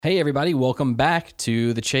Hey, everybody. Welcome back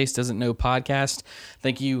to the Chase Doesn't Know podcast.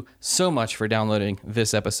 Thank you so much for downloading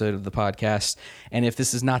this episode of the podcast. And if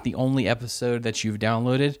this is not the only episode that you've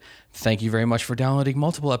downloaded, thank you very much for downloading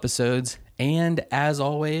multiple episodes. And as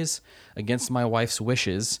always, against my wife's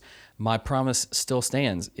wishes, my promise still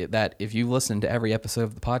stands that if you listen to every episode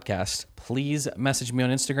of the podcast, please message me on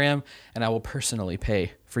Instagram and I will personally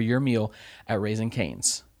pay for your meal at Raising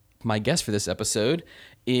Cane's. My guest for this episode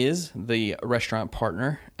is the restaurant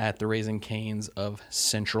partner at the Raising Cane's of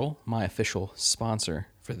Central, my official sponsor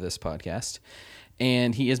for this podcast.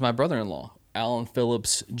 And he is my brother-in-law, Alan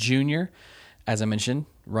Phillips Jr. As I mentioned,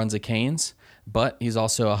 runs a Cane's, but he's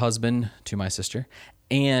also a husband to my sister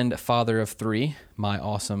and father of three, my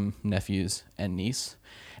awesome nephews and niece,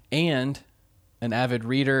 and an avid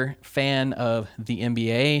reader, fan of the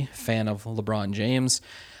NBA, fan of LeBron James.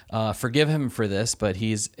 Forgive him for this, but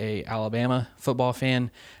he's a Alabama football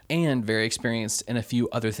fan and very experienced in a few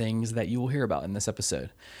other things that you will hear about in this episode.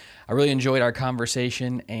 I really enjoyed our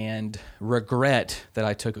conversation and regret that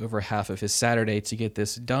I took over half of his Saturday to get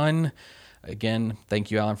this done. Again,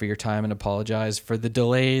 thank you, Alan, for your time and apologize for the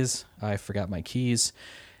delays. I forgot my keys.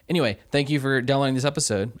 Anyway, thank you for downloading this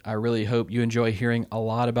episode. I really hope you enjoy hearing a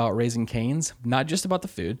lot about Raising Cane's, not just about the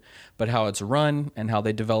food, but how it's run and how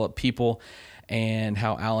they develop people, and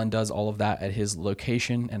how Alan does all of that at his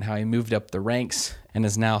location and how he moved up the ranks and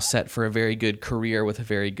is now set for a very good career with a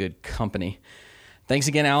very good company. Thanks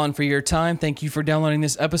again, Alan, for your time. Thank you for downloading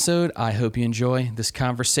this episode. I hope you enjoy this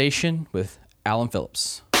conversation with Alan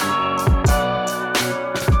Phillips.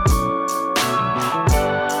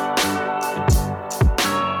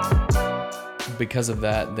 Because of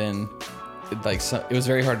that, then it was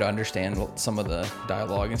very hard to understand some of the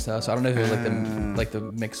dialogue and stuff. So I don't know if it was the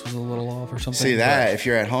mix was a little off or something. See that if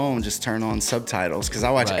you're at home, just turn on subtitles because I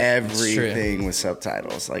watch everything with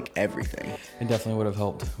subtitles, like everything. It definitely would have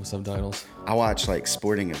helped with subtitles. I watch like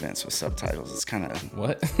sporting events with subtitles. It's kind of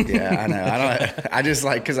what? Yeah, I know. I just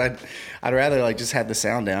like because I'd rather like just have the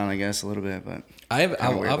sound down, I guess, a little bit. But I've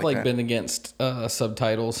been against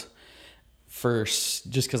subtitles. First,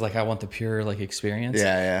 just because I want the pure experience.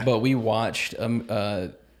 Yeah. But we watched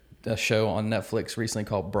a show on Netflix recently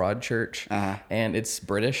called Broadchurch, and it's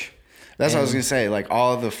British. That's what I was gonna say. Like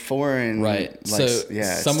all the foreign, right?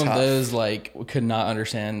 Some of tough. Those could not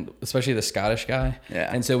understand, especially the Scottish guy.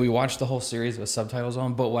 Yeah. And so we watched the whole series with subtitles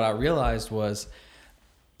on. But what I realized was,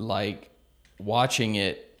 watching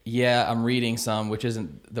it. Yeah, I'm reading some, which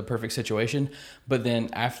isn't the perfect situation. But then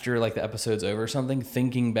after the episode's over or something,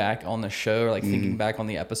 thinking back on the show or thinking back on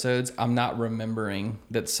the episodes, I'm not remembering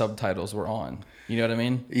that subtitles were on. You know what I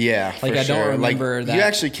mean? Yeah, I don't remember that. You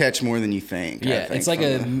actually catch more than you think. Yeah, it's like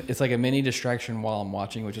a mini distraction while I'm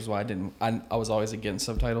watching, which is why I was always against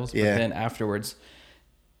subtitles. Yeah. But then afterwards,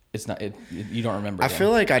 it's not. You don't remember. I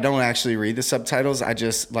feel like I don't actually read the subtitles. I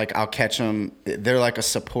just I'll catch them. They're like a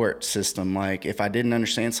support system. Like if I didn't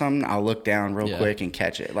understand something, I'll look down real quick and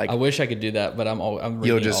catch it. Like I wish I could do that, but I'm reading.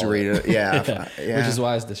 You'll just read it. Yeah, yeah. Which is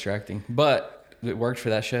why it's distracting. But it worked for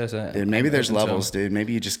that show. So dude, maybe there's levels, dude.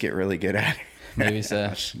 Maybe you just get really good at it. Maybe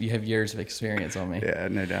so. You have years of experience on me. Yeah,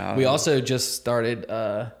 no doubt. We also just started.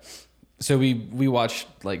 So we watch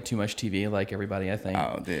too much TV, like everybody, I think.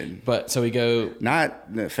 Oh, dude. But so we go.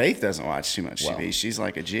 Faith doesn't watch too much TV. She's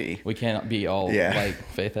like a G. We can't be all like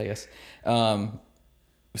Faith, I guess.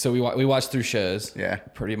 So we watch through shows. Yeah.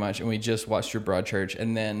 Pretty much, and we just watched through Broadchurch,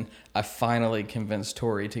 and then I finally convinced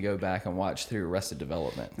Tori to go back and watch through Arrested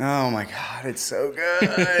Development. Oh my God, it's so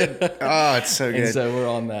good. Oh, it's so good. And so we're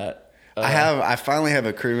on that. I finally have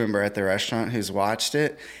a crew member at the restaurant who's watched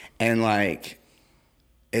it, and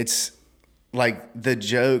it's. The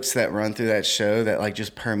jokes that run through that show that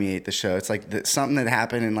just permeate the show. It's something that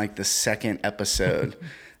happened in the second episode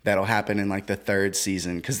that'll happen in the third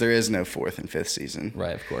season because there is no fourth and fifth season.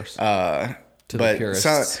 Right, of course. To the purists.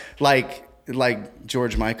 So,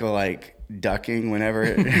 George Michael ducking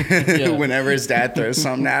whenever whenever his dad throws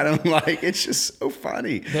something at him. It's just so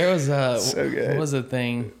funny. There was so good. What was the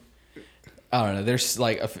thing? I don't know. There's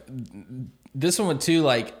this one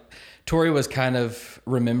too. Tori was kind of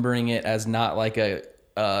remembering it as not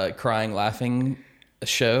a crying, laughing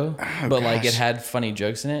show, but it had funny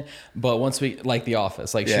jokes in it. But once we The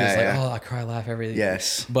Office, she was I cry, laugh, everything.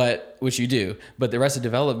 Yes. But which you do. But the Arrested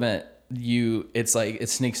Development, it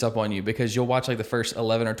sneaks up on you because you'll watch the first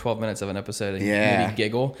 11 or 12 minutes of an episode and maybe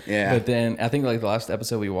giggle. Yeah. But then I think the last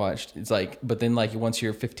episode we watched, it's but then once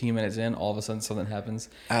you're 15 minutes in, all of a sudden something happens.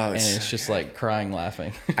 Oh, and it's just crying,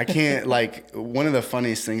 laughing. I can't one of the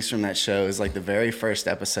funniest things from that show is the very first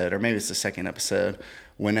episode, or maybe it's the second episode,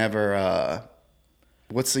 whenever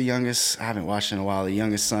what's the youngest? I haven't watched in a while. The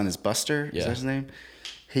youngest son is Buster. Yeah. Is that his name?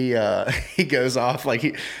 he he goes off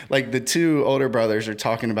like the two older brothers are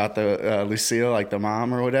talking about the Lucille, like the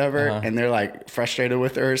mom or whatever, and they're like frustrated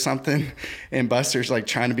with her or something, and Buster's like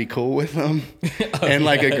trying to be cool with them and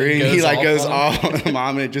like agreeing. He like goes off on the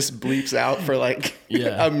mom and it just bleeps out for like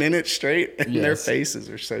a minute straight, and their faces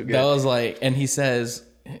are so good. That was like, and he says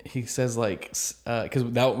like, because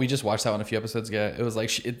we just watched that one a few episodes ago. It was like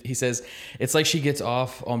he says it's like she gets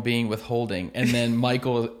off on being withholding, and then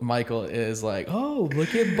Michael is like, oh,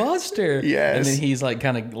 look at Buster, and then he's like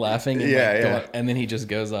kind of laughing, and and then he just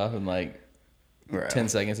goes off and like 10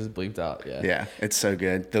 seconds is bleeped out. Yeah, it's so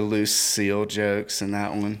good. The Lucille jokes in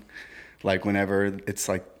that one, like whenever it's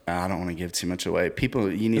like, I don't want to give too much away.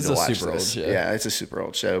 People, you need to watch this. Old show. Yeah, it's a super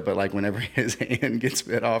old show. But like whenever his hand gets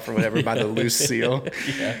bit off or whatever by the loose seal,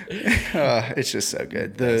 it's just so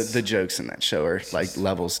good. The jokes in that show are like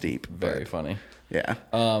levels deep. Very funny. Yeah.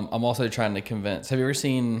 I'm also trying to convince. Have you ever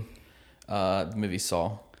seen the movie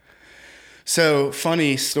Saw? So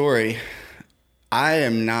funny story. I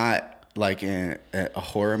am not like a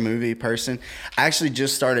horror movie person. I actually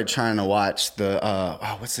just started trying to watch the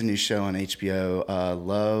what's the new show on HBO?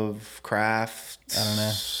 Lovecraft. I don't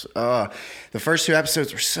know. The first 2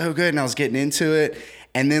 episodes were so good, and I was getting into it,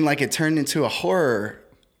 and then like it turned into a horror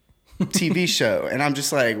TV show, and I'm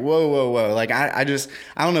just like, whoa. Like I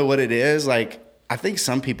don't know what it is. Like I think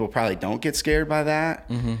some people probably don't get scared by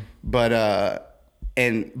that, but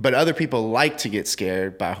other people like to get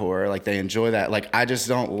scared by horror. Like they enjoy that. Like I just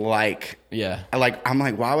don't like. Yeah. I'm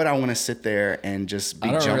like, why would I want to sit there and just be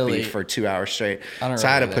jumpy for 2 hours straight? So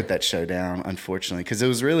I had to put that show down, unfortunately, because it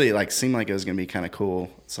was really like seemed like it was gonna be kind of cool.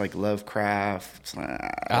 It's like Lovecraft. It's like,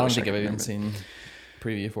 I don't think I've even seen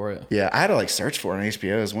preview for it. Yeah, I had to like search for it on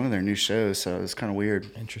HBO. It was one of their new shows, so it was kind of weird.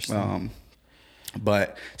 Interesting.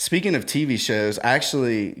 But speaking of TV shows, I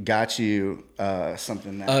actually got you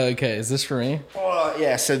something that. Okay, is this for me?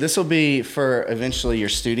 Yeah, so this will be for eventually your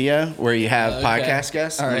studio where you have podcast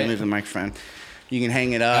guests. All right. Let me move the microphone. You can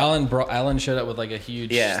hang it up. Alan showed up with like a huge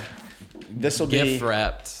This will gift be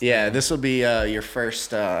wrapped. Yeah, this will be your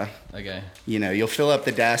first. Okay. You know, you'll fill up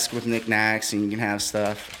the desk with knickknacks and you can have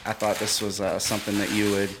stuff. I thought this was something that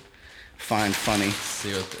you would find funny. Let's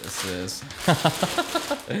see what this is.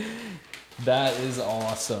 That is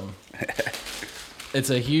awesome. It's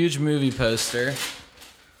a huge movie poster.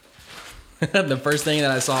 The first thing that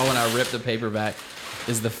I saw when I ripped the paperback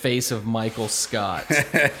is the face of Michael Scott.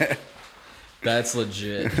 That's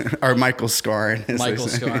legit. Or Michael Scarn. Michael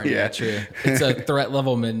Scarn, yeah, true. It's a Threat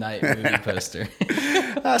Level Midnight movie poster.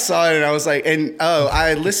 I saw it and I was like,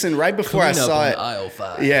 I listened right before I saw it. Aisle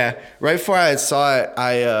 5. Yeah, right before I saw it,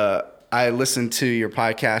 I listened to your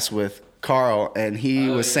podcast with Carl, and he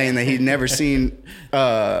was saying that he'd never seen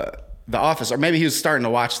The Office, or maybe he was starting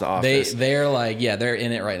to watch The Office. They're like, they're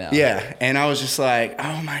in it right now. Yeah, and I was just like,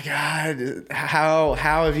 oh my God, how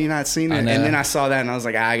have you not seen it? And then I saw that, and I was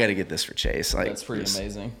like, I got to get this for Chase. Like, that's pretty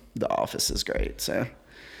amazing. The Office is great. So,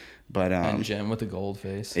 but and Jim with the gold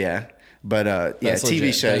face. Yeah, but that's TV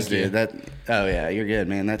legit. shows, Thank dude. Oh yeah, you're good,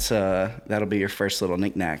 man. That's that'll be your first little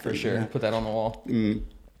knickknack for sure. Put that on the wall.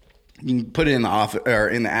 You can put it in the office or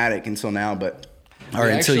in the attic until now,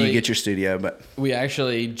 until you get your studio. But we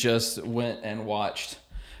actually just went and watched,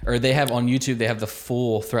 or they have on YouTube. They have the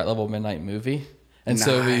full Threat Level Midnight movie, and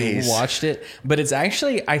so we watched it. But it's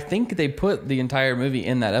actually, I think they put the entire movie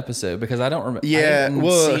in that episode because I don't remember. Yeah, I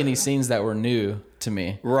didn't see any scenes that were new to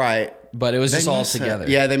me. Right. But it was just all together.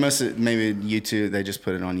 Yeah, they must have, maybe YouTube, they just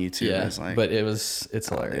put it on YouTube. Yeah, but it's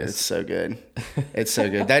hilarious. It's so good. It's so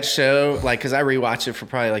good. That show, like, because I rewatched it for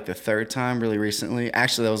probably like the 3rd time really recently.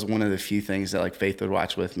 Actually, that was one of the few things that like Faith would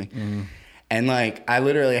watch with me. And like, I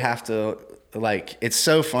literally have to, like, it's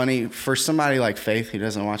so funny for somebody like Faith who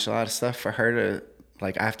doesn't watch a lot of stuff, for her to,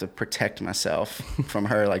 like, I have to protect myself from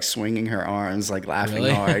her, like, swinging her arms, like, laughing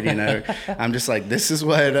hard, you know? I'm just like, this is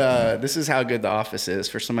how good The Office is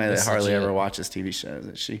for somebody that hardly ever watches TV shows.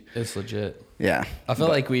 It's legit. Yeah. I feel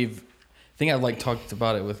like I think I've, like, talked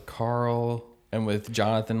about it with Carl and with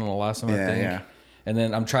Jonathan in the last one, I think. Yeah. And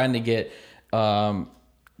then I'm trying to get, do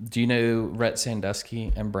you know Rhett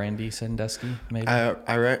Sandusky and Brandy Sandusky, maybe?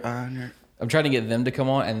 I'm trying to get them to come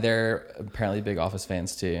on, and they're apparently big Office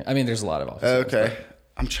fans too. I mean, there's a lot of Office fans. Okay.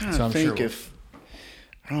 I'm trying to think if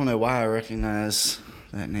I don't know why I recognize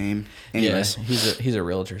that name. Anyways. Yeah, he's a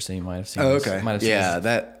realtor, so you might have seen. Oh, okay.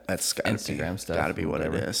 That's Instagram stuff. Got to be what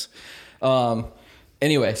it is.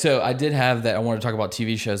 Anyway, so I did have that. I wanted to talk about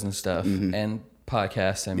TV shows and stuff, and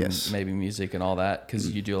podcasts, and maybe music and all that,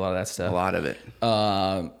 because you do a lot of that stuff. A lot of it.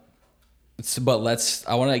 But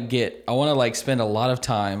I want to like spend a lot of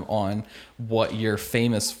time on what you're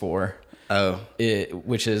famous for.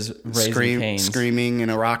 which is Raising Cane's. Screaming in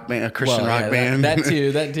a rock band, a Christian rock band.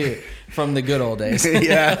 That too. From the good old days.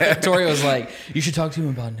 Yeah. Victoria was like, "You should talk to him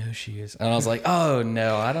about No Shoes," and I was like, "Oh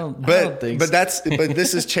no, I don't think." But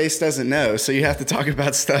this is Chase doesn't know, so you have to talk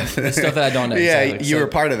about stuff that I don't know. Yeah, exactly. you were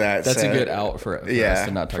part of that. That's a good out for us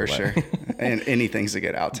to not talk for about. Sure. And anything's a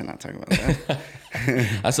good out to not talk about that.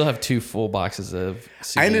 I still have 2 full boxes of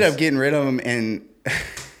CDs. I ended up getting rid of them, and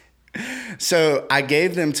so I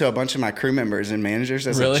gave them to a bunch of my crew members and managers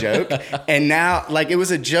as a joke. And now, like, it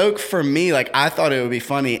was a joke for me. Like, I thought it would be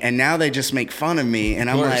funny, and now they just make fun of me. And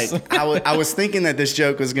I'm like, I was thinking that this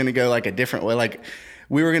joke was going to go like a different way. Like,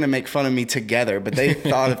 we were going to make fun of me together, but they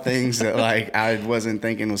thought of things that like I wasn't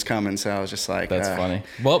thinking was coming. So I was just like, that's funny.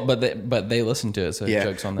 Well, but they listened to it. So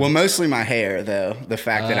jokes on that. Well, mostly my hair though. The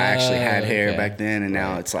fact that I actually had hair back then, and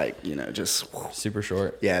now it's like, just super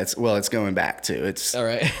short. Yeah. It's going back too. It's all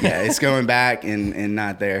right. Yeah. It's going back and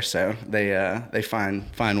not there. So they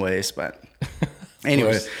find ways, but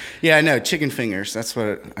anyway, yeah, I know, chicken fingers. That's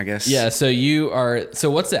what I guess. Yeah. So you are.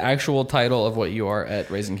 So what's the actual title of what you are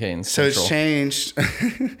at Raising Cane's? So it's changed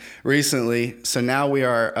recently. So now we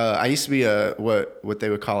are. I used to be what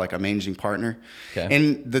they would call like a managing partner,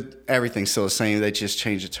 and everything's still the same. They just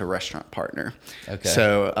changed it to restaurant partner. Okay.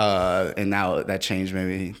 So and now that changed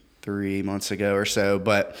maybe 3 months ago or so,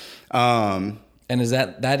 but. And is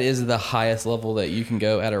that is the highest level that you can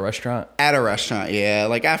go at a restaurant? At a restaurant, yeah.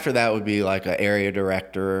 Like after that would be like an area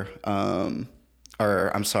director, or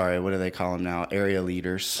I'm sorry, what do they call them now? Area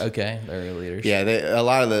leaders. Okay, area leaders. Yeah, a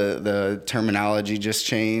lot of the terminology just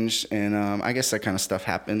changed, and I guess that kind of stuff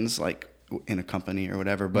happens like in a company or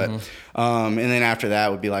whatever. But and then after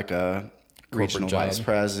that would be like a regional vice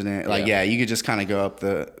president. Like you could just kind of go up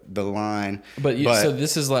the line. But so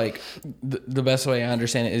this is like the best way I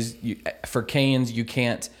understand it is for Cane's you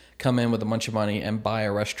can't come in with a bunch of money and buy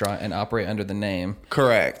a restaurant and operate under the name.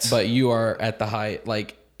 Correct. But you are at the height.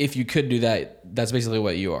 Like if you could do that, that's basically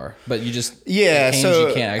what you are. But you just Cane's, so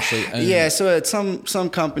you can't actually own. So at some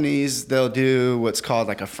companies they'll do what's called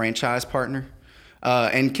like a franchise partner.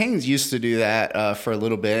 And Cane's used to do that for a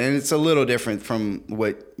little bit, and it's a little different from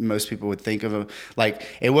what most people would think of. Like,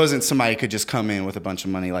 it wasn't somebody could just come in with a bunch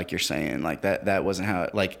of money, like you're saying. Like that wasn't how.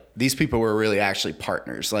 Like these people were really actually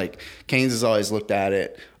partners. Like Cane's has always looked at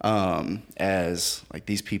it as like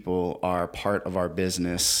these people are part of our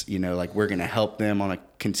business. Like we're going to help them on a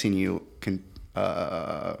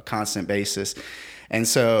constant basis, and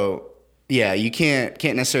so you can't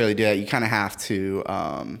necessarily do that. You kind of have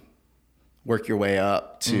to. Work your way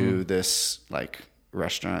up to this like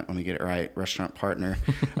restaurant. Let me get it right. Restaurant partner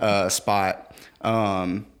spot.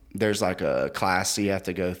 There's like a class that you have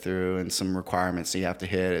to go through and some requirements that you have to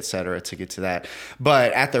hit, et cetera, to get to that.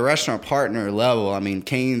 But at the restaurant partner level, I mean,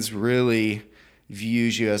 Cane's really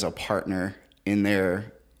views you as a partner in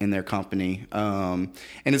their company, and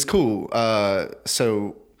it's cool.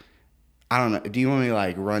 So. I don't know. Do you want me to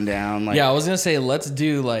like run down? Like, yeah, I was gonna say let's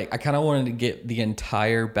do like I kind of wanted to get the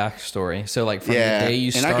entire backstory. So like from the day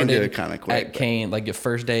you started, I can do it kind of quick, at Cane, like your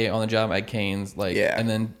first day on the job at Cane's, like and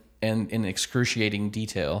then in excruciating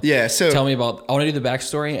detail. Yeah. So tell me about. I want to do the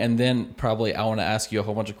backstory, and then probably I want to ask you a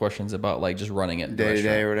whole bunch of questions about like just running it day to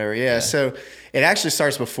day or whatever. Yeah. So it actually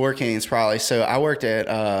starts before Cane's probably. So I worked at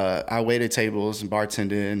I waited tables and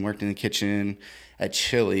bartended and worked in the kitchen at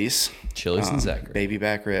Chili's and Zachary. Baby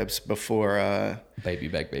back ribs before baby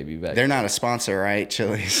back. They're not a sponsor, right?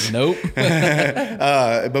 Chili's. Nope.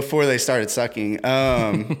 Before they started sucking.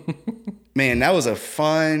 Man, that was a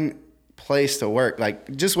fun place to work.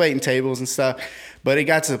 Like just waiting tables and stuff. But it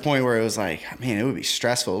got to the point where it was like, man, it would be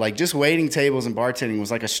stressful. Like just waiting tables and bartending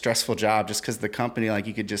was like a stressful job just because the company, like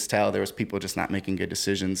you could just tell there was people just not making good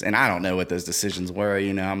decisions. And I don't know what those decisions were.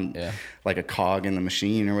 I'm like a cog in the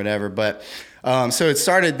machine or whatever. But so it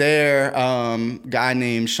started there. Guy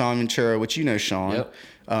named Sean Ventura, which you know Sean. Yep.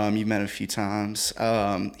 You've met him a few times.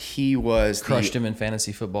 He was crushed him in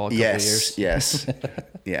fantasy football a couple of years. Yes.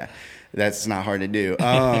 Yeah. That's not hard to do.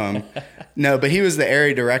 No, but he was the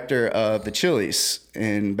area director of the Chili's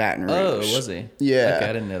in Baton Rouge. Oh, was he? Yeah. Okay,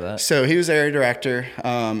 I didn't know that. So he was area director,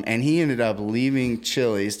 and he ended up leaving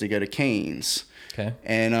Chili's to go to Cane's. Okay.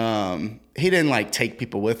 And he didn't like take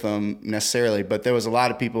people with him necessarily, but there was a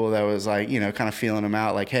lot of people that was like, kind of feeling him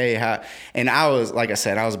out, like, hey, how? And I was, like I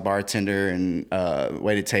said, I was a bartender and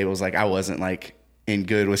waited tables. Like I wasn't like in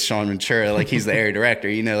good with Sean Ventura, like he's the area director,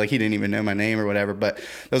 like he didn't even know my name or whatever. But there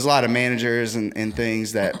was a lot of managers and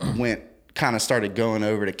things that kind of started going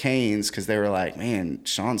over to Cane's because they were like, man,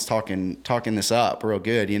 Sean's talking this up real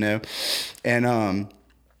good, And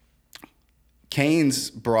Canes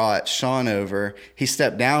brought Sean over. He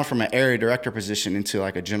stepped down from an area director position into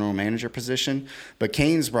like a general manager position. But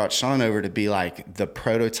Canes brought Sean over to be like the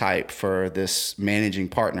prototype for this managing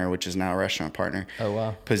partner, which is now a restaurant partner. Oh,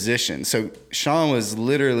 wow. Position. So Sean was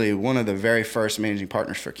literally one of the very first managing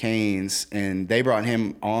partners for Canes, and they brought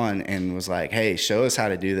him on and was like, hey, show us how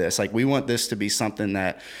to do this. Like, we want this to be something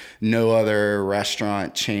that no other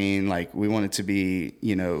restaurant chain, like, we want it to be,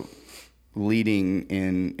 you know, leading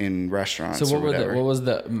in restaurants. So what or was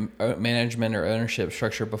the management or ownership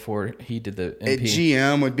structure before he did the MP?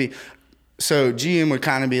 GM would be, so GM would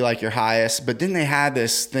kind of be like your highest, but then they had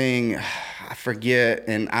this thing, I forget,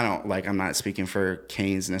 and I'm not speaking for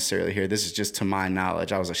Canes necessarily here. This is just to my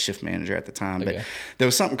knowledge. I was a shift manager at the time, Okay. but there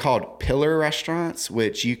was something called pillar restaurants,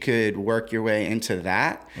 which you could work your way into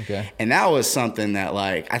that. Okay. And that was something that,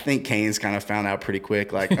 like, I think Canes kind of found out pretty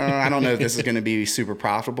quick. Like, I don't know if this is going to be super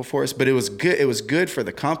profitable for us, but it was good. It was good for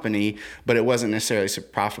the company, but it wasn't necessarily super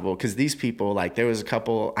profitable because these people, like, there was a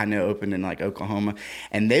couple I know opened in like Oklahoma,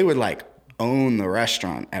 and they would like own the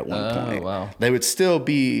restaurant at one point. Wow. They would still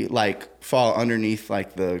be like fall underneath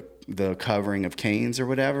like the covering of Canes or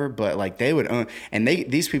whatever, but like they would own, and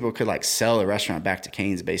these people could like sell the restaurant back to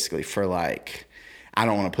Canes basically for like, I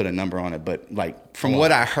don't want to put a number on it, but like from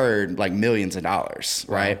what I heard, like millions of dollars,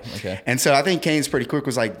 right? Wow. Okay. And so I think Canes pretty quick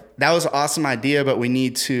was like, that was an awesome idea, but we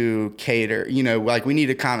need to cater, you know, like we need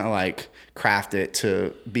to kind of like craft it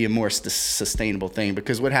to be a more sustainable thing,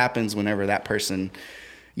 because what happens whenever that person,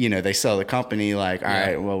 you know, they sell the company, like, all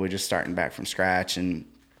right, well, we're just starting back from scratch.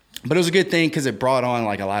 But it was a good thing because it brought on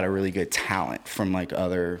like a lot of really good talent from like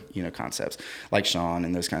other, you know, concepts like Sean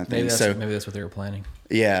and those kind of things. Maybe that's what they were planning.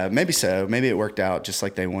 Yeah, maybe so. Maybe it worked out just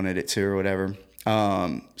like they wanted it to or whatever.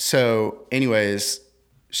 So anyways,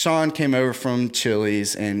 Sean came over from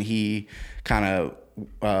Chili's and he kind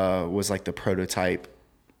of was like the prototype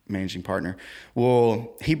managing partner.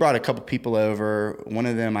 Well, he brought a couple people over. One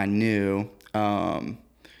of them I knew,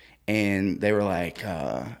 and they were like,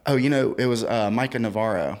 it was Micah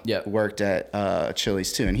Navarro. Yep. Worked at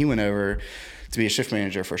Chili's too. And he went over to be a shift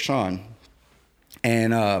manager for Sean.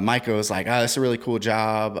 And Micah was like, oh, that's a really cool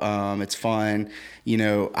job. It's fun. You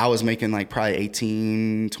know, I was making like probably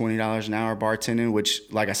 $18, $20 an hour bartending, which,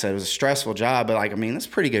 like I said, was a stressful job. But like, I mean, that's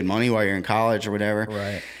pretty good money while you're in college or whatever.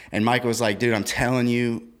 Right. And Micah was like, dude, I'm telling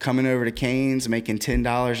you, coming over to Canes, making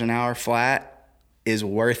 $10 an hour flat is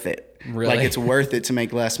worth it. Really? Like, it's worth it to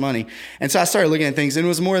make less money. And so I started looking at things, and it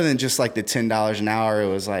was more than just like the $10 an hour. It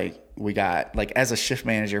was like, we got, like, as a shift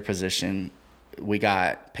manager position, we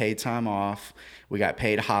got paid time off, we got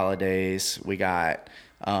paid holidays, we got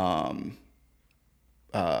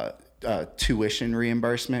tuition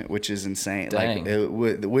reimbursement, which is insane. Dang.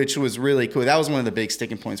 Like, which was really cool. That was one of the big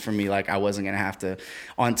sticking points for me. Like, I wasn't gonna have to,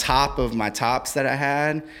 on top of my tops that I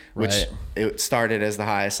had, which Right. it started as the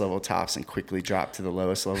highest level tops and quickly dropped to the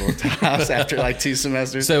lowest level of tops after like 2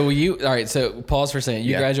 semesters. So all right, so pause for a second.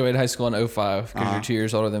 You Yeah. graduated high school in 2005 because you're 2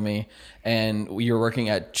 years older than me, and you were working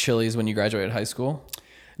at Chili's when you graduated high school?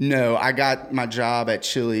 No, I got my job at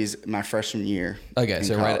Chili's my freshman year. Okay, in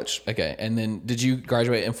so college. right. Okay, and then did you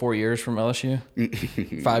graduate in 4 years from LSU?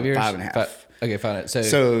 5 years? 5.5. Okay, fine.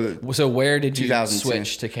 So where did you 2010.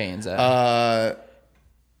 switch to Canes at?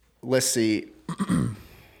 Let's see.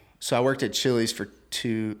 So I worked at Chili's for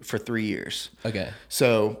 3 years. Okay,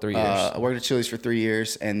 So 3 years. I worked at Chili's for 3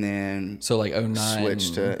 years and then so like 09.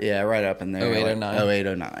 switched to right up in there. 08, like 09? 08,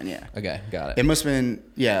 09, yeah. Okay, got it. It must have been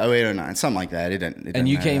 08, 09, something like that. It didn't And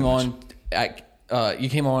you matter came that much. you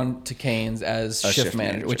came on to Canes as shift shift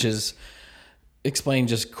manager, manager. which is, explain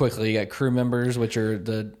just quickly. You got crew members, which are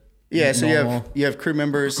the So normal. you have crew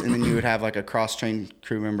members, and then you would have like a cross-trained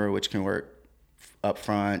crew member, which can work up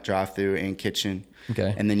front, drive-through, and kitchen.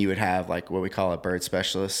 Okay. And then you would have like what we call a bird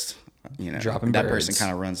specialist. You know, Dropping that birds. person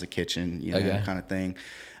kind of runs the kitchen, you know, Okay. kind of thing.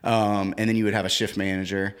 And then you would have a shift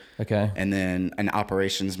manager. Okay. And then an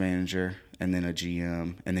operations manager, and then a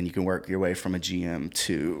GM, and then you can work your way from a GM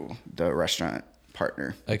to the restaurant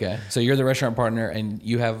partner. Okay, so you're the restaurant partner, and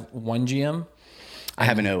you have one GM. I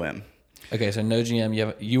have an OM. Okay, so no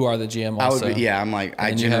GM. You are the GM I also. would be, I'm like, I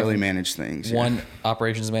then you have generally manage things. yeah. One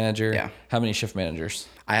operations manager. Yeah. How many shift managers?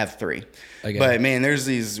 I have 3. Okay. But man, there's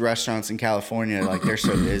these restaurants in California, like they're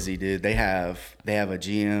so busy, dude. They have a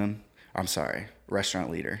GM. I'm sorry,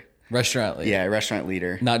 restaurant leader. Restaurant leader. Yeah, restaurant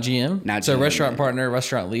leader. Not GM. Not So GM, restaurant yeah. partner,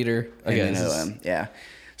 restaurant leader. Okay. And this then is- OM. Yeah.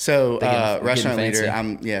 So getting restaurant leader,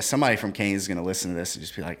 fancy. somebody from Canes is gonna listen to this and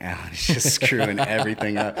just be like, Alan, he's just screwing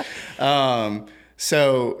everything up.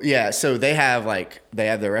 So they have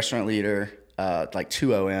the restaurant leader, like 2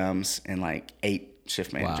 OMs and like 8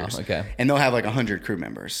 shift managers. okay. And they'll have like 100 crew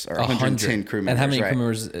members or 110 crew members. And how many right? crew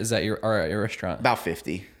members is at your restaurant? About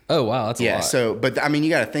 50. Oh wow, that's a lot. So, but I mean, you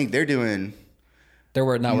got to think they're doing not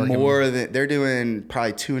working more than they're doing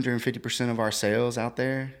probably 250% of our sales out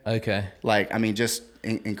there. Okay. Like, I mean, just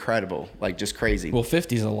incredible, like just crazy. Well,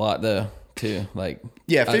 50 is a lot though, too. Like,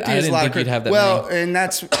 yeah, 50 I is a lot. think you'd have that well, many. and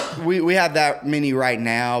that's we have that many right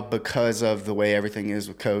now because of the way everything is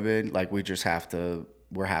with COVID. Like,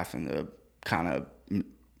 we're having to kind of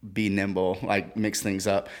be nimble, like mix things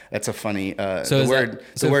up. That's a funny the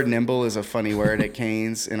word nimble is a funny word at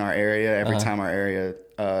Canes in our area. Every time our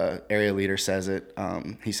area leader says it,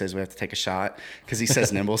 he says we have to take a shot because he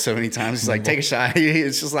says nimble so many times. He's like, take a shot.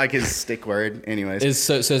 It's just like his stick word. Anyways,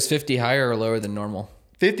 so is 50 higher or lower than normal?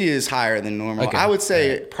 50 is higher than normal. Okay. I would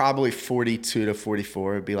say probably 42 to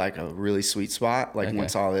 44 would be like a really sweet spot. Like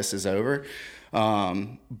once all this is over.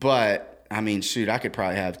 But I mean, shoot, I could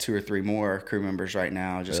probably have 2 or 3 more crew members right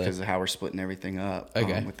now just because of how we're splitting everything up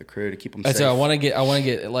with the crew to keep them safe. So I want to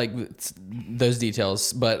get like those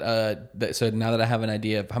details, but so now that I have an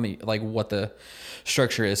idea of how many, like what the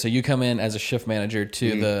structure is. So you come in as a shift manager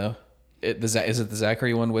to is it the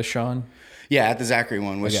Zachary one with Sean? Yeah, at the Zachary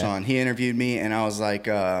one with Sean. He interviewed me and I was like,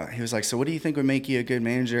 he was like, so what do you think would make you a good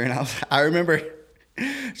manager? And I remember,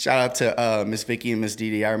 shout out to Miss Vicky and Miss Dee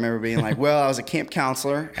Dee. I remember being like, well, I was a camp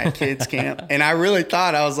counselor at kids camp. And I really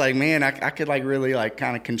thought, I was like, man, I could like really like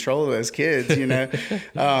kind of control those kids, you know.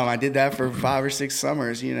 I did that for 5 or 6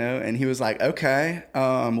 summers, you know. And he was like, okay,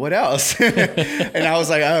 what else? And I was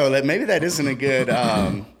like, oh, maybe that isn't a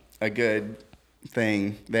good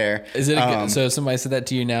thing there. Is it so if somebody said that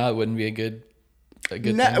to you now, it wouldn't be a good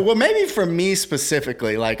thing? Well, maybe for me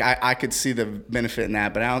specifically, like I could see the benefit in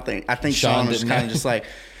that, but I think Sean was kind of just like,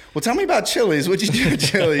 well, tell me about Chili's. What'd you do at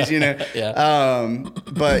Chili's? You know? Yeah.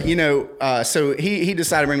 But you know, so he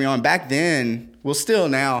decided to bring me on. Back then, well, still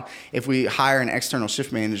now, if we hire an external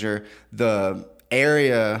shift manager, the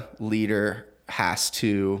area leader has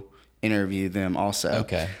to interview them also.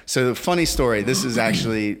 Okay. So funny story. This is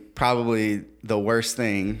actually probably the worst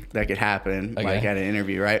thing that could happen, like at an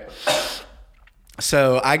interview, right?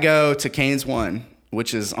 So I go to Canes 1,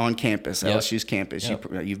 which is on campus, LSU's campus. Yep.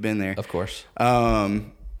 You've been there. Of course.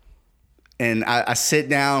 And I sit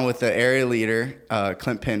down with the area leader,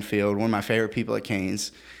 Clint Penfield, one of my favorite people at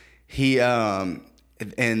Canes. He and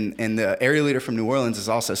the area leader from New Orleans is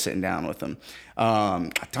also sitting down with him. I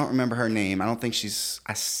don't remember her name. I don't think she's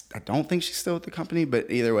still with the company,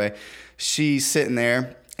 but either way, she's sitting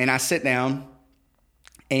there and I sit down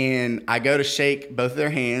and I go to shake both of their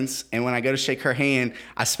hands. And when I go to shake her hand,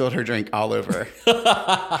 I spilled her drink all over her.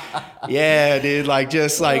 Yeah, dude. Like,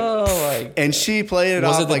 just like, and she played it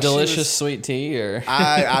off. Was it the like delicious sweet tea or?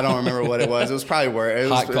 I don't remember what it was. It was probably worse.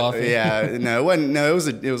 Hot coffee? Yeah. No, it wasn't. No,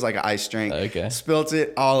 it was like an iced drink. Okay. Spilt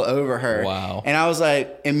it all over her. Wow. And I was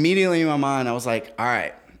like, immediately in my mind, I was like, all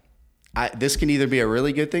right, this can either be a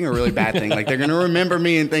really good thing or a really bad thing. Like, they're going to remember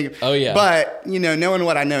me and think, oh yeah. But, you know, knowing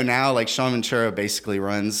what I know now, like, Sean Ventura basically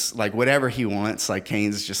runs like whatever he wants. Like,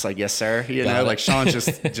 Canes is just like, yes, sir. You know, like Sean's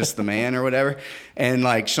just the man or whatever. And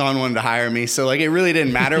like, Sean wanted to hire me. So like, it really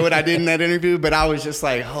didn't matter what I did in that interview, but I was just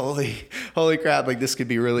like, holy crap. Like, this could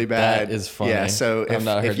be really bad. That is funny. Yeah. So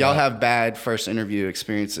if y'all have bad first interview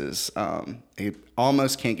experiences, it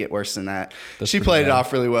almost can't get worse than that. She played it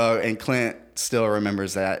off really well. And Clint still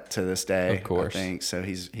remembers that to this day. Of course. I think so.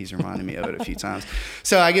 He's reminded me of it a few times.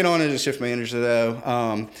 So I get on as a shift manager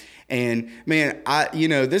though. And man,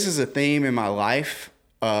 this is a theme in my life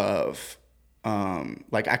of,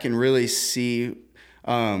 like, I can really see,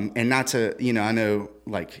 and not to, I know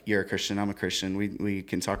like you're a Christian, I'm a Christian. We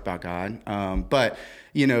can talk about God. But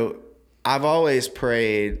I've always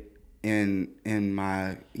prayed in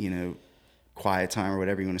my, quiet time or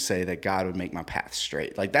whatever you want to say, that God would make my path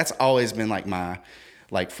straight. Like, that's always been like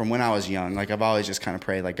from when I was young, like I've always just kind of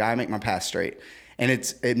prayed, like, God, make my path straight. And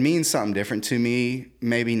it means something different to me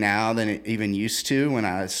maybe now than it even used to when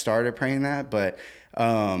I started praying that. But,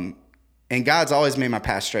 and God's always made my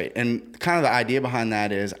path straight. And kind of the idea behind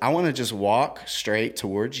that is I want to just walk straight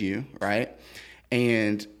towards you. Right.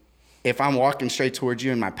 And if I'm walking straight towards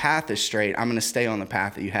you and my path is straight, I'm going to stay on the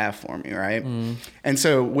path that you have for me. Right. And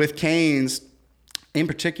so with Canes in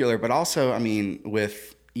particular, but also, I mean,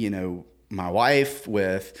 with, my wife,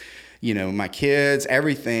 with, my kids,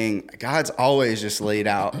 everything, God's always just laid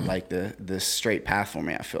out like the straight path for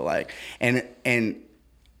me, I feel like. And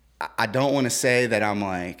I don't want to say that I'm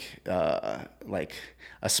like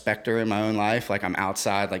a specter in my own life, like I'm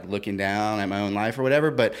outside, like looking down at my own life or whatever,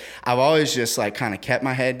 but I've always just like kind of kept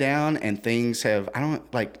my head down, and things have, I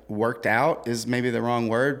don't like worked out is maybe the wrong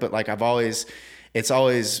word, but like I've always, it's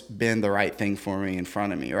always been the right thing for me in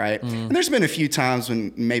front of me, right? And there's been a few times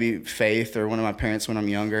when maybe Faith or one of my parents when I'm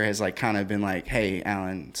younger has like kind of been like, hey,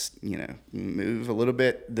 Alan, you know, move a little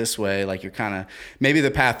bit this way. Like you're kind of, maybe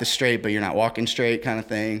the path is straight, but you're not walking straight kind of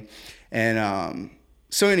thing. And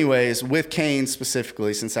so anyways, with Canes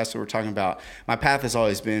specifically, since that's what we're talking about, my path has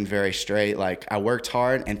always been very straight. Like I worked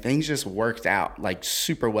hard and things just worked out like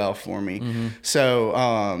super well for me. So,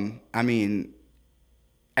 I mean,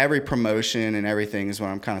 every promotion and everything is what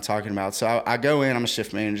I'm kind of talking about. So I go in, I'm a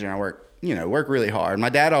shift manager, and I work really hard. My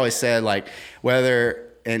dad always said like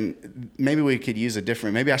and maybe we could use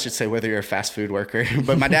maybe I should say whether you're a fast food worker,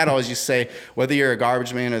 but my dad always used to say, whether you're a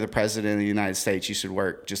garbage man or the president of the United States, you should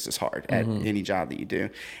work just as hard at any job that you do.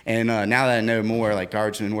 And now that I know more, like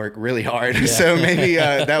garbage men work really hard. Yeah. So maybe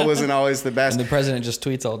that wasn't always the best. And the president just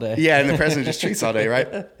tweets all day. Yeah, and the president just tweets all day,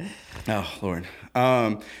 right? Oh, Lord.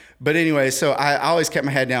 But anyway, so I always kept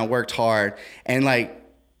my head down, worked hard, and like,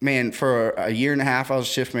 man, for a year and a half, I was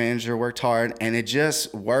shift manager, worked hard, and it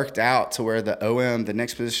just worked out to where the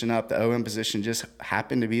next position up, the OM position just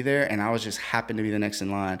happened to be there, and I was just happened to be the next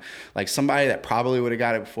in line. Like somebody that probably would have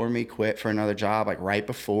got it before me quit for another job, like right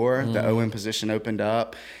before the OM position opened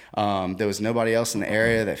up. There was nobody else in the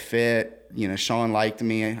area that fit. You know, Sean liked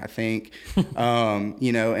me, I think,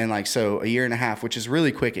 you know, and like, so a year and a half, which is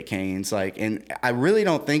really quick at Canes. Like, and I really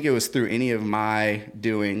don't think it was through any of my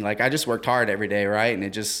doing. Like, I just worked hard every day, right? And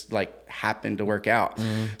it just like happened to work out.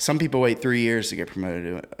 Some people wait 3 years to get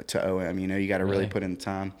promoted to OM. You know, you got to really put in the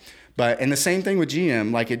time. And the same thing with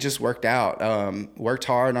GM, like it just worked out. Worked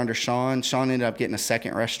hard under Sean. Sean ended up getting a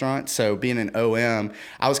second restaurant. So being an OM,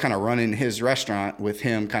 I was kind of running his restaurant with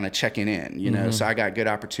him kind of checking in, you know, so I got good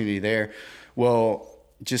opportunity there. Well,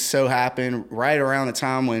 just so happened right around the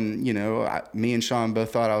time when, you know, me and Sean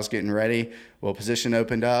both thought I was getting ready. Well, position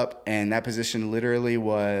opened up, and that position literally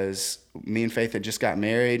was me and Faith had just got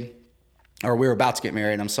married. Or we were about to get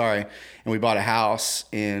married, I'm sorry, and we bought a house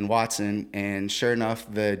in Watson, and sure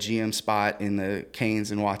enough, the GM spot in the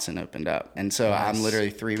Canes in Watson opened up, and so nice. I'm literally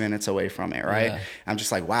 3 minutes away from it, right? Yeah. I'm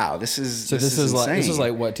just like, wow, this is insane. This is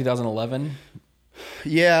like what, 2011?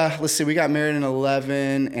 Yeah, let's see, we got married in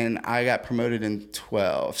 11, and I got promoted in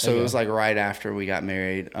 12, so it was like right after we got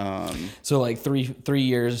married. So like three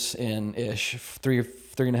years in ish, three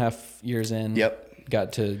and a half years in. Yep.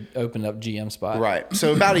 Got to open up GM spot. Right.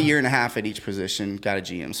 So about a year and a half at each position, got a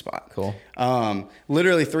GM spot. Cool.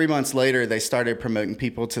 Literally 3 months later, they started promoting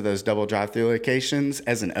people to those double drive-through locations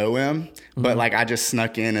as an OM, but like I just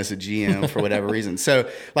snuck in as a GM for whatever reason. So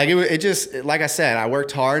like it just, like I said, I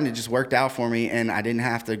worked hard and it just worked out for me, and I didn't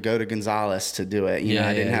have to go to Gonzales to do it. You know,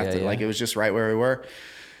 I didn't have to, like it was just right where we were.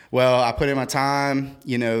 Well, I put in my time,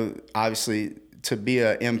 you know, obviously to be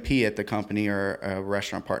a MP at the company or a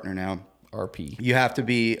restaurant partner now. RP. You have to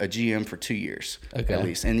be a GM for 2 years at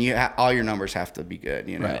least, and all your numbers have to be good.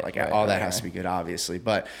 You know, all that has to be good, obviously.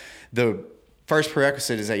 But the first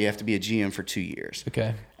prerequisite is that you have to be a GM for 2 years.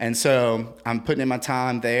 Okay. And so I'm putting in my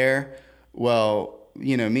time there. Well,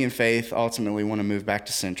 you know, me and Faith ultimately want to move back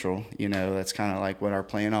to Central. You know, that's kind of like what our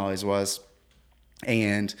plan always was.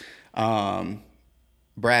 And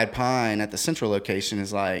Brad Pine at the Central location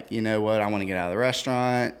is like, you know what, I want to get out of the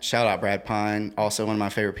restaurant. Shout out Brad Pine, also one of my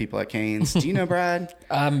favorite people at Canes. Do you know Brad?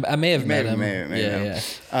 I may have met him. Yeah.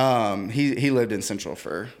 He lived in Central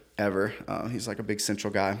forever. He's like a big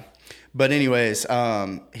Central guy. But anyways,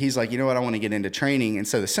 he's like, you know what, I want to get into training. And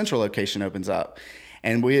so the Central location opens up.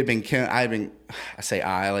 And it's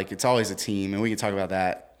always a team, and we can talk about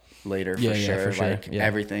that later for sure.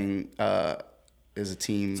 Everything is a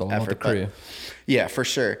team effort. Crew. Yeah, for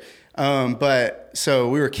sure. But so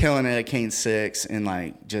we were killing it at Canes 6, and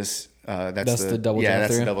like just that's the double drive-through. Yeah,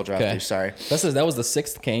 that's the double drive-through. Okay. Sorry, that was the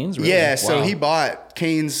 6th Canes. Really? Yeah. Wow. So he bought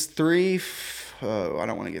Canes 3. I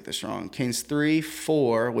don't want to get this wrong. Canes 3,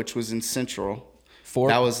 4, which was in Central. 4.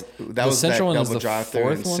 That was Central that one double drive-through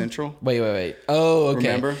in Central. Wait. Oh, okay.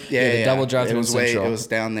 Remember? Yeah. The double drive-through in Central. It was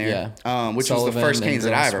down there. Yeah. Which Sullivan was the first Canes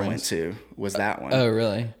that I ever went to. Was that one? Oh,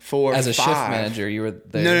 really? 4, as a 5. shift manager, you were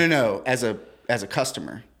there. No. As a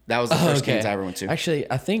customer. That was the first Canes I ever went to. Actually,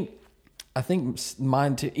 I think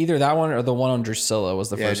mine too. Either that one or the one on Drusilla was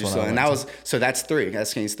the first one. And that's 3.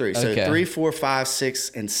 That's Canes 3. So 3, 4, 5, 6,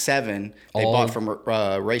 and 7 they bought from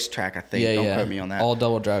Racetrack, I think. Don't quote me on that. All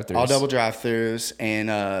double drive-throughs. All double drive-throughs,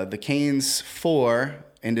 and the Canes 4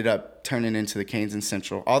 ended up turning into the Canes in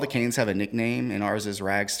Central. All the Canes have a nickname, and ours is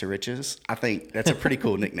Rags to Riches. I think that's a pretty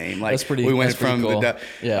cool nickname. Like, that's pretty. We went from cool.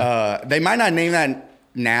 they might not name that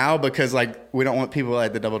now because like we don't want people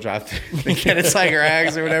at the double drive thinking it's like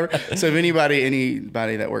rags or whatever. So if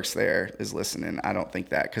anybody that works there is listening, I don't think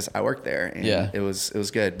that, because I worked there and it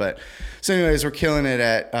was good. But so anyways, we're killing it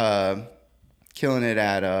at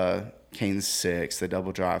Cane's 6, the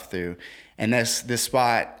double drive through. And this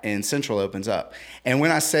spot in Central opens up. And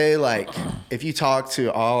when I say, like, if you talk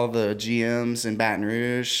to all the GMs in Baton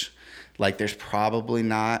Rouge, like, there's probably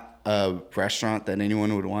not a restaurant that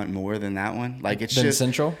anyone would want more than that one. Like, it's just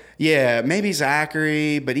Central. Yeah, maybe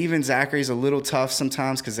Zachary, but even Zachary's a little tough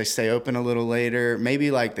sometimes because they stay open a little later. Maybe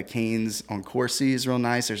like the Cane's on Coursey is real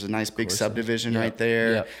nice. There's a nice big subdivision right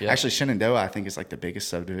there. Yep. Actually, Shenandoah, I think, is like the biggest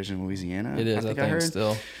subdivision in Louisiana. It is. I think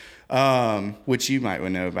still. Which you might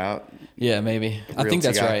know about. Yeah, maybe. I think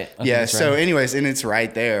that's right. Anyways, and it's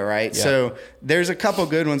right there, right? Yeah. So there's a couple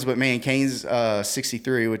good ones, but man, Cane's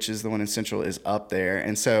 63, which is the one in Central, is up there.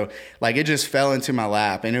 And so like it just fell into my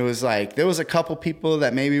lap, and it was like there was a couple people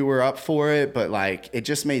that maybe were up for it, but like it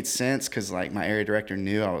just made sense because like my area director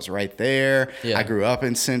knew I was right there. Yeah. I grew up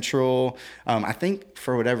in Central. I think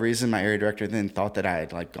for whatever reason my area director then thought that I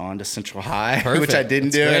had like gone to Central High, which I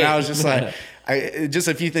didn't do, and I was just like just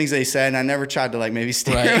a few things they said, and I never tried to like maybe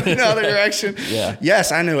steer in another direction. Yeah.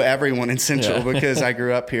 Yes, I know everyone in Central because I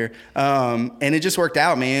grew up here. And it just worked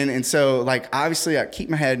out, man. And so like obviously I keep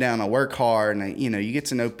my head down, I work hard, and you get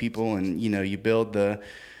to know people, and you build the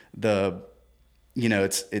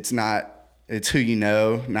it's who you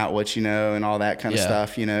know, not what you know, and all that kind of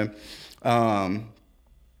stuff,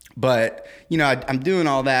 But, I'm doing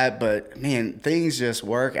all that, but man, things just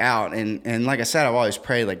work out. And like I said, I've always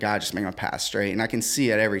prayed, like, God, just make my path straight. And I can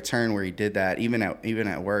see at every turn where he did that, even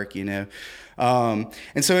at work, And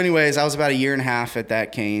so anyways, I was about 1.5 years at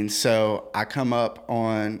that Cane. So I come up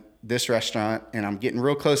on this restaurant and I'm getting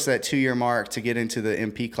real close to that 2-year mark to get into the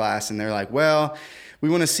MP class. And they're like, well, we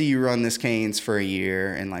want to see you run this Cane's for 1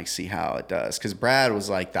 year and like see how it does. Cause Brad was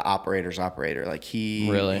like the operator's operator. Like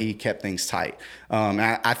he kept things tight. And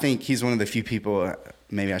I think he's one of the few people,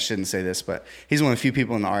 maybe I shouldn't say this, but he's one of the few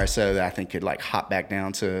people in the RSO that I think could like hop back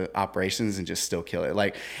down to operations and just still kill it.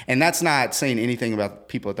 Like, and that's not saying anything about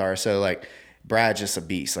people at the RSO. Like, Brad's just a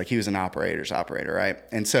beast. Like, he was an operator's operator, right?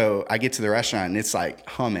 And so I get to the restaurant and it's like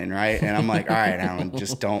humming, right? And I'm like, all right, Alan,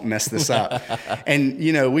 just don't mess this up. And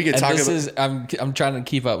we could talk about. I'm trying to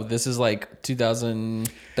keep up. This is like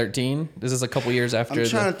 2013. This is a couple years after. I'm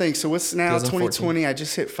trying to think. So what's now 2020? I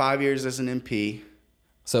just hit 5 years as an MP.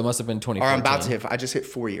 So it must have been 2014. Or I'm about to hit. I just hit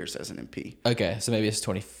 4 years as an MP. Okay, so maybe it's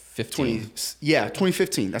 2015.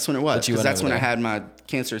 2015. That's when it was. Because that's when I had my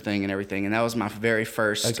cancer thing and everything, and that was my very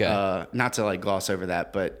first. Okay. Not to like gloss over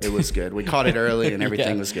that, but it was good. We caught it early, and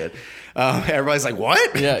everything was good. Everybody's like,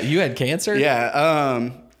 "What?" Yeah, you had cancer. Yeah.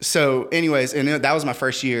 So, anyways, and that was my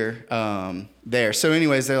first year there. So,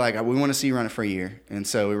 anyways, they're like, "We want to see you run it for 1 year," and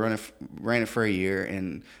so we ran it for 1 year,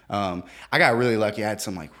 and I got really lucky. I had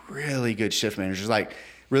some like really good shift managers, and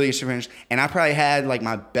I probably had like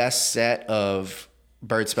my best set of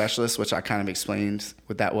bird specialists, which I kind of explained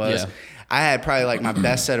what that was. Yeah. I had probably like my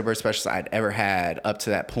best set of bird specialists I'd ever had up to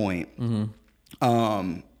that point.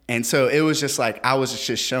 Mm-hmm. And so it was just like, I was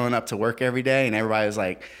just showing up to work every day, and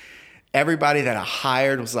everybody that I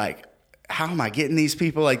hired was like, how am I getting these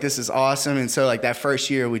people? Like, this is awesome. And so like that first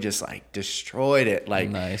year we just like destroyed it. Like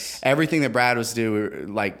nice. Everything that Brad was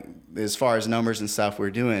doing, like as far as numbers and stuff, we're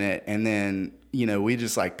doing it. And then, we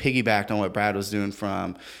just like piggybacked on what Brad was doing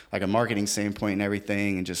from like a marketing standpoint and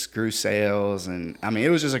everything, and just grew sales. And I mean, it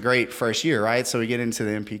was just a great first year, right? So we get into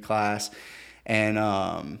the MP class,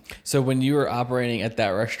 and so when you were operating at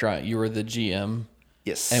that restaurant, you were the GM.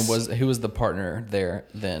 Yes. And who was the partner there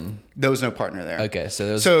then? There was no partner there. Okay,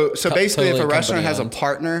 so basically, if a restaurant has a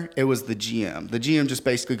partner, it was the GM. The GM just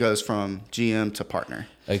basically goes from GM to partner.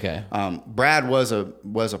 Okay. Brad was a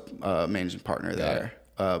managing partner there.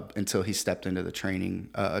 Until he stepped into the training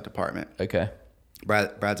department. Okay.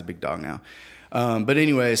 Brad's a big dog now. But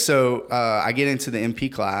anyway, so I get into the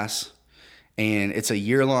MP class, and it's a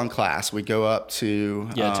year-long class. We go up to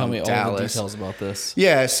tell me Dallas. All the details about this.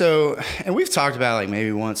 Yeah, so, and we've talked about it like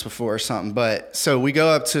maybe once before or something, but so we go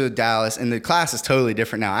up to Dallas, and the class is totally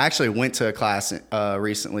different now. I actually went to a class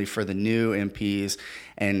recently for the new MPs,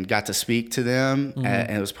 and got to speak to them,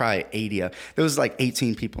 and it was probably 80. There was like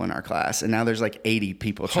 18 people in our class, and now there's like 80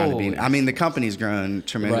 people trying to be in. I mean, the company's grown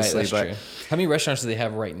tremendously. Right, that's true. How many restaurants do they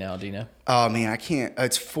have right now, do you know? Oh, man, I can't.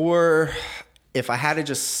 It's 4. If I had to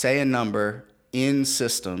just say a number in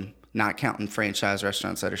system, not counting franchise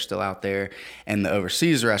restaurants that are still out there, and the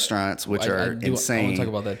overseas restaurants, which are insane. I want to talk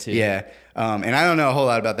about that too. Yeah, and I don't know a whole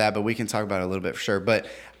lot about that, but we can talk about it a little bit for sure. But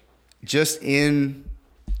just in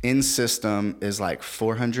system is like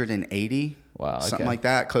 480 Wow, something okay. like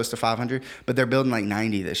that, close to 500. But they're building like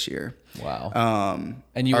 90 this year. Wow.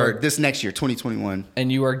 And you or worked, this next year, 2021.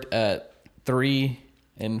 and you worked at 3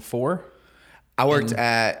 and 4? I worked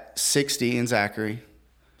at 60 in Zachary,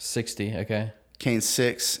 60, okay. Kane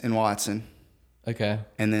 6 in Watson, Okay.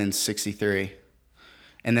 and then 63.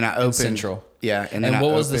 And then I opened Central. Yeah, and then And I what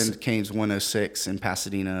opened was this- Kane's 106 in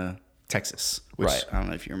Pasadena, Texas, which Right. I don't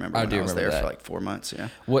know if you remember. I when do I was remember there that. for like 4 months. Yeah,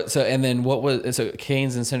 What so and then what was so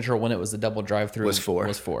Canes and Central when it was the double drive-through Was 4.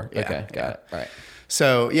 Was 4. Yeah, Okay, yeah. got it. Right.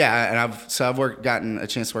 so yeah, and I've gotten a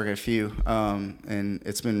chance to work at a few, and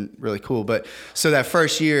it's been really cool. But so that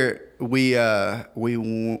first year we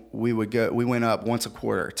went up once a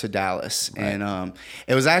quarter to Dallas, and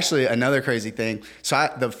it was actually another crazy thing. So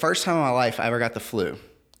the first time in my life I ever got the flu.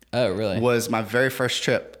 Oh, really? Was my very first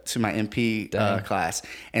trip to my MP Dang. class.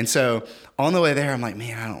 And so on the way there, I'm like,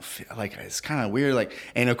 man, I don't feel like it's kind of weird. Like,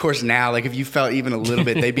 and of course now, like if you felt even a little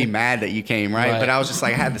bit, they'd be mad that you came, right? Right. But I was just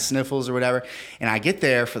like, I had the sniffles or whatever. And I get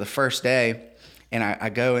there for the first day and I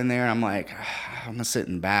go in there and I'm like, I'm gonna sit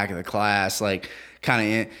in the back of the class, like kind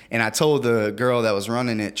of in. And I told the girl that was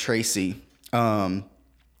running it, Tracy, I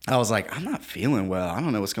was like, I'm not feeling well. I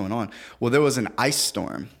don't know what's going on. Well, there was an ice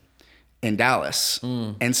storm in Dallas.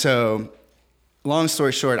 And so long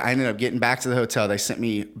story short, I ended up getting back to the hotel. They sent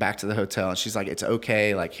me back to the hotel and she's like, it's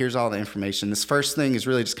okay. Like, here's all the information. This first thing is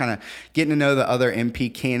really just kind of getting to know the other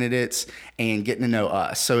MP candidates and getting to know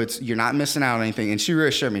us. So you're not missing out on anything. And she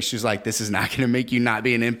reassured me. She was like, this is not going to make you not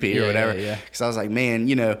be an MP or whatever. Yeah. Cause I was like, man,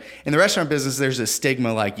 in the restaurant business, there's a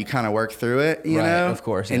stigma, like you kind of work through it, you Right, know, of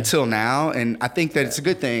course, yeah. until now. And I think that it's a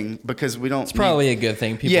good thing because we don't, It's probably a good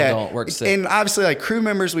thing. People don't work sick. and obviously, like crew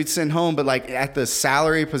members, we'd send home, but like at the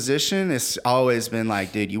salary position, it's always been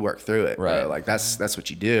like, dude, you work through it, Right. bro. Like that's what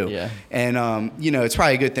you do. Yeah. And it's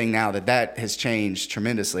probably a good thing now that has changed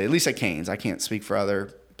tremendously. At least at Cane's, I can't speak for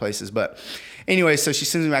other places, but anyway, so she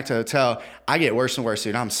sends me back to the hotel. I get worse and worse,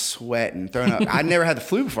 dude. I'm sweating, throwing up. I'd never had the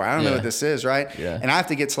flu before. I don't know Yeah. what this is, right? Yeah. And I have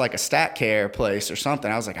to get to like a stat care place or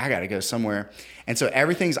something. I was like, I got to go somewhere. And so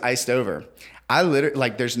everything's iced over. I literally,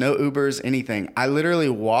 like, there's no Ubers, anything. I literally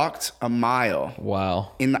walked a mile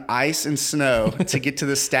Wow. in the ice and snow to get to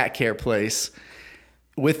the stat care place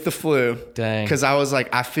with the flu. Dang. Because I was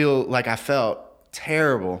like, I felt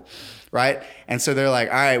terrible. Right. And so they're like,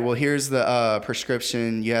 all right, well, here's the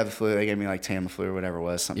prescription. You have the flu. They gave me like Tamiflu or whatever it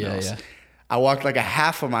was, something Yeah, else. yeah. I walked like a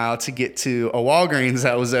half a mile to get to a Walgreens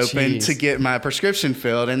that was open Jeez. to get my prescription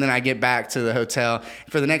filled. And then I get back to the hotel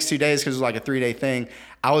for the next 2 days because it was like a 3-day thing.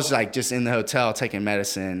 I was like just in the hotel taking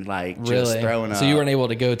medicine, like just Really? throwing up. So you weren't able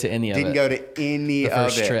to go to any of Didn't it? go to any the of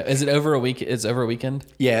first it. trip. Is it over a week? It's over a weekend?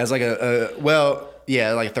 Yeah, it was like like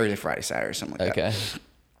a Thursday, Friday, Saturday, something like Okay.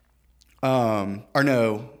 that. Or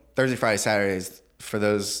no, Thursday, Friday, Saturdays, for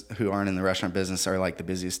those who aren't in the restaurant business, are like the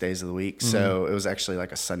busiest days of the week. So it was actually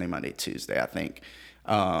like a Sunday, Monday, Tuesday, I think.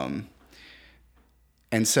 And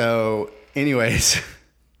so anyways,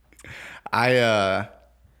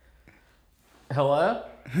 Hello?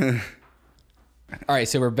 All right,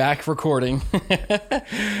 so we're back recording.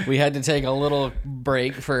 We had to take a little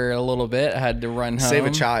break for a little bit. I had to run home. save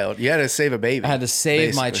a child. You had to save a baby. I had to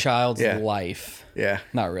save my basically. child's Yeah. life. Yeah.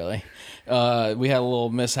 Not really. We had a little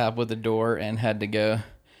mishap with the door and had to go.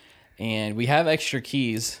 And we have extra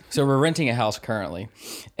keys. So we're renting a house currently.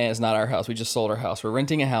 And it's not our house. We just sold our house. We're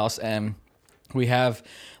renting a house and we have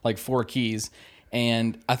like 4 keys.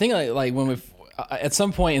 And I think like when we've at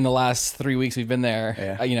some point in the last 3 weeks we've been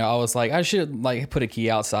there, Yeah. I was like, I should like put a key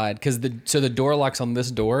outside because the door locks on this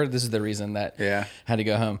door. This is the reason that Yeah. I had to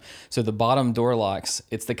go home. So the bottom door locks.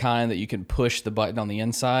 It's the kind that you can push the button on the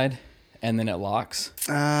inside and then it locks.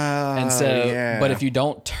 And so, yeah. but if you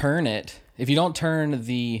don't turn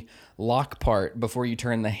the lock part before you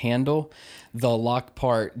turn the handle, the lock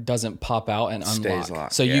part doesn't pop out and unlock. Stays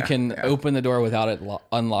locked. So you Yeah, can yeah. open the door without it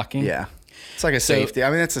unlocking. Yeah. It's like a safety. I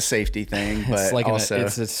mean, it's a safety thing, but It's like also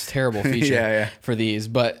it's a terrible feature Yeah. for these.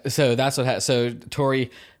 But so that's what happened. So Tori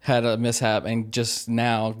had a mishap and just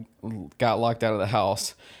now got locked out of the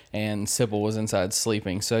house. And Sybil was inside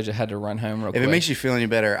sleeping, so I just had to run home real quick. If it makes you feel any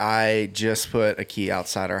better, I just put a key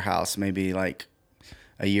outside our house maybe like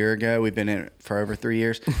a year ago. We've been in it for over 3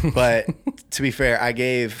 years. But to be fair, I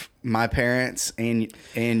gave my parents and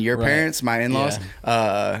your Right. parents, my in-laws,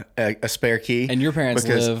 a spare key. And your parents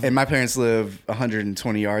live- And my parents live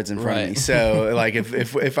 120 yards in front of me. Right. So like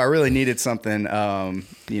if I really needed something,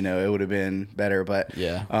 it would have been better. But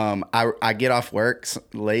Yeah. I get off work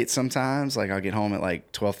late sometimes. Like I'll get home at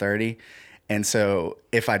like 12:30. And so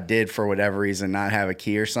if I did, for whatever reason, not have a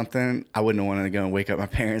key or something, I wouldn't have wanted to go and wake up my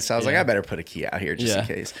parents. So I was like, Yeah. I better put a key out here just in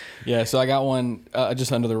case. Yeah, so I got one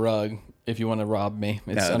just under the rug if you want to rob me.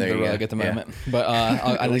 It's No, under there the you rug go. at the Yeah. moment. But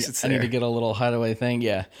I least it's need to there. get a little hideaway thing.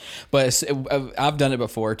 Yeah. But I've done it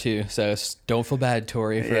before too. So don't feel bad,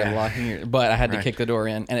 Tori, for Yeah. locking your... But I had to Right. kick the door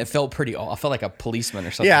in, and it felt pretty... I felt like a policeman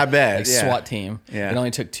or something. Yeah, I bet. Like Yeah. SWAT team. Yeah. It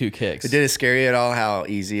only took 2 kicks. Did it scare you at all how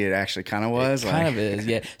easy it actually kind of was? Kind of is,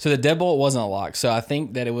 yeah. So the deadbolt wasn't locked. So I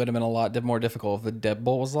think that it would have been a lot more difficult if the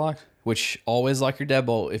deadbolt was locked, which always lock your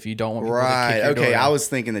deadbolt if you don't want people to Right. kick your door Okay. in. I was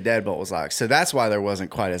thinking the deadbolt was locked. So that's why there wasn't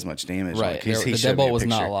quite as much damage. Right. Like, The he showed me deadbolt a was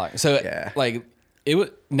not picture. locked. So Yeah. like it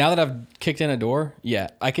would, now that I've kicked in a door, yeah,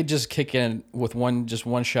 I could just kick in with one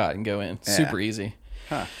shot and go in. Yeah. Super easy.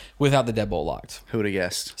 Huh. Without the deadbolt locked. Who would have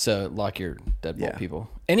guessed? So lock your deadbolt, Yeah. people.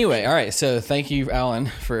 Anyway, all right. So thank you, Alan,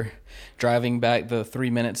 for driving back the 3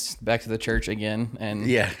 minutes back to the church again and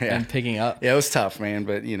and picking up. Yeah, it was tough, man.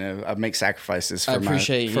 But you know, I make sacrifices for I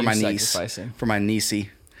appreciate my you niece, sacrificing. for my niecey.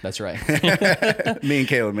 That's right. Me and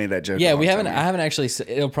Caleb made that joke. Yeah, a we long haven't. time I ago. haven't actually.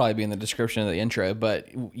 It'll probably be in the description of the intro. But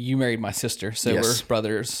you married my sister, so Yes. we're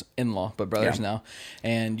brothers-in-law, but brothers Yeah. now.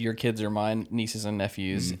 And your kids are my nieces and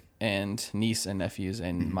nephews, Mm-hmm. and niece and nephews,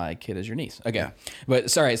 and my kid is your niece. Okay, but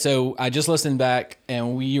sorry. So I just listened back,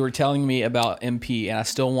 and you were telling me about MP, and I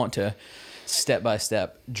still want to step by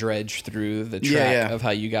step dredge through the track Yeah. of how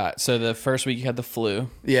you got. So the first week you had the flu.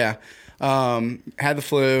 Yeah. Had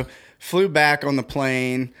the flew back on the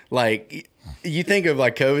plane. Like, you think of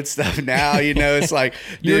like COVID stuff now, you know, it's like,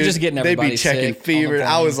 You were dude, just getting they'd be everybody checking sick on the fever. I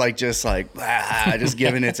plane. was like, just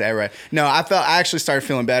giving it to everybody. No, I actually started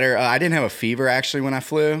feeling better. I didn't have a fever actually when I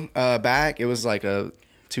flew back. It was like a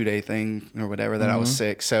 2-day thing or whatever that I was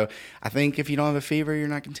sick. So I think if you don't have a fever, you're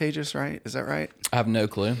not contagious, right? Is that right? I have no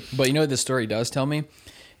clue. But you know what this story does tell me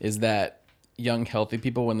is that young, healthy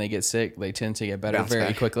people, when they get sick, they tend to get better Bounce very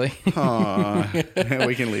back. quickly.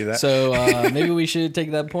 We can leave that. So maybe we should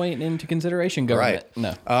take that point into consideration, government.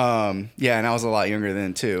 Right. No. Yeah, and I was a lot younger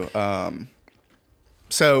then too.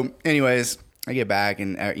 So anyways, I get back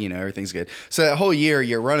and you know, everything's good. So that whole year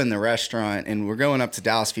you're running the restaurant and we're going up to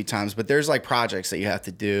Dallas a few times, but there's like projects that you have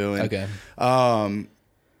to do. And, Okay.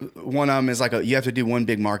 one of them is like you have to do one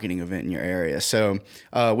big marketing event in your area. So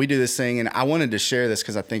we do this thing, and I wanted to share this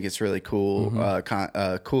because I think it's really cool.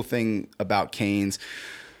 Cool thing about Canes.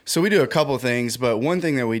 So we do a couple of things, but one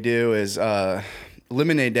thing that we do is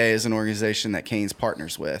Lemonade Day is an organization that Canes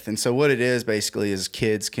partners with, and so what it is basically is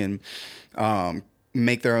kids can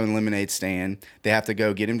make their own lemonade stand. They have to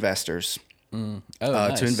go get investors.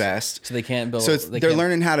 Nice. To invest. So they can't build. So they they're can't-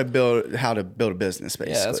 learning how to build a business,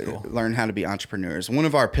 basically. Yeah, that's cool. Learn how to be entrepreneurs. One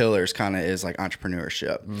of our pillars kind of is like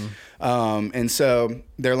entrepreneurship. And so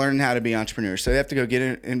they're learning how to be entrepreneurs. So they have to go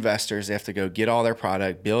get investors. They have to go get all their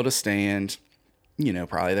product, build a stand. You know,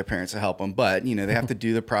 probably their parents will help them, but you know, they have to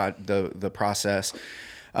do the process.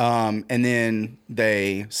 And then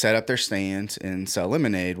they set up their stand and sell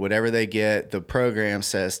lemonade. Whatever they get, the program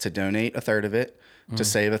says to donate a third of it, to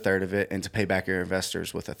save a third of it, and to pay back your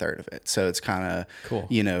investors with a third of it. So it's kind of, Cool.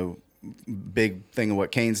 you know, big thing of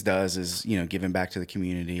what Canes does is, you know, giving back to the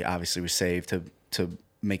community. Obviously we save to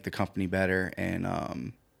make the company better.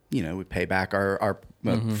 And, you know, we pay back our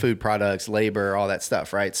food products, labor, all that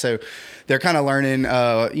stuff. Right. So they're kind of learning,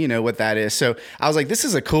 you know, what that is. So I was like, this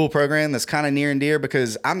is a cool program that's kind of near and dear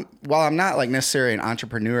because while I'm not like necessarily an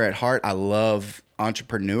entrepreneur at heart, I love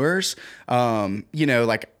entrepreneurs. You know,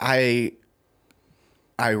 like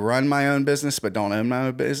I run my own business, but don't own my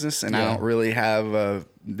own business. And I don't really have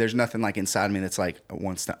there's nothing like inside me that's like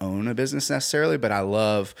wants to own a business necessarily, but I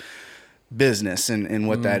love business and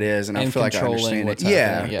what that is. And I And feel like I controlling understand what's it. Yeah,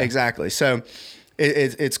 happening, yeah. exactly. So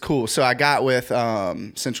it's cool. So I got with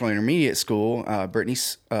Central Intermediate School, Brittany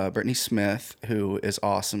Smith, who is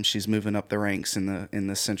awesome. She's moving up the ranks in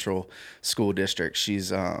the Central School District.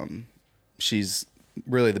 She's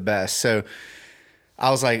really the best. So I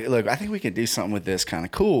was like, look, I think we could do something with this kind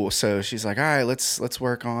of cool. So she's like, all right, let's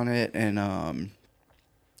work on it. And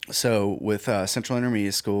so with Central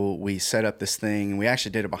Intermediate School, we set up this thing. And we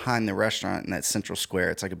actually did it behind the restaurant in that Central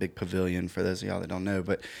Square. It's like a big pavilion for those of y'all that don't know.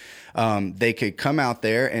 But they could come out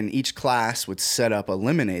there, and each class would set up a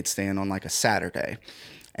lemonade stand on like a Saturday.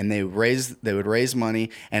 And they would raise money.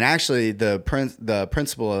 And actually, the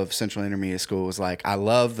principal of Central Intermediate School was like, I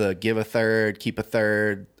love the give a third, keep a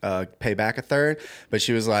third, pay back a third. But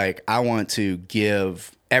she was like, I want to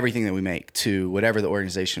give everything that we make to whatever the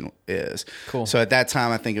organization is. Cool. So at that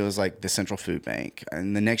time, I think it was like the Central Food Bank.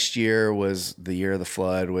 And the next year was the year of the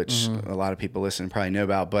flood, which a lot of people listening probably know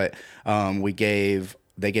about. But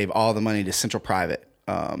they gave all the money to Central Private.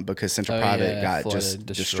 Because Central Private got flooded, just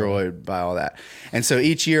destroyed by all that. And so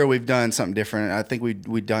each year we've done something different. I think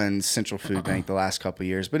we've done Central Food Bank the last couple of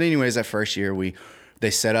years. But anyways, that first year we they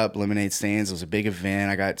set up lemonade stands. It was a big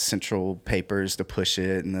event. I got Central Papers to push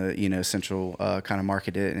it, and the Central kind of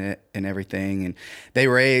marketed it and everything. And they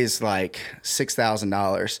raised like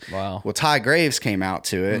 $6,000. Wow. Well, Todd Graves came out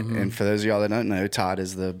to it, and for those of y'all that don't know, Todd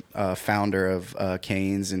is the founder of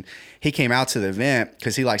Cane's, and he came out to the event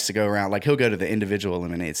because he likes to go around. Like he'll go to the individual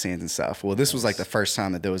lemonade stands and stuff. Well, this was like the first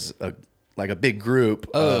time that there was a big group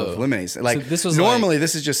of lemonades. Like so this was normally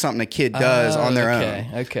this is just something a kid does on their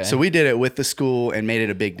own. Okay. So we did it with the school and made it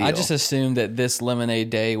a big deal. I just assumed that this lemonade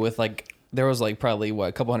day with like there was like probably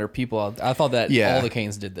a couple hundred people. I thought that all the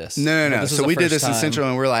Canes did this. No. So we did this in Central,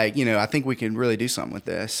 and we're like, I think we can really do something with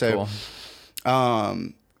this. So,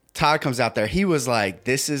 Todd comes out there. He was like,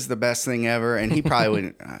 "This is the best thing ever," and he probably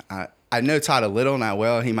wouldn't. I know Todd a little, not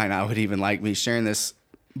well. He might not would even like me sharing this.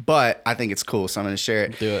 But I think it's cool, so I'm going to share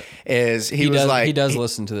it. Do it. He does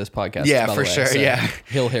listen to this podcast. Yeah, by the for way, sure. So yeah,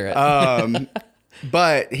 he'll hear it.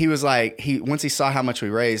 But he was like, once he saw how much we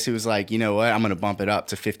raised, he was like, you know what, I'm going to bump it up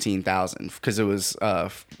to 15,000 because it was,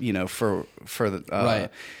 for the right.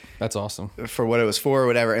 That's awesome. For what it was for or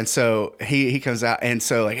whatever. And so he comes out, and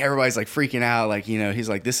so like everybody's like freaking out, like he's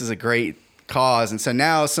like, this is a great cause. And so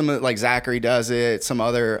now some of like Zachary does it, some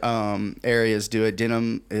other areas do it.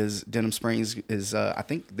 Denham Springs is I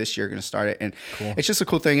think this year going to start it, and it's just a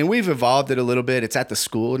cool thing. And we've evolved it a little bit. It's at the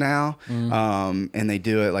school now, and they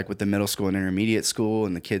do it like with the middle school and intermediate school,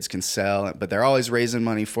 and the kids can sell it, but they're always raising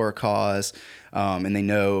money for a cause. And they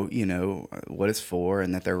know, what it's for,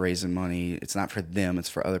 and that they're raising money. It's not for them; it's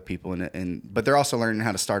for other people. But they're also learning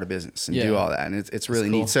how to start a business and do all that. And it's really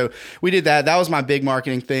neat. So we did that. That was my big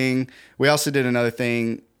marketing thing. We also did another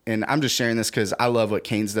thing, and I'm just sharing this because I love what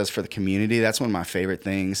Cane's does for the community. That's one of my favorite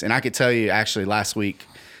things. And I could tell you actually last week,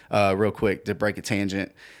 real quick to break a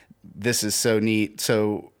tangent. This is so neat.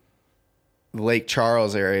 So Lake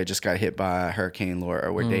Charles area just got hit by Hurricane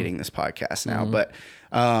Laura. We're dating this podcast now, but.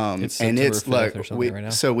 It's like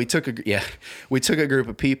we took a group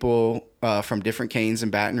of people from different Canes in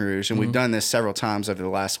Baton Rouge, and we've done this several times over the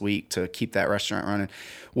last week to keep that restaurant running.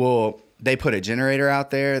 Well, they put a generator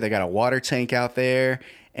out there, they got a water tank out there,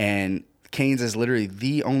 and Canes is literally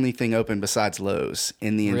the only thing open besides Lowe's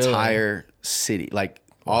in the entire city. Like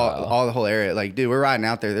all the whole area. Like, dude, we're riding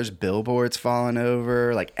out there. There's billboards falling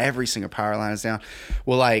over. Like every single power line is down.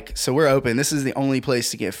 Well, like, so we're open. This is the only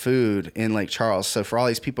place to get food in Lake Charles. So for all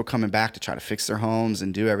these people coming back to try to fix their homes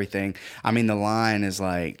and do everything, I mean, the line is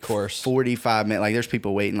like 45 minutes. Like there's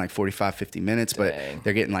people waiting like 45, 50 minutes, but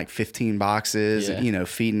they're getting like 15 boxes,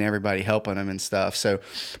 feeding everybody, helping them and stuff. So,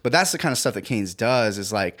 but that's the kind of stuff that Cane's does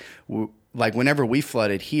is like whenever we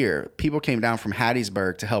flooded here, people came down from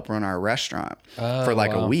Hattiesburg to help run our restaurant for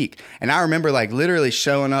like a week. And I remember like literally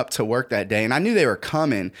showing up to work that day, and I knew they were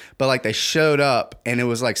coming, but like they showed up and it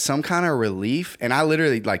was like some kind of relief. And I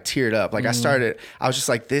literally like teared up. Like I was just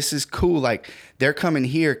like, this is cool. Like they're coming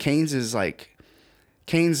here. Cane's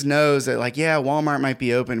knows that like, yeah, Walmart might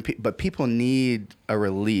be open, but people need a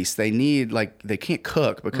release. They need like, they can't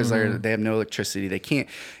cook because they have no electricity. They can't,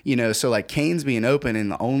 so like Cane's being open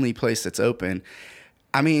and the only place that's open.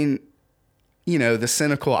 I mean, the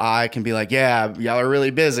cynical eye can be like, yeah, y'all are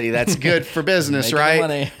really busy. That's good for business,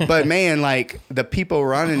 right? But man, like the people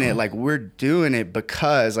running it, like we're doing it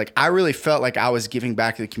because like I really felt like I was giving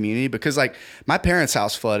back to the community because like my parents'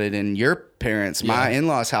 house flooded and your parents, my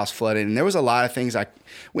in-laws' house flooded. And there was a lot of things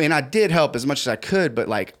and I did help as much as I could, but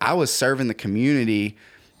like I was serving the community,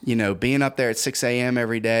 being up there at 6 a.m.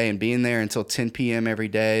 every day and being there until 10 p.m. every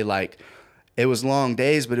day. Like it was long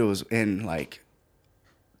days, but it was in like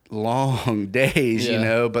long days,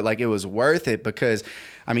 but like it was worth it because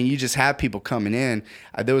I mean, you just have people coming in.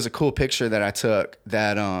 There was a cool picture that I took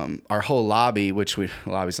that our whole lobby,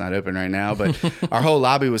 lobby's not open right now, but our whole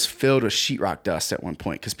lobby was filled with sheetrock dust at one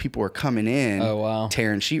point because people were coming in,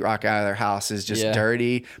 tearing sheetrock out of their houses, just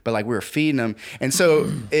dirty, but like we were feeding them. And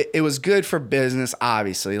so it was good for business,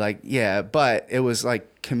 obviously, but it was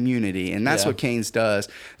like community, and that's what Cane's does.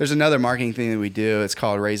 There's another marketing thing that we do. It's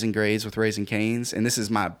called Raising Grades with Raising Cane's, and this is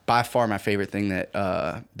by far my favorite thing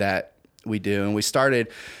that we do. And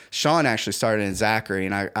Sean actually started in Zachary,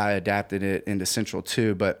 and I adapted it into Central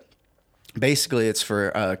too. But basically, it's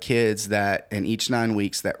for kids that in each 9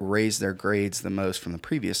 weeks that raise their grades the most from the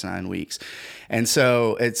previous 9 weeks. And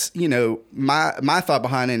so it's my thought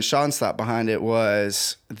behind it, and Sean's thought behind it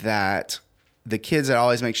was that the kids that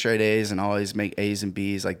always make straight A's and always make A's and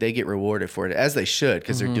B's, like they get rewarded for it, as they should,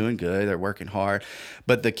 because they're doing good, they're working hard.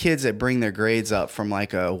 But the kids that bring their grades up from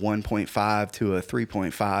like a 1.5 to a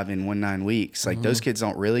 3.5 in 9 weeks, like those kids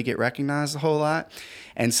don't really get recognized a whole lot.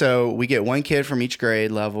 And so we get one kid from each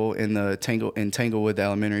grade level in Tanglewood, the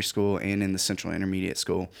elementary school, and in the Central Intermediate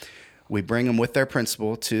School. We bring them with their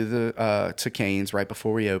principal to Cane's right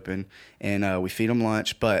before we open, and we feed them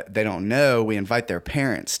lunch. But they don't know we invite their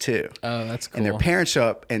parents too. Oh, that's cool. And their parents show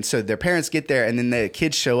up, and so their parents get there, and then the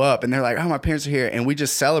kids show up, and they're like, "Oh, my parents are here," and we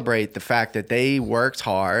just celebrate the fact that they worked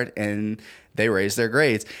hard and they raised their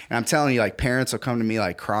grades. And I'm telling you, like, parents will come to me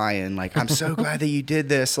like crying, like, "I'm so glad that you did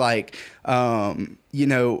this. Like, you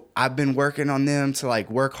know, I've been working on them to like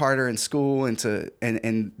work harder in school and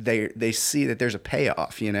they see that there's a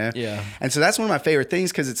payoff, you know?" Yeah. And so that's one of my favorite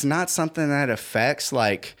things, because it's not something that affects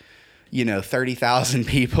like, you know, 30,000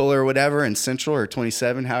 people or whatever in Central, or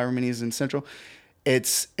 27, however many is in Central.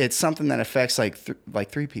 It's something that affects like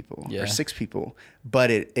 3 people or 6 people,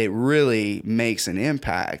 but it really makes an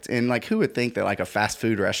impact. And like, who would think that like a fast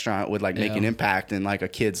food restaurant would like make an impact in like a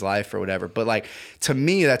kid's life or whatever? But like, to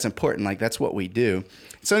me, that's important. Like, that's what we do.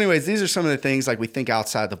 So anyways, these are some of the things like we think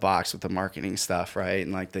outside the box with the marketing stuff, right?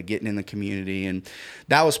 And like the getting in the community. And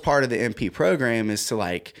that was part of the MP program, is to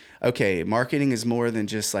like, okay, marketing is more than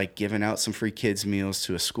just like giving out some free kids meals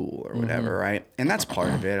to a school or whatever, right? And that's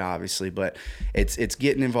part of it, obviously, but it's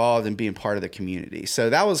getting involved and being part of the community.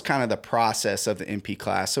 So that was kind of the process of the MP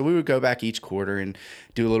class. So we would go back each quarter and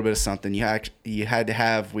do a little bit of something. We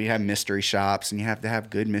have mystery shops, and you have to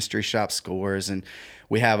have good mystery shop scores. And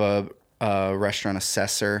we have a restaurant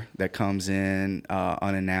assessor that comes in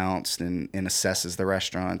unannounced and assesses the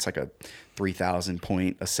restaurant. It's like a 3,000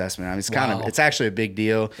 point assessment. I mean, it's actually a big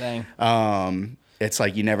deal. Dang. It's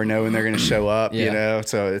like you never know when they're going to show up, you know?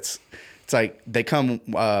 So it's like they come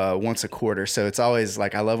once a quarter. So it's always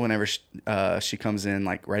like, I love whenever she comes in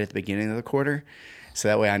like right at the beginning of the quarter. So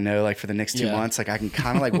that way I know like for the next 2 months, like I can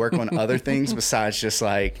kind of like work on other things besides just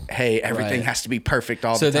like, hey, everything has to be perfect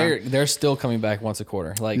all the time. So they're still coming back once a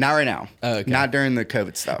quarter. Like, not right now. Oh, okay. Not during the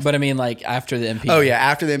COVID stuff. But I mean, like after the MP. Oh yeah,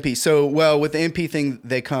 after the MP. So with the MP thing,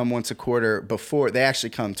 they come once a quarter. Before, they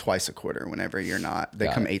actually come twice a quarter whenever you're not. They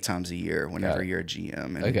come 8 times a year whenever you're a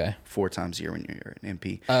GM, and 4 times a year when you're an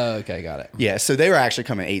MP. Oh, okay, got it. Yeah, so they were actually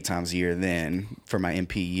coming 8 times a year then for my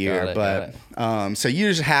MP year. Got it. So you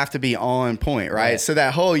just have to be on point, right? So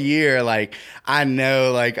that whole year, like I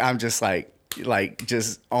know, like I'm just like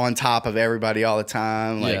just on top of everybody all the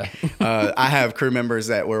time. Like I have crew members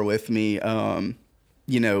that were with me,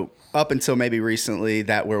 you know, up until maybe recently,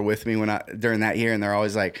 that were with me during that year, and they're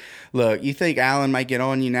always like, "Look, you think Alan might get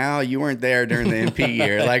on you now? You weren't there during the MP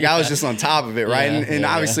year." Like I was just on top of it, right? And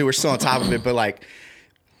obviously we're still on top of it, but like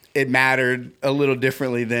it mattered a little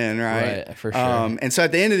differently then, right? Right, for sure. And so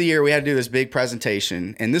at the end of the year, we had to do this big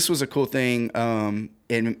presentation, and this was a cool thing.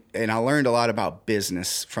 And I learned a lot about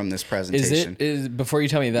business from this presentation. Before you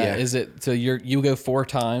tell me that, is it so you go 4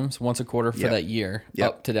 times, once a quarter for that year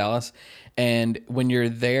up to Dallas, and when you're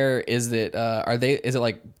there, is it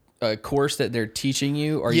like a course that they're teaching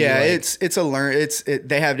you? Or they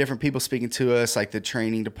have different people speaking to us, like the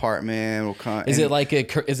training department will come. Is it like a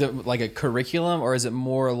curriculum, or is it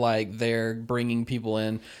more like they're bringing people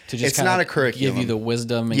in to just it's not a curriculum, give you the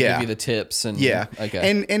wisdom and give you the tips and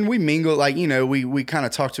okay, and we mingle, like, you know, we kind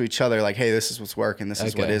of talk to each other like, hey, this is what's working, this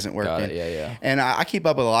is what isn't working. And I keep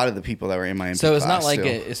up with a lot lot of the people that were in my MP so it's class.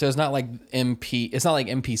 It's not like MP. It's not like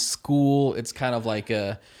MP school. It's kind of like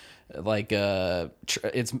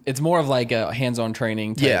it's more of like a hands-on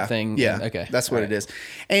training type thing. Yeah. Okay. That's what it is.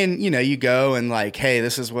 And you know, you go and like, hey,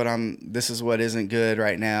 this is what isn't good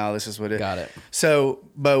right now. This is what it got it. So,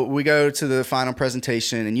 but we go to the final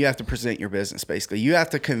presentation and you have to present your business. Basically, you have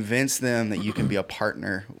to convince them that you can be a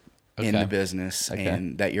partner in the business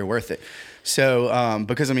and that you're worth it. So,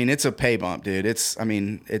 because I mean, it's a pay bump, dude. It's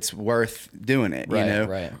worth doing it, right, you know?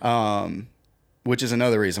 Right. Which is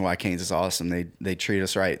another reason why Cane's is awesome. They treat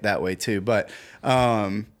us right that way too. But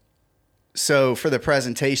so for the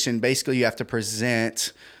presentation, basically you have to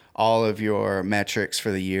present all of your metrics for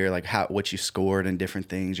the year, like what you scored in different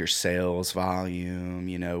things, your sales volume,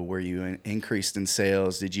 you know, were you increased in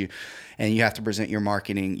sales? And you have to present your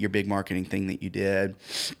big marketing thing that you did.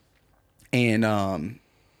 And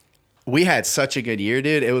we had such a good year,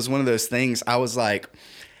 dude. It was one of those things. I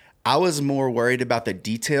was more worried about the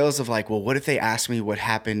details of like, well, what if they asked me what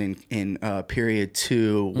happened in period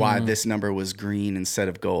 2, why this number was green instead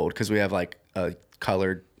of gold? Because we have like a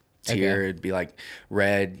colored tier. Okay. It'd be like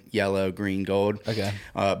red, yellow, green, gold. Okay.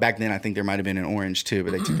 Back then, I think there might have been an orange too,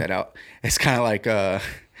 but they took that out. It's kind of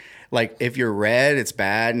like if you're red, it's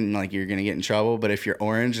bad and like you're gonna get in trouble. But if you're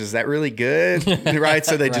orange, is that really good? Right?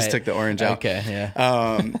 So they just took the orange out. Okay.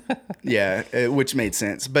 Yeah. Which made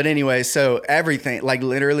sense. But anyway, so everything, like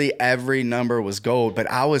literally every number was gold. But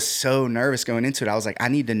I was so nervous going into it. I was like, I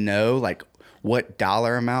need to know like what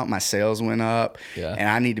dollar amount my sales went up. Yeah. And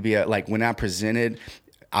I need to be like when I presented,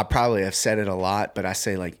 I probably have said it a lot, but I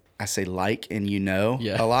say like, I say like and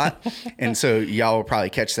Yeah. a lot. And so y'all will probably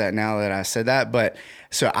catch that now that I said that. But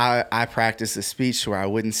so I practiced the speech where I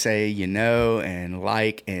wouldn't say and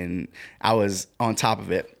like, and I was on top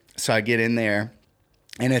of it. So I get in there.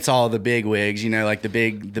 And it's all the big wigs, like the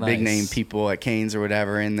big name people at Canes or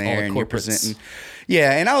whatever in there, and you're presenting.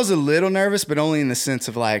 Yeah, and I was a little nervous, but only in the sense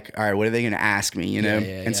of like, all right, what are they going to ask me,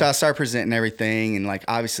 And so I start presenting everything, and like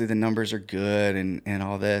obviously the numbers are good and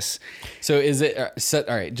all this. So is it all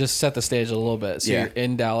right? Just set the stage a little bit. So you're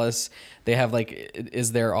in Dallas. They have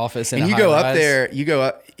is their office in? And you go rise? up there. You go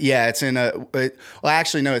up. Yeah, it's in a. Well,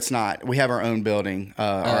 actually, no, it's not. We have our own building.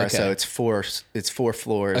 RSO. Okay. It's four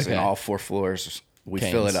floors, and all 4 floors. We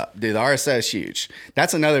Canes. Fill it up. Dude, the RSO is huge.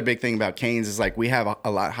 That's another big thing about Canes is like we have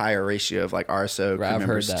a lot higher ratio of like RSO crew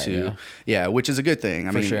members heard that, too. Yeah, which is a good thing.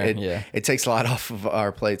 I mean, it takes a lot off of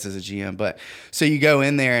our plates as a GM. But so you go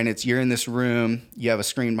in there and you're in this room, you have a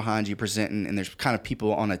screen behind you presenting, and there's kind of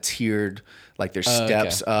people on a tiered, like there's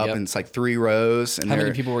steps up, and it's like 3 rows. And how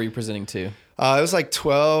many people were you presenting to? It was like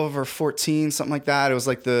 12 or 14, something like that. It was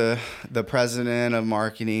like the president of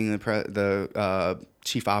marketing, the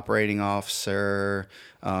chief operating officer,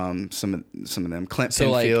 some of them. Clint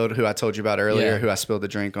Penfield, who I told you about earlier, who I spilled the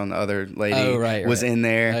drink on the other lady, was in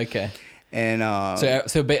there. Okay. And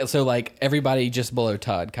so like everybody just below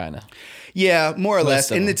Todd, kind of. Yeah, more or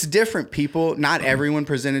less. And it's different people. Not everyone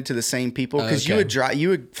presented to the same people because you would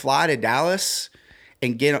fly to Dallas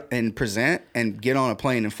and present and get on a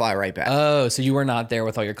plane and fly right back. Oh, so you were not there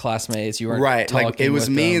with all your classmates. You weren't right. Talking like it was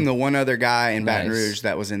me them. And the one other guy in Baton Rouge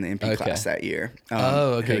that was in the MP class that year.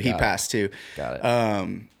 Okay. He passed too. Got it.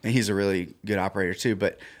 And he's a really good operator too.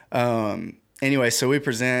 But anyway, so we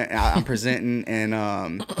present. I'm presenting, and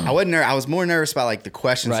I wasn't I was more nervous about like the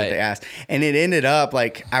questions that they asked, and it ended up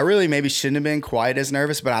like I really maybe shouldn't have been quite as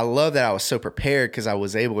nervous, but I love that I was so prepared because I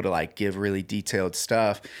was able to like give really detailed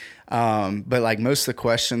stuff. But like most of the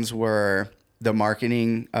questions were the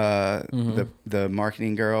marketing, the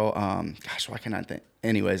marketing girl. Gosh, why can I think?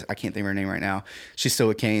 Anyways, I can't think of her name right now. She's still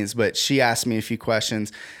with Canes, but she asked me a few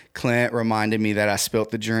questions. Clint reminded me that I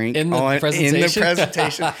spilt the drink in the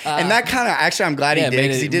presentation. And that kind of, actually, I'm glad he did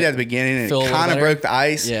because he did at the beginning, and it kind of broke the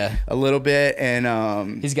ice a little bit.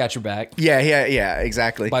 And he's got your back. Yeah,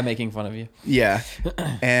 exactly. By making fun of you. Yeah.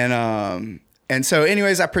 And so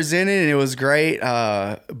anyways, I presented and it was great.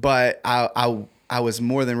 But I was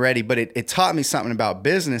more than ready, but it taught me something about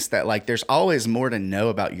business that like there's always more to know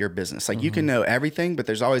about your business. Like you can know everything, but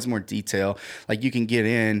there's always more detail. Like you can get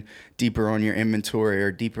in deeper on your inventory or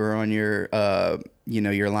deeper on your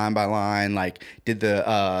your line by line. Like did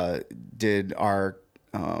our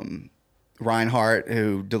Reinhardt,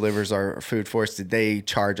 who delivers our food for us, did they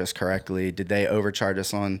charge us correctly? Did they overcharge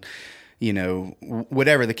us on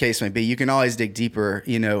whatever the case may be? You can always dig deeper.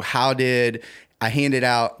 How did I handed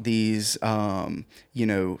out these,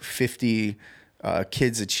 50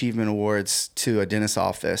 kids achievement awards to a dentist's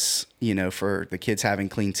office, for the kids having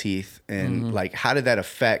clean teeth. And like, how did that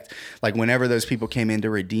affect, like whenever those people came in to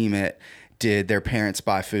redeem it, did their parents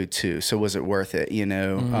buy food too? So was it worth it?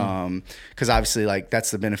 Because obviously like that's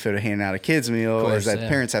the benefit of handing out a kid's meal is that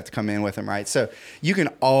parents have to come in with them. Right. So you can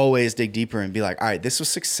always dig deeper and be like, all right, this was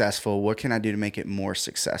successful. What can I do to make it more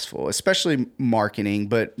successful? Especially marketing,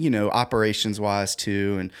 but operations wise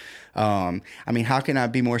too. And how can I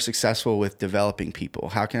be more successful with developing people?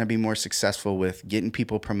 How can I be more successful with getting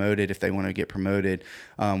people promoted if they want to get promoted?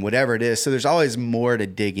 Whatever it is. So there's always more to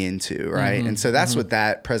dig into, right? And so that's what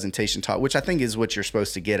that presentation taught, which I think is what you're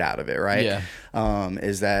supposed to get out of it, right? Yeah.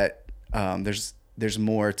 Is that there's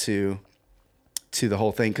more to the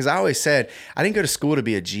whole thing. Because I always said I didn't go to school to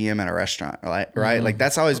be a GM at a restaurant, right? Like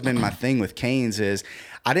that's always been my thing with Canes is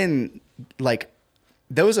I didn't like.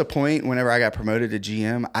 There was a point whenever I got promoted to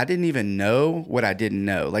GM, I didn't even know what I didn't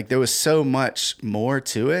know. Like there was so much more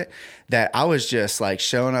to it that I was just like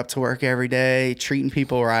showing up to work every day, treating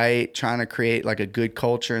people right, trying to create like a good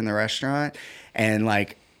culture in the restaurant. And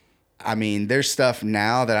like, there's stuff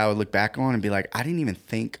now that I would look back on and be like, I didn't even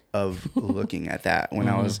think of looking at that when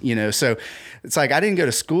I was, so it's like, I didn't go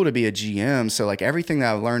to school to be a GM. So like everything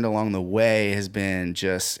that I've learned along the way has been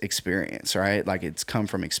just experience, right? Like it's come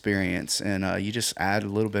from experience and you just add a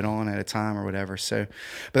little bit on at a time or whatever. So,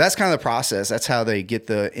 but that's kind of the process. That's how they get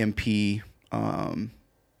the MPs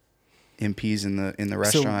in the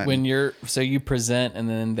restaurant. So you present and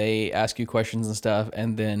then they ask you questions and stuff,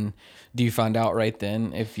 and then do you find out right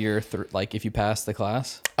then if you're if you pass the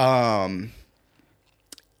class?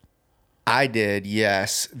 I did,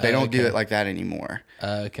 yes. They don't do it like that anymore.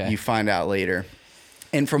 Okay. You find out later.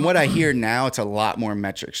 And from what I hear now, it's a lot more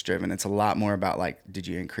metrics driven. It's a lot more about like, did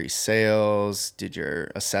you increase sales? Did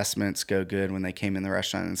your assessments go good when they came in the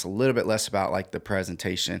restaurant? And it's a little bit less about like the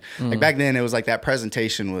presentation. Like back then, it was like that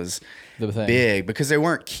presentation was big because they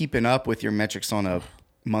weren't keeping up with your metrics on a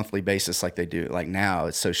monthly basis like they do. Like now,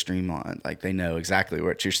 it's so streamlined. Like they know exactly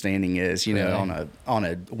what your standing is, you know, on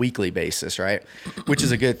a weekly basis, right? Which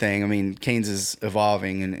is a good thing. I mean, Cane's is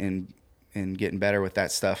evolving and getting better with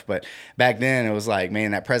that stuff. But back then it was like,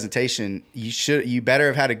 man, that presentation, you better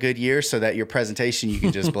have had a good year so that your presentation, you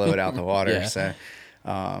can just blow it out the water. Yeah. So,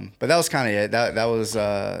 but that was kind of it. That was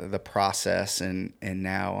the process. And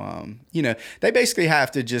now, you know, they basically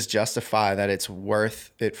have to just justify that it's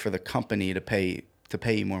worth it for the company to pay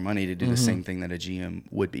you more money to do the same thing that a GM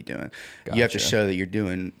would be doing. Gotcha. You have to show that you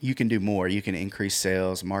can do more. You can increase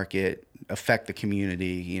sales, market, affect the community,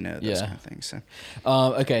 you know, those kind of things. So,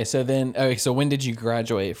 okay. So when did you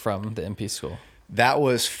graduate from the MP school? That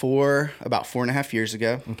was about 4.5 years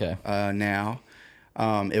ago. Okay. Now,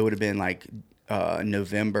 it would have been like,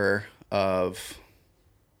 November of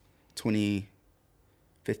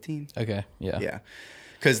 2015. Okay. Yeah. Yeah.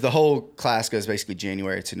 Cause the whole class goes basically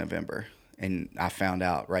January to November. And I found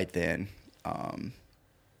out right then.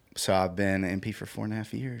 So I've been an MP for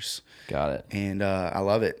 4.5 years. Got it. And I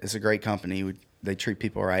love it. It's a great company. They treat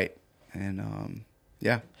people right. And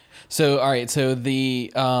yeah. So all right. So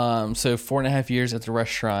the so 4.5 years at the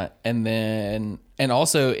restaurant, and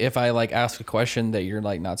also if I like ask a question that you're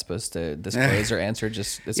like not supposed to disclose or answer,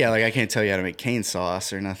 just like I can't tell you how to make cane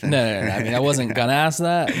sauce or nothing. No. I mean, I wasn't gonna ask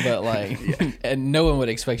that, but like, and no one would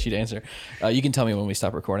expect you to answer. You can tell me when we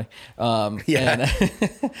stop recording. But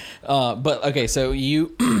okay, so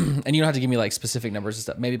you and you don't have to give me like specific numbers and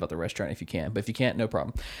stuff. Maybe about the restaurant if you can, but if you can't, no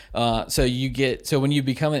problem. So when you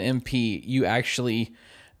become an MP, you actually.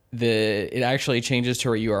 It actually changes to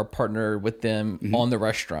where you are a partner with them on the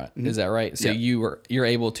restaurant. Is that right? So you're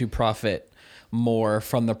able to profit more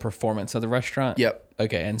from the performance of the restaurant. Yep.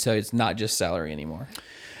 Okay, and so it's not just salary anymore.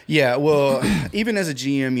 Yeah, well, even as a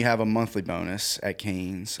GM, you have a monthly bonus at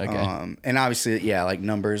Cane's. Okay. And obviously, yeah, like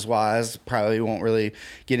numbers wise, probably won't really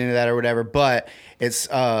get into that or whatever. But it's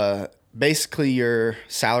basically your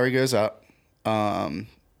salary goes up.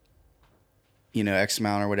 You know, X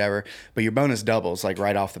amount or whatever, but your bonus doubles like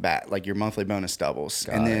right off the bat, like your monthly bonus doubles.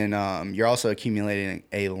 Then you're also accumulating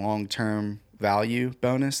a long-term value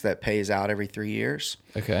bonus that pays out every 3 years.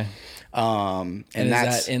 Okay. And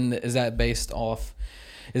is that based off,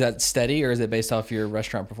 is that steady or is it based off your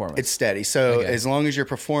restaurant performance? It's steady. So as long as your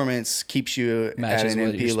performance keeps you matches at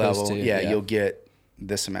an MP level, you'll get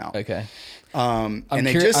this amount. Okay. And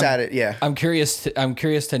they just added, I'm curious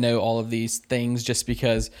to know all of these things just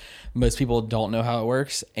because most people don't know how it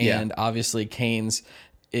works. And obviously Cane's,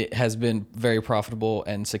 it has been very profitable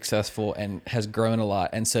and successful and has grown a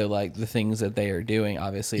lot. And so like the things that they are doing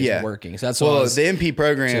obviously is working. So that's the MP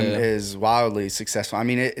program is wildly successful. I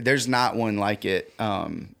mean, there's not one like it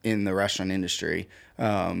in the restaurant industry.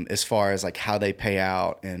 As far as like how they pay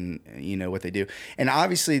out and you know what they do. And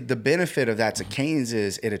obviously the benefit of that to Cane's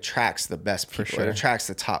is it attracts the best people. For sure. It attracts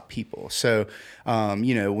the top people. So,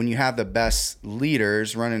 you know, when you have the best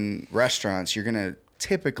leaders running restaurants, you're going to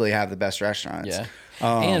typically have the best restaurants. Yeah.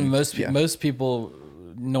 And most people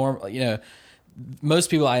most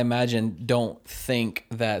people I imagine don't think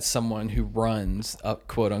that someone who runs a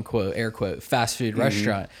quote unquote, air quote, fast food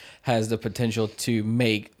restaurant has the potential to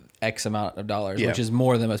make X amount of dollars, which is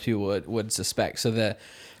more than most people would suspect. So that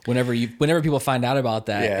whenever people find out about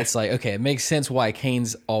that, it's like, okay, it makes sense why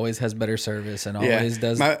Cane's always has better service and always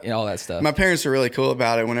does all that stuff. My parents were really cool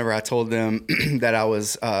about it whenever I told them that I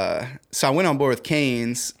was, so I went on board with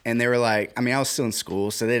Cane's and they were like, I mean, I was still in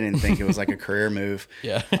school, so they didn't think it was like a career move.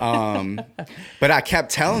 Yeah. But I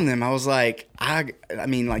kept telling them, I was like, I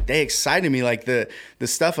mean, like they excited me, like the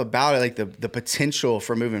stuff about it, like the potential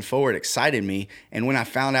for moving forward excited me. And when I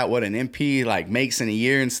found out what an MP like makes in a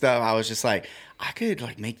year and stuff, I was just like, I could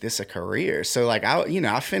like make this a career. So like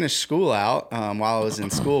I finished school out while I was in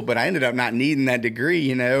school, but I ended up not needing that degree,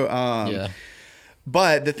 you know.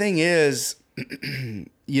 But the thing is,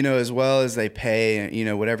 you know, as well as they pay, you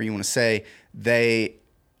know, whatever you want to say,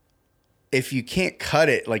 if you can't cut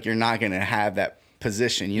it, like you're not going to have that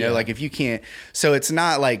position, you know, like if you can't, so it's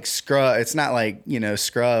not like you know,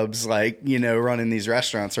 scrubs, like, you know, running these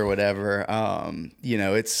restaurants or whatever. You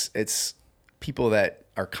know, it's people that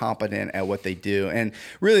are competent at what they do, and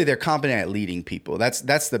really they're competent at leading people.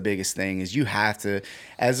 That's the biggest thing. Is you have to,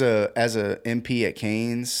 as a MP at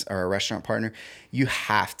Cane's or a restaurant partner, you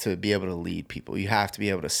have to be able to lead people. You have to be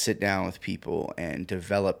able to sit down with people and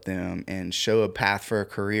develop them and show a path for a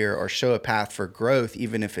career or show a path for growth,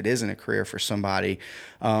 even if it isn't a career for somebody.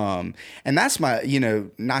 And that's my,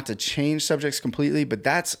 not to change subjects completely, but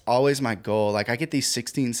that's always my goal. Like I get these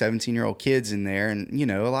 16, 17-year-old kids in there, and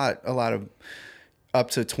a lot of up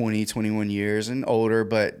to 20, 21 years and older,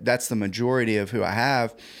 but that's the majority of who I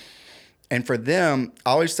have. And for them,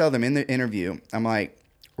 I always tell them in the interview, I'm like,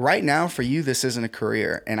 right now for you, this isn't a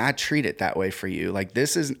career. And I treat it that way for you. Like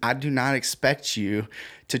I do not expect you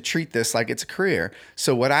to treat this like it's a career.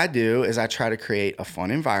 So what I do is I try to create a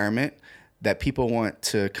fun environment that people want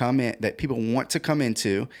to come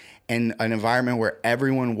into, and an environment where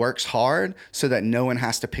everyone works hard so that no one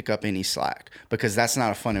has to pick up any slack, because that's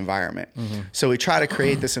not a fun environment. Mm-hmm. So we try to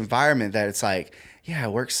create this environment that it's like, yeah,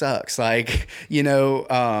 work sucks. Like, you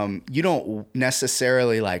don't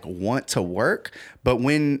necessarily like want to work, but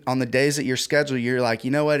when on the days that you're scheduled, you're like,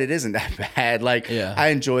 you know what, it isn't that bad. Like, I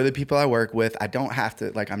enjoy the people I work with. I don't have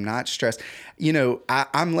to, like, I'm not stressed.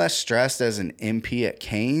 I'm less stressed as an MP at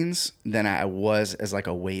Cane's than I was as like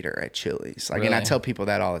a waiter at Chili's. Like, really? And I tell people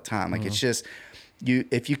that all the time. Like, it's just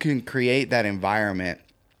if you can create that environment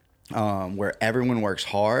where everyone works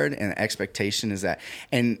hard and the expectation is that,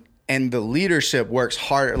 and the leadership works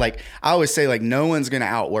harder. Like I always say, like, no one's going to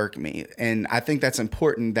outwork me. And I think that's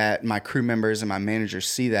important that my crew members and my managers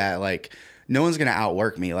see that, like, no one's going to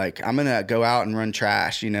outwork me. Like, I'm going to go out and run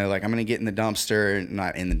trash, like I'm going to get in the dumpster,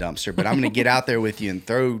 not in the dumpster, but I'm going to get out there with you and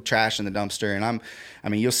throw trash in the dumpster.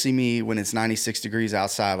 And you'll see me when it's 96 degrees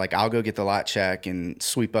outside. Like I'll go get the lot check and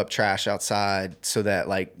sweep up trash outside so that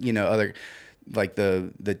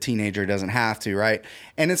the teenager doesn't have to, right?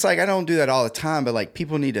 And it's like, I don't do that all the time, but like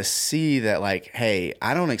people need to see that, like, hey,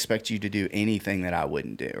 I don't expect you to do anything that I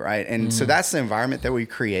wouldn't do, right? And so that's the environment that we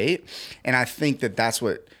create. And I think that that's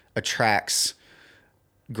what attracts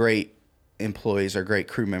great employees or great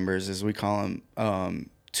crew members, as we call them,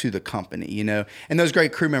 to the company, And those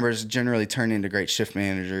great crew members generally turn into great shift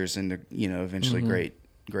managers and, eventually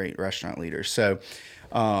great restaurant leaders. So,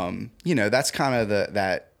 that's kind of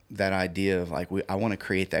that idea of like, I want to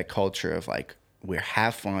create that culture of like, we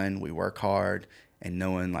have fun, we work hard, and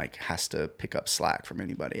no one like has to pick up slack from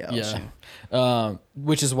anybody else. Yeah.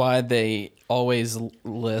 Which is why they always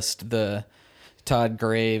list the Todd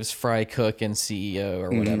Graves, fry cook, and CEO or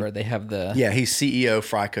whatever. They have he's CEO,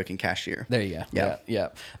 fry cook, and cashier. There you go. Yeah.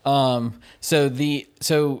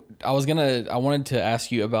 So I wanted to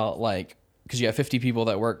ask you about, like, because you have 50 people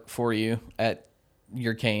that work for you at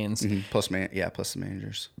your Cane's, plus the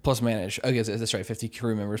managers, okay, that's right, 50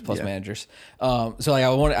 crew members plus managers. So like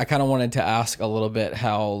I kind of wanted to ask a little bit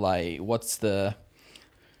how, like,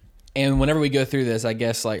 and whenever we go through this, I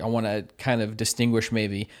guess, like, I want to kind of distinguish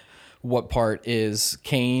maybe what part is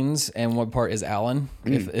Cane's and what part is Allen,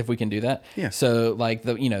 if we can do that. Yeah. So like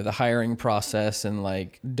the hiring process and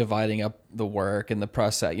like dividing up the work and the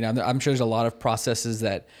process, I'm sure there's a lot of processes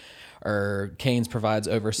that Cane's provides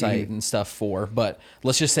oversight and stuff for, but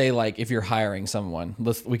let's just say, like, if you're hiring someone,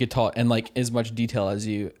 we could talk in like as much detail as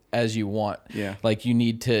you want. Yeah. Like you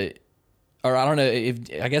need to, or I don't know,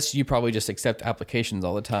 I guess you probably just accept applications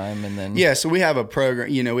all the time and then. Yeah. So we have a program,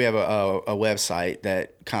 we have a website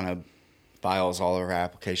that kind of files all of our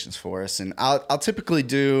applications for us. And I'll typically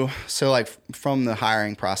do, so like from the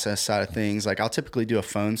hiring process side of things, like I'll typically do a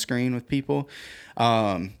phone screen with people.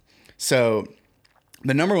 So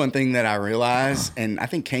the number one thing that I realize, and I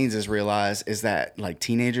think Cane's has realized, is that like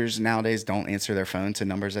teenagers nowadays don't answer their phone to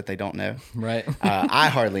numbers that they don't know. Right. I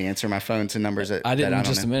hardly answer my phone to numbers that I didn't that I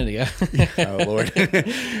don't just know. a minute ago. Oh Lord.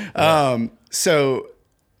 So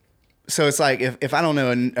it's like if I don't know,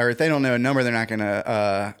 or if they don't know a number, they're not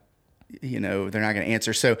gonna they're not gonna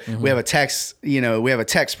answer. So we have a text, we have a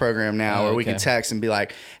text program now where we can text and be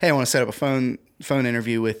like, hey, I want to set up a phone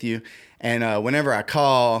interview with you. And whenever I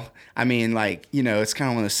call, it's kind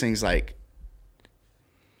of one of those things, like,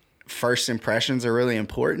 first impressions are really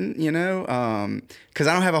important, because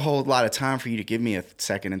I don't have a whole lot of time for you to give me a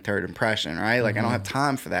second and third impression, right? Like, I don't have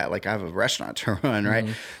time for that. Like, I have a restaurant to run, right?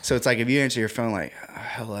 So it's like, if you answer your phone like,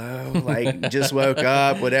 hello, like, just woke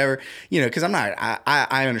up, whatever, because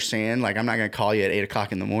I understand, like, I'm not going to call you at 8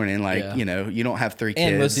 o'clock in the morning. Like, you don't have 3 kids.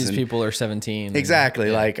 And most of these people are 17.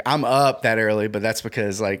 Exactly. Like, I'm up that early, but that's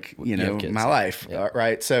because, like, my life,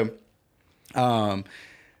 right? So, I'm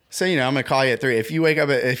gonna call you at 3. If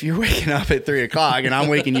you're waking up at 3 o'clock and I'm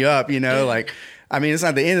waking you up, like, I mean, it's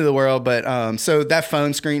not the end of the world, but so that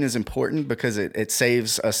phone screen is important because it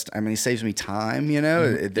saves us. I mean, it saves me time, you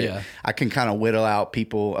know. I can kind of whittle out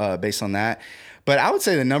people based on that. But I would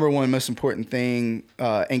say the number one most important thing,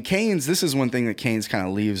 and Canes, this is one thing that Canes kind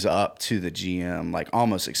of leaves up to the GM, like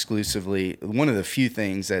almost exclusively. One of the few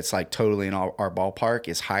things that's like totally in our ballpark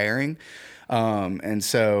is hiring. And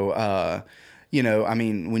so, you know, I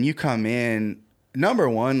mean, when you come in, number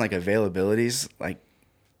one, like availability is like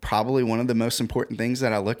probably one of the most important things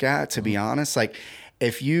that I look at, to be honest. Like,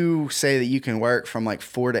 if you say that you can work from like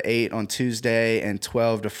 4 to 8 on Tuesday and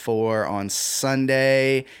 12 to 4 on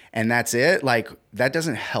Sunday and that's it, like that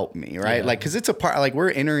doesn't help me, right? Yeah. Like, because it's like we're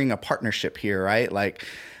entering a partnership here, right? Like,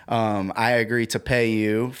 I agree to pay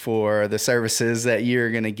you for the services that you're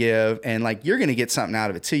going to give, and like you're going to get something out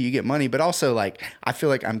of it too. You get money, but also like I feel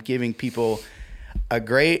like I'm giving people a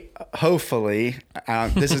great, hopefully,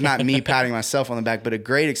 this is not me patting myself on the back, but a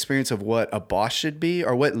great experience of what a boss should be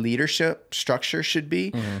or what leadership structure should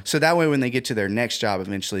be. Mm-hmm. So that way, when they get to their next job,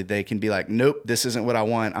 eventually they can be like, nope, this isn't what I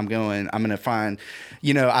want. I'm going to find,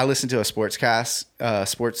 you know, I listen to a sports guy,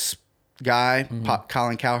 mm-hmm.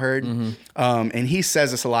 Colin Cowherd, mm-hmm. And he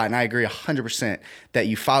says this a lot, and I agree 100% that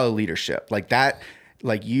you follow leadership like that.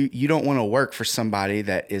 Like you don't want to work for somebody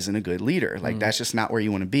that isn't a good leader. Like that's just not where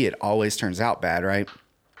you want to be. It always turns out bad, right?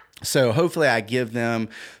 So hopefully I give them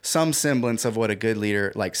some semblance of what a good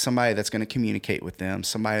leader, like somebody that's going to communicate with them,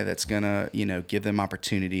 somebody that's going to, you know, give them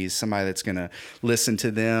opportunities, somebody that's going to listen to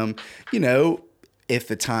them, you know, if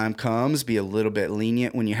the time comes, be a little bit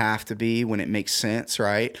lenient when you have to be, when it makes sense,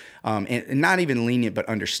 right? And not even lenient, but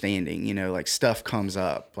understanding, you know, like stuff comes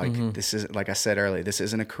up. Like mm-hmm. This is, like I said earlier, this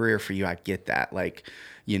isn't a career for you. I get that. Like,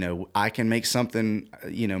 you know, I can make something,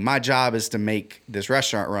 you know, my job is to make this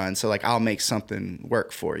restaurant run. So like, I'll make something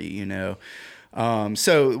work for you, you know?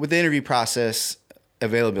 So with the interview process,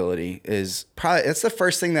 availability is probably, it's the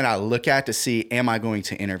first thing that I look at to see, am I going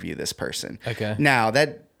to interview this person? Okay. Now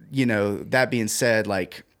you know, that being said,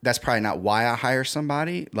 like, that's probably not why I hire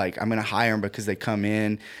somebody. Like, I'm going to hire them because they come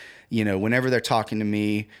in, you know, whenever they're talking to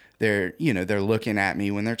me, they're looking at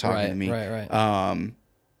me when they're talking to me. Right.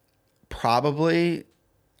 Probably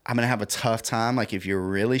I'm going to have a tough time, like, if you're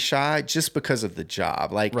really shy, just because of the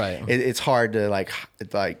job. Like, it's hard to, like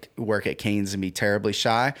work at Canes and be terribly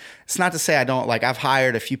shy. It's not to say I don't, like, I've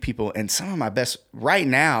hired a few people, and some of my best, right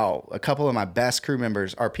now, a couple of my best crew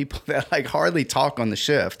members are people that, like, hardly talk on the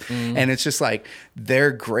shift. Mm-hmm. And it's just, like,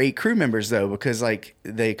 they're great crew members, though, because, like,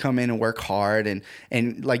 they come in and work hard, and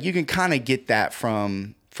like, you can kind of get that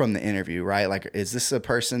from the interview, right? Like, is this a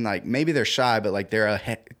person, like, maybe they're shy, but like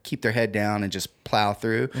keep their head down and just plow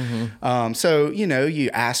through. Mm-hmm. So, you know, you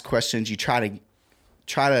ask questions, you try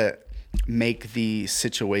to make the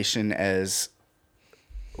situation as,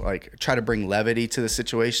 like, try to bring levity to the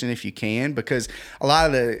situation if you can, because a lot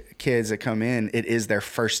of the kids that come in, it is their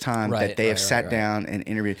first time that they have sat down and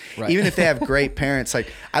interviewed. Right. Even if they have great parents,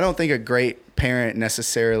 like, I don't think a great parent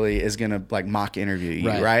necessarily is going to, like, mock interview you,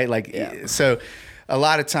 right? Like, so a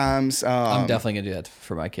lot of times, I'm definitely gonna do that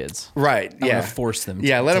for my kids. Right? I'm gonna force them.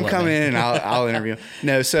 Let them come in, and I'll interview.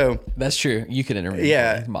 No, so that's true. You could interview.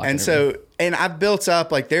 Yeah, and I've built up,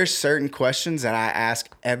 like, there's certain questions that I ask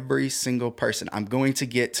every single person. I'm going to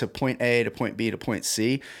get to point A to point B to point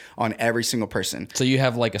C on every single person. So you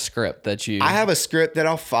have, like, a script that you. I have a script that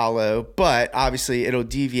I'll follow, but obviously it'll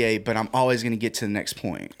deviate. But I'm always going to get to the next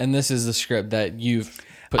point. And this is the script that you've.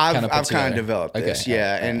 I've kind of developed this,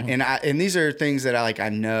 and these are things that I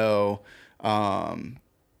know,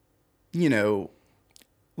 you know,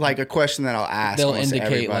 like a question that I'll ask. They'll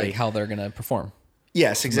indicate like how they're gonna perform.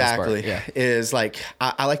 Yes, exactly. Yeah. Is like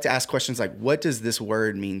I like to ask questions like, what does this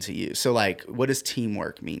word mean to you? So, like, what does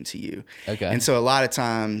teamwork mean to you? Okay. And so a lot of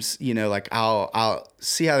times, you know, like I'll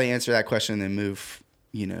see how they answer that question and then move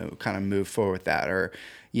forward with that, or,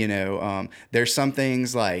 you know, there's some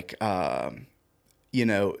things like. You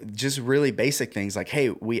know, just really basic things like,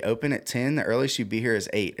 hey, we open at 10. The earliest you'd be here is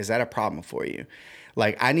 8. Is that a problem for you?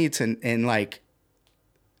 Like, I need to, and like,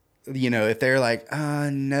 you know, if they're like,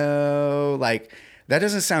 no, like, that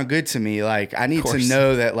doesn't sound good to me. Like, I need to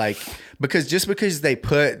know that, like, because they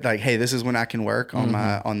put like, hey, this is when I can work on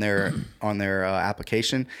on their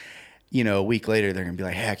application. You know, a week later, they're going to be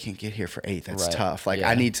like, hey, I can't get here for 8. That's tough. Like,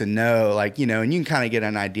 I need to know, like, you know, and you can kind of get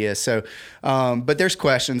an idea. So, but there's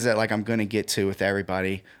questions that, like, I'm going to get to with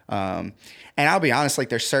everybody. And I'll be honest, like,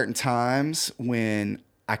 there's certain times when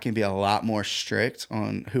I can be a lot more strict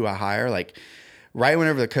on who I hire. Like, right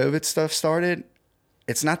whenever the COVID stuff started,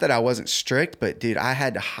 it's not that I wasn't strict, but dude, I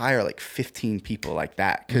had to hire like 15 people like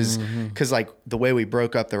that. Cause like the way we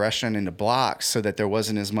broke up the restaurant into blocks so that there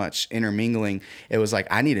wasn't as much intermingling, it was like,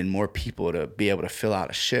 I needed more people to be able to fill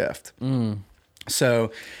out a shift.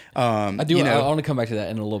 So, I want to come back to that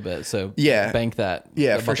in a little bit. So yeah, bank that.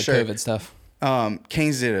 Yeah, about for the sure. COVID stuff.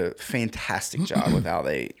 Canes did a fantastic job with how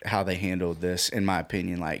they handled this, in my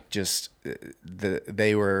opinion. Like just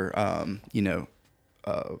they were,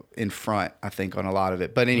 in front, I think, on a lot of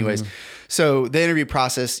it. But anyways, so the interview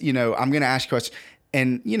process, I'm going to ask you questions,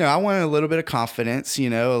 and, I want a little bit of confidence,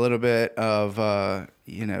 a little bit of,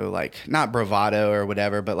 like not bravado or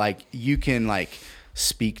whatever, but like you can like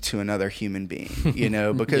speak to another human being,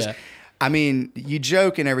 because Yeah. I mean, you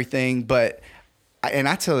joke and everything, but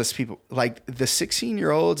I tell this people, like the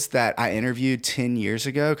 16-year-olds that I interviewed 10 years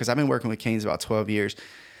ago, because I've been working with Canes about 12 years.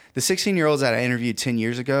 The 16-year-olds that I interviewed 10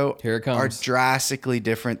 years ago Here it comes. are drastically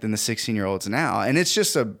different than the 16-year-olds now. And it's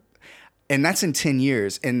just and that's in 10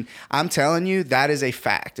 years. And I'm telling you, that is a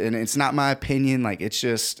fact. And it's not my opinion. Like, it's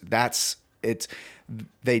just,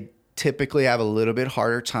 they typically have a little bit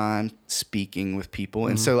harder time speaking with people.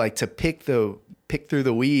 And so like to pick through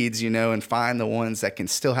the weeds, and find the ones that can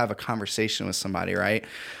still have a conversation with somebody, right?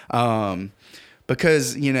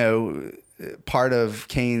 Because, part of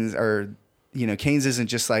Canes Canes isn't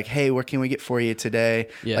just like, hey, what can we get for you today?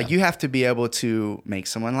 Yeah. Like you have to be able to make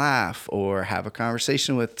someone laugh or have a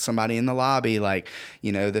conversation with somebody in the lobby. Like,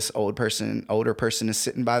 this older person is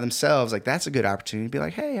sitting by themselves. Like that's a good opportunity to be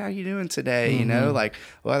like, hey, how you doing today? Like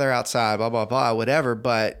weather outside, blah, blah, blah, whatever.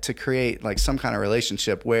 But to create like some kind of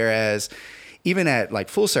relationship. Whereas even at like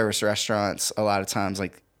full service restaurants, a lot of times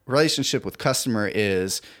like relationship with customer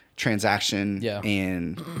is transaction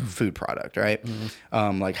and food product, right?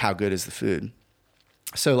 Like how good is the food?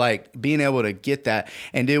 So like being able to get that,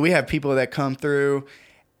 and dude, we have people that come through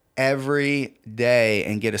every day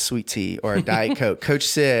and get a sweet tea or a Diet Coke. Coach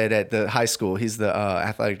Sid at the high school, he's the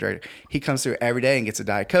athletic director. He comes through every day and gets a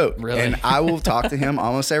Diet Coke. Really? And I will talk to him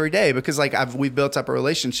almost every day because like we've built up a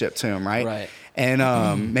relationship to him, right? Right.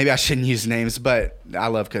 And maybe I shouldn't use names, but I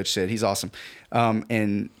love Coach Sid. He's awesome.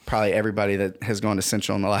 And probably everybody that has gone to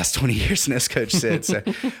Central in the last 20 years knows Coach Sid. So,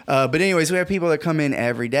 but anyways, we have people that come in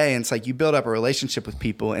every day, and it's like you build up a relationship with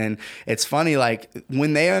people, and it's funny, like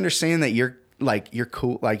when they understand that you're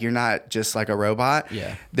cool, like you're not just like a robot.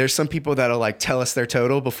 Yeah. There's some people that'll like tell us their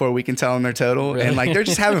total before we can tell them their total, Really? and like they're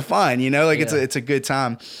just having fun, like it's a good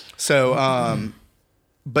time. So,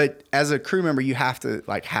 but as a crew member, you have to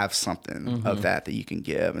like have something of that you can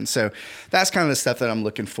give. And so that's kind of the stuff that I'm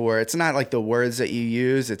looking for. It's not like the words that you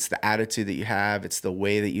use. It's the attitude that you have. It's the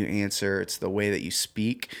way that you answer. It's the way that you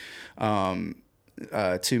speak to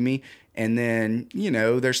me. And then,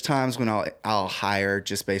 there's times when I'll hire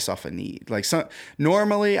just based off a need. Like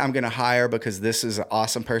normally I'm going to hire because this is an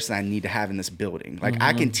awesome person I need to have in this building. Like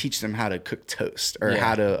I can teach them how to cook toast or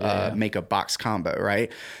how to make a box combo,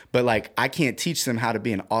 right? But like I can't teach them how to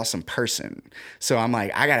be an awesome person. So I'm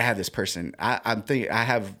like, I got to have this person. I'm thinking I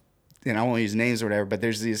have, and I won't use names or whatever, but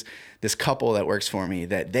there's this couple that works for me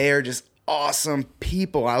that they are just awesome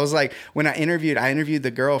people. I was like, when I interviewed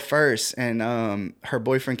the girl first, and her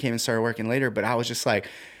boyfriend came and started working later, but I was just like,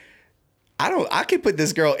 I could put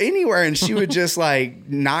this girl anywhere and she would just like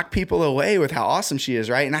knock people away with how awesome she is,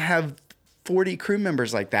 right? And I have 40 crew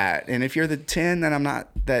members like that. And if you're the 10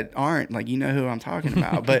 that aren't, like, who I'm talking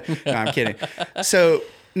about. But no, I'm kidding. So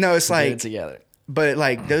no, it's like, Get it together. but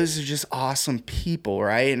like those are just awesome people,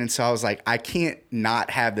 right? And so I was like, I can't not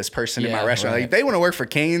have this person in my restaurant. Right. Like, if they want to work for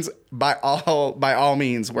Canes, by all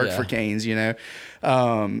means, work for Canes, and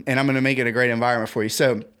I'm going to make it a great environment for you.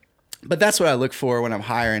 So, but that's what I look for when I'm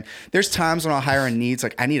hiring. There's times when I'll hire in needs,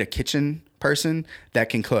 like I need a kitchen person that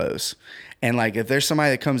can close. And like, if there's somebody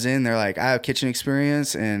that comes in, they're like, I have kitchen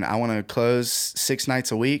experience and I want to close 6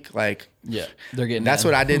 nights a week. Like, Yeah, they're getting that's that.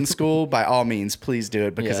 what I did in school. By all means, please do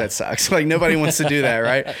it because that sucks. Like nobody wants to do that,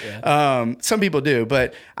 right? Some people do,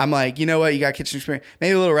 but I'm like, you know what? You got kitchen experience,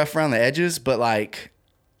 maybe a little rough around the edges, but like,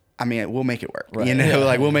 I mean, we'll make it work. Right.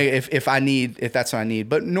 Like we'll make if that's what I need.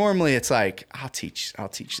 But normally it's like I'll teach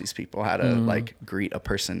these people how to like greet a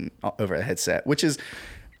person over a headset, which is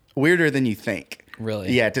weirder than you think.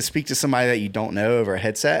 Really? Yeah, to speak to somebody that you don't know over a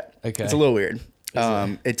headset. Okay. It's a little weird.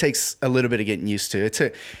 It takes a little bit of getting used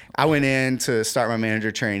to. I went in to start my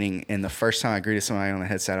manager training, and the first time I greeted somebody on the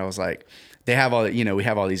headset, I was like, they have all, we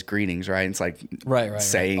have all these greetings, right? It's like right.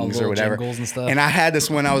 sayings All or whatever. jingles and stuff. And I had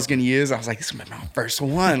this one I was going to use. I was like, this is my first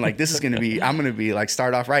one. Like, this is going to be, I'm going to be like,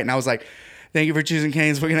 start off right. And I was like, thank you for choosing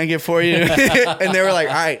Canes. What can I get for you? And they were like,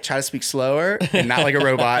 all right, try to speak slower and not like a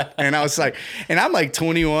robot. And I was like, and I'm like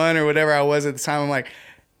 21 or whatever I was at the time. I'm like,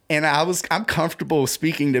 And I'm comfortable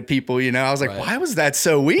speaking to people, you know. I was like, Right. why was that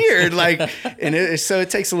so weird? Like, so it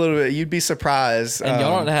takes a little bit. You'd be surprised. And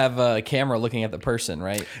y'all don't have a camera looking at the person,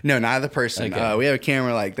 right? No, not the person. Okay. We have a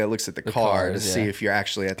camera like that looks at the car cars, to yeah. see if you're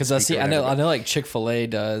actually at the Because speaker I or know whatever. like Chick-fil-A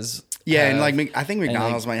does. Yeah, have- and like I think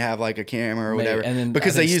McDonald's might have like a camera or Maybe, whatever, and then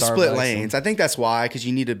because I they think use split Starbucks lanes. I think that's why, because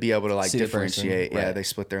you need to be able to like see the person, differentiate. Yeah, right. they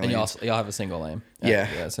split their and lanes. y'all have a single lane. Yeah.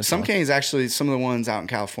 essentially. Some canes actually, some of the ones out in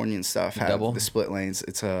California and stuff have Double? the split lanes.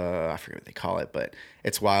 It's I forget what they call it, but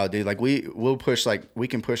it's wild, dude. Like we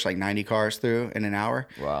can push like 90 cars through in an hour.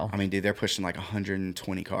 Wow. I mean, dude, they're pushing like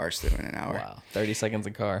 120 cars through in an hour. Wow, 30 seconds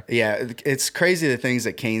a car. Yeah, it's crazy the things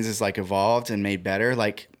that Canes has like evolved and made better.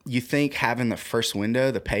 Like you think having the first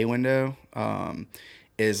window, the pay window,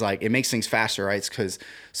 is like it makes things faster, right? Because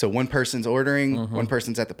so one person's ordering, one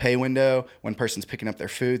person's at the pay window, one person's picking up their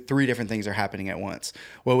food. 3 different things are happening at once.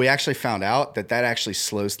 Well, we actually found out that actually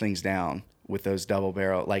slows things down with those double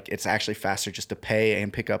barrel. Like it's actually faster just to pay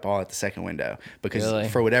and pick up all at the second window, because Really?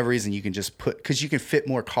 for whatever reason you can just because you can fit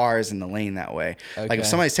more cars in the lane that way. Like Okay. if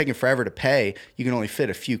somebody's taking forever to pay, you can only fit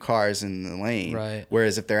a few cars in the lane. Right.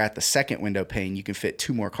 Whereas if they're at the second window paying, you can fit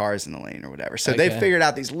 2 more cars in the lane or whatever. So they Okay. figured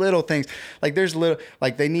out these little things. Like there's little,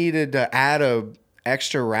 like they needed to add a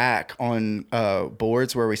extra rack on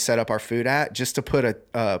boards where we set up our food at, just to put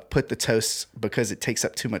the toasts, because it takes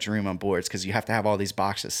up too much room on boards, because you have to have all these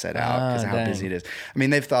boxes set out because of how dang. busy it is. I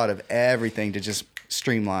mean, they've thought of everything to just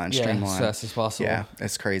streamline. As fast as possible. Yeah,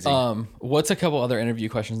 it's crazy. What's a couple other interview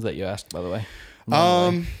questions that you asked, by the way?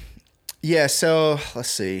 Yeah, so let's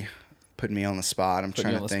see. Putting me on the spot. I'm Put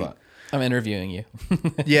trying you to on the think. spot. I'm interviewing you.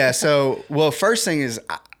 Yeah, so well, first thing is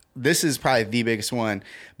this is probably the biggest one,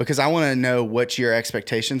 because I want to know what your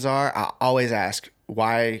expectations are. I always ask,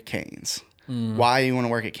 why Canes? Why you want to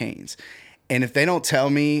work at Canes? And if they don't tell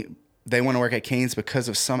me they want to work at Canes because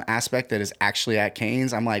of some aspect that is actually at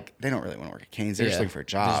Canes, I'm like, they don't really want to work at Canes. They're just Yeah, looking for a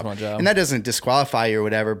they just job. want a job. And that doesn't disqualify you or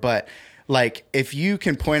whatever, but like if you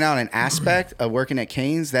can point out an aspect of working at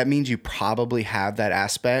Canes, that means you probably have that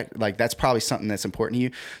aspect. Like that's probably something that's important to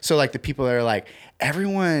you. So like the people that are like,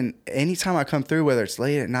 everyone, anytime I come through, whether it's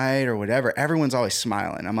late at night or whatever, everyone's always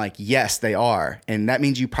smiling. I'm like, yes, they are. And that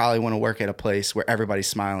means you probably want to work at a place where everybody's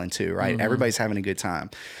smiling too, right? Everybody's having a good time.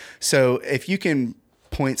 So if you can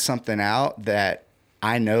point something out that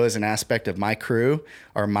I know as an aspect of my crew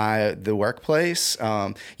or the workplace,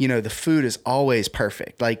 the food is always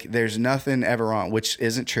perfect. Like there's nothing ever wrong, which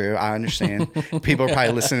isn't true. I understand. People are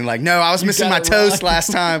probably listening like, no, I was missing got my it toast wrong.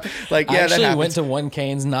 last time. Like, yeah, I that actually happens. went to one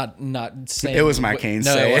Canes, not saying It was my Canes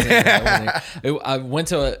No, say it it. wasn't. No, it wasn't. I went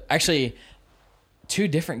to actually 2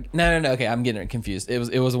 different. No. Okay, I'm getting it confused. It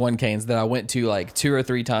was one Canes that I went to like 2 or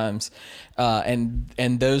 3 times, and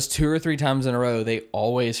those 2 or 3 times in a row, they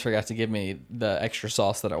always forgot to give me the extra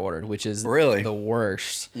sauce that I ordered, which is Really? the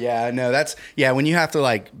worst. Yeah, no, when you have to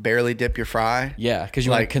like barely dip your fry. Yeah, because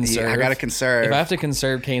you Like, want to conserve. I gotta conserve. If I have to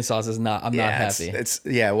conserve cane sauce, I'm not happy. It's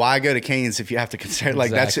why go to Canes if you have to conserve?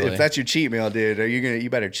 Like Exactly. if that's your cheat meal, dude, you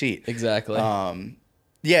better cheat. Exactly.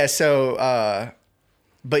 Yeah, so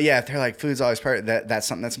but yeah, if they're like food's always perfect, that's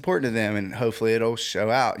something that's important to them, and hopefully it'll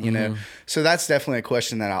show out, you know. So that's definitely a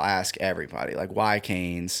question that I'll ask everybody, like why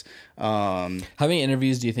Canes? How many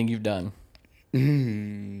interviews do you think you've done?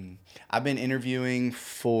 I've been interviewing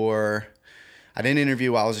I didn't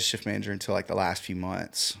interview while I was a shift manager until like the last few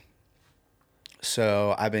months.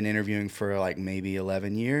 So I've been interviewing for like maybe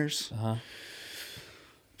 11 years.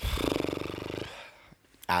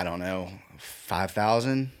 I don't know,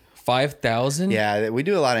 5,000. 5,000? Yeah, we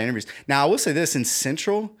do a lot of interviews. Now I will say this: in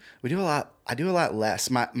Central, I do a lot less.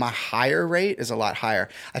 My hire rate is a lot higher.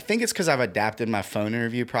 I think it's because I've adapted my phone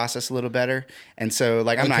interview process a little better, and so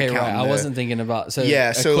like I'm not counting. Right. I wasn't thinking about so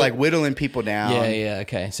Yeah, a so quick- like whittling people down. yeah.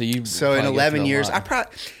 Okay, so you. So in probably go 11 through a years, lot.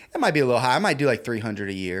 that might be a little high. I might do like 300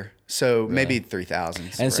 a year. So maybe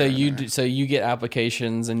 3,000. And so you get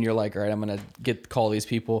applications, and you're like, all right, I'm gonna call these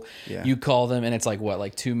people. Yeah. You call them, and it's like what,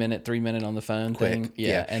 like 2 minute, 3 minute on the phone thing. quick.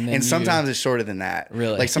 Yeah, and then sometimes it's shorter than that.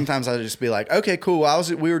 Really? Like sometimes I'll just be like, okay, cool. Well,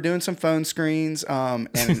 we were doing some phone screens, and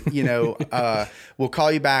we'll call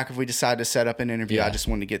you back if we decide to set up an interview. Yeah. I just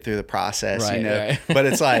wanted to get through the process, Right, right. But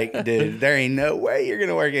it's like, dude, there ain't no way you're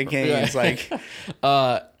gonna work at Canes. Like,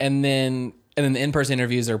 and then the in-person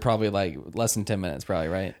interviews are probably like less than 10 minutes, probably,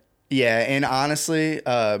 right? yeah. And honestly,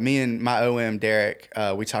 me and my OM Derek,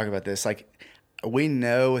 we talk about this. Like, we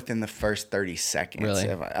know within the first 30 seconds. Really?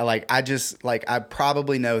 I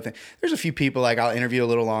probably know. There's a few people like I'll interview a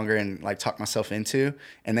little longer and like talk myself into,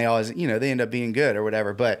 and they always, they end up being good or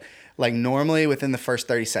whatever. But like normally within the first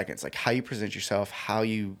 30 seconds, like how you present yourself, how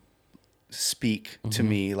you speak to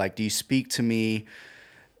me. Like, do you speak to me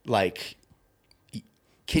like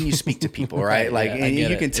can you speak to people, right? Like, Yeah, I and get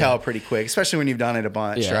you it, can tell pretty quick, especially when you've done it a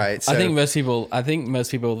bunch, right? I think most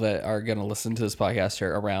people that are going to listen to this podcast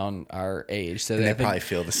are around our age, so they probably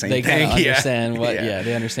feel the same they thing. kind of Yeah. understand what, Yeah.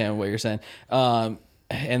 they understand what you're saying. And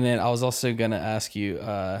then I was also going to ask you,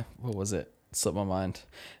 what was it? Slipped my mind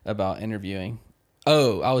about interviewing.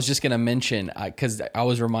 Oh, I was just going to mention, because I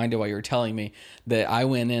was reminded while you were telling me that I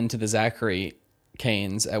went into the Zachary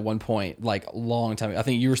Canes at one point, like a long time. I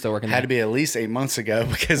think you were still working there. Had to be at least 8 months ago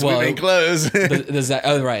because we've been closed.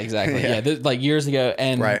 Oh, right, exactly. Yeah. Like years ago,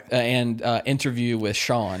 and Right. Interview with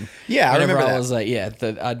Sean. Yeah, I remember that. I was like,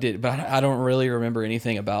 I did, but I don't really remember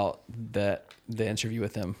anything about the interview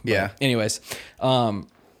with him. But Yeah. Anyways,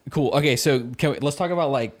 cool. Okay, so let's talk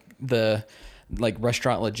about like the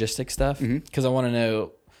restaurant logistics stuff, because I want to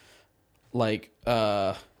know, like,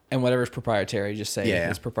 and whatever's proprietary, just say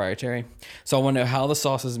it's proprietary. So I want to know how the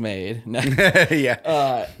sauce is made.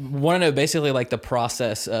 Yeah. Want to know basically like the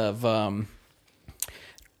process of all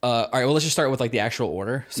right, well, let's just start with like the actual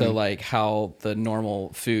order. So like how the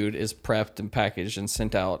normal food is prepped and packaged and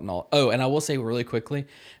sent out and all. Oh, and I will say really quickly,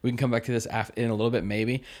 we can come back to this in a little bit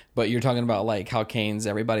maybe, but you're talking about like how Cane's,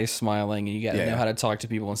 everybody's smiling and you got to know how to talk to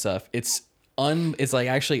people and stuff. It's like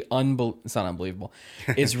actually it's not unbelievable.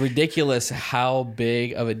 It's ridiculous how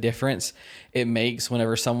big of a difference it makes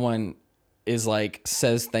whenever someone is like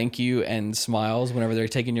says thank you and smiles whenever they're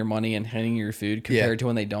taking your money and handing you your food compared to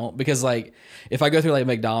when they don't. Because like if I go through like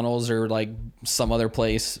McDonald's or like some other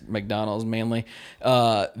place, McDonald's mainly,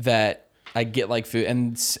 that I get like food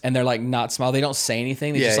and they're like not smile. They don't say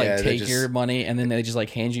anything. They just like take your money and then they just like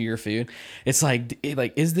hand you your food. It's like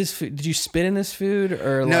is this food? Did you spit in this food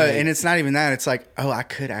or No, like, and it's not even that. It's like, oh, I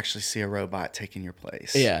could actually see a robot taking your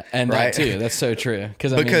place. Yeah, and right? that too. That's so true.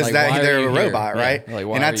 Because like, they're a robot, right? Yeah, like,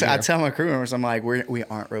 and I tell my crew members, I'm like, we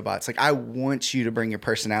aren't robots. Like, I want you to bring your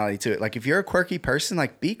personality to it. Like, if you're a quirky person,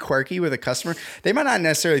 like, be quirky with a customer. They might not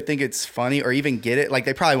necessarily think it's funny or even get it. Like,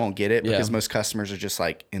 they probably won't get it because most customers are just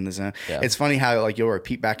like in the zone. Yeah. It's funny how like you'll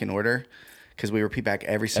repeat back an order. Because we repeat back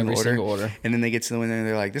every single order. And then they get to the window and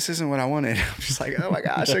they're like, this isn't what I wanted. I'm just like, oh my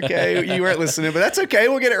gosh, okay. You weren't listening, but that's okay.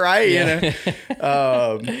 We'll get it right. You know?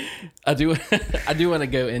 I do want to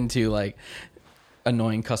go into like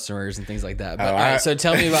annoying customers and things like that. But all right, so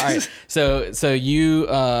tell me about, all right,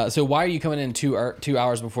 so why are you coming in 2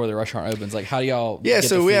 hours before the restaurant opens? Like how do y'all get so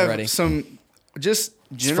the food we have ready? some just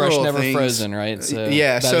general fresh, never things. frozen, right? So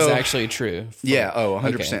that is actually true.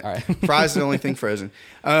 100%. Okay, all right. Fries is the only thing frozen,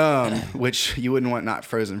 which you wouldn't want not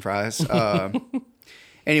frozen fries.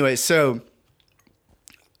 Anyway, so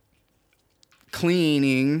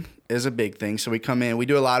cleaning is a big thing. So we come in, we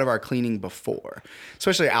do a lot of our cleaning before,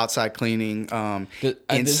 especially outside cleaning,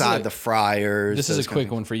 inside the fryers. This is a quick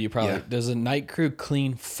one for you probably. Yeah. Does a night crew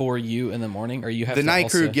clean for you in the morning, or you have the night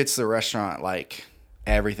crew gets the restaurant like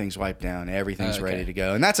everything's wiped down, everything's ready to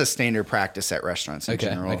go, and that's a standard practice at restaurants in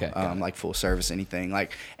general. Like full service, anything,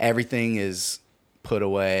 like everything is put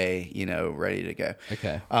away, you know, ready to go.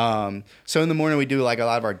 Okay. So in the morning we do like a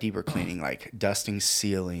lot of our deeper cleaning, like dusting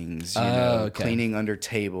ceilings, you know, cleaning under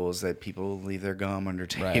tables that people leave their gum under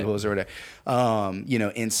tables or whatever. You know,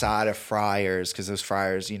 inside of fryers, because those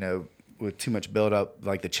fryers, you know, with too much buildup,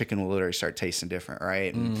 like the chicken will literally start tasting different,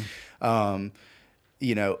 right? And,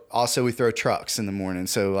 you know, also we throw trucks in the morning.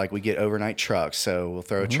 So like we get overnight trucks. So we'll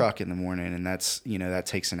throw a truck in the morning, and that's, you know, that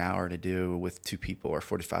takes an hour to do with 2 people or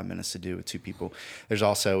 45 minutes to do with 2 people. There's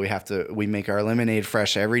also, we make our lemonade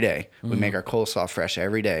fresh every day. We make our coleslaw fresh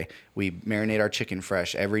every day. We marinate our chicken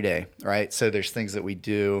fresh every day, right? So there's things that we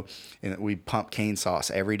do, and we pump cane sauce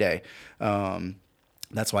every day.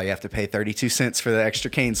 That's why you have to pay 32 cents for the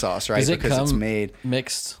extra cane sauce, right? Does it because it's made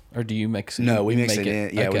mixed, or do you mix it? No, we mix it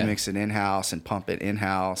in. Yeah, we mix it in-house and pump it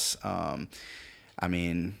in-house. I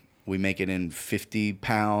mean, we make it in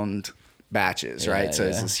 50-pound batches, right? So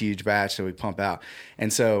it's this huge batch that we pump out.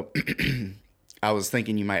 And so I was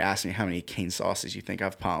thinking you might ask me how many cane sauces you think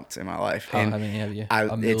I've pumped in my life. How many have you?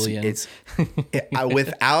 A million.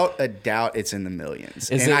 Without a doubt, it's in the millions.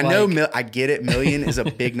 Is and it I know, I get it. Million is a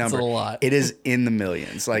big number. It's a lot. It is in the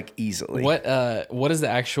millions, like easily. What is the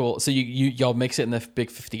actual? So y'all mix it in the big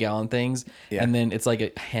 50-gallon things, and then it's like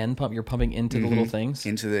a hand pump. You're pumping into the little things,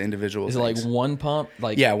 into the individual. Is things. it like one pump?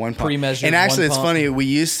 Like one pump. Pre-measured. And actually, it's pump? funny. We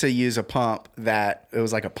used to use a pump that it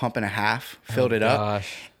was like a pump and a half, filled it up,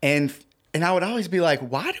 and I would always be like,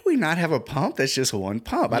 why do we not have a pump that's just one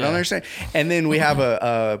pump? I don't understand. And then we have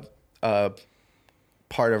a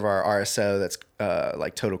part of our RSO that's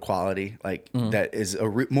like total quality, like that is a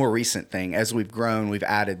more recent thing. As we've grown, we've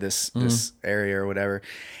added this area or whatever.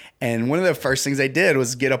 And one of the first things they did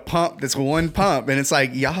was get a pump. That's one pump, and it's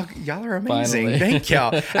like y'all are amazing. Finally. Thank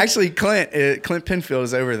y'all. Actually, Clint Penfield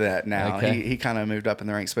is over that now. Okay. He kind of moved up in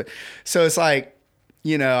the ranks, but so it's like,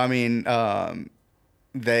 I mean,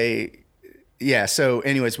 so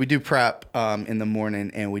anyways, we do prep in the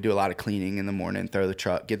morning, and we do a lot of cleaning in the morning, throw the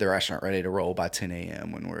truck, get the restaurant ready to roll by 10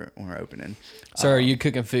 a.m. when we're opening. So are you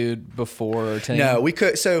cooking food before 10 a.m.? No, we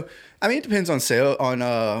could. So, I mean, it depends on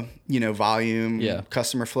volume,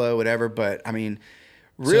 customer flow, whatever. But I mean,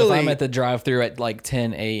 really, so if I'm at the drive-thru at like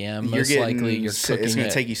 10 a.m., most likely you're cooking it's going it.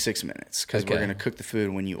 to take you 6 minutes because we're going to cook the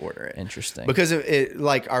food when you order it. Interesting. Because it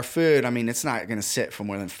like our food, I mean, it's not going to sit for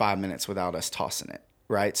more than 5 minutes without us tossing it.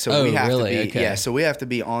 Right. So we have to be, Okay. so we have to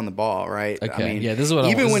be on the ball. Right. Okay. I mean, this is what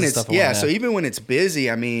even when it's, so so even when it's busy,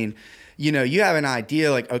 I mean, you have an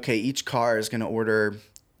idea like, okay, each car is going to order,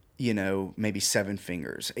 maybe 7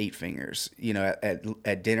 fingers, 8 fingers,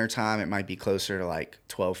 at dinner time, it might be closer to like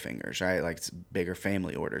 12 fingers, right? Like it's bigger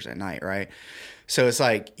family orders at night. Right. So it's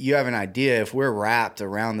like, you have an idea if we're wrapped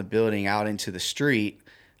around the building out into the street,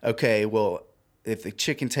 okay, well, if the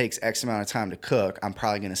chicken takes X amount of time to cook, I'm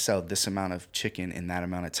probably going to sell this amount of chicken in that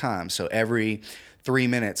amount of time. So every 3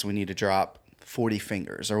 minutes, we need to drop 40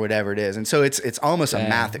 fingers or whatever it is. And so it's almost a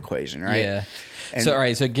math equation, right? Yeah. And so, all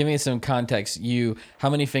right. So give me some context. How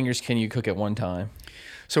many fingers can you cook at one time?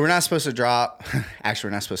 So we're not supposed to drop. Actually,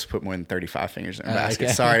 we're not supposed to put more than 35 fingers in a basket.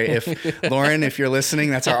 Okay. Sorry, if Lauren, if you're listening,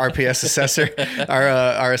 that's our RPS assessor,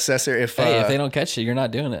 our assessor. If they don't catch you, you're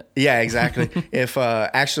not doing it. Yeah, exactly. If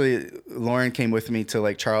actually Lauren came with me to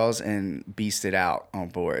Lake Charles and beasted out on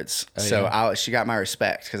boards, she got my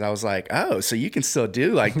respect because I was like, oh, so you can still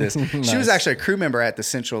do like this. Nice. She was actually a crew member at the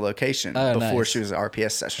central location before she was an RPS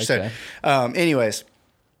assessor. Okay. So, anyways.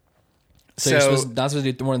 So you're not supposed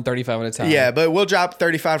to do more than 35 at a time. Yeah, but we'll drop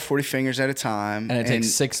 35, 40 fingers at a time. And it takes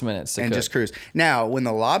 6 minutes to cook. Just cruise. Now, when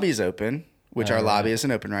the lobby's open, which our lobby isn't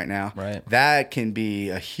open right now, that can be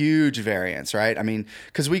a huge variance, right? I mean,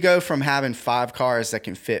 because we go from having 5 cars that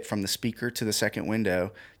can fit from the speaker to the second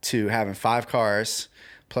window to having 5 cars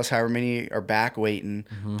plus however many are back waiting,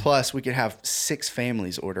 plus we could have 6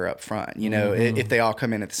 families order up front, if they all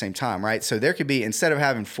come in at the same time, right? So there could be, instead of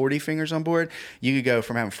having 40 fingers on board, you could go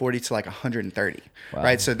from having 40 to like 130,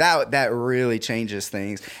 right? So that really changes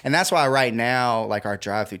things. And that's why right now, like our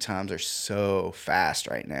drive-through times are so fast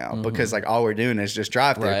right now because like all we're doing is just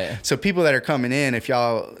drive-through. Right. So people that are coming in, if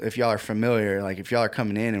y'all are familiar, like if y'all are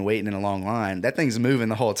coming in and waiting in a long line, that thing's moving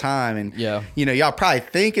the whole time. And, y'all probably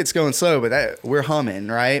think it's going slow, but we're humming,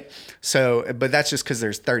 right? So, but that's just because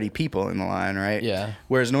there's 30 people in the line, right? Yeah.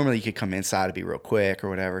 Whereas normally you could come inside and be real quick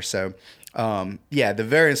or whatever. So, the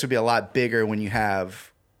variance would be a lot bigger when you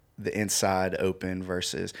have the inside open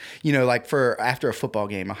versus, like after a football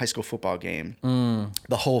game, a high school football game,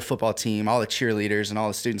 the whole football team, all the cheerleaders and all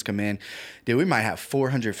the students come in, dude, we might have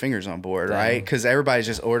 400 fingers on board, right? Because everybody's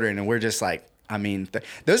just ordering and we're just like, I mean,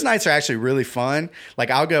 those nights are actually really fun. Like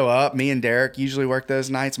I'll go up, me and Derek usually work those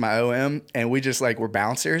nights, my OM, and we just like, we're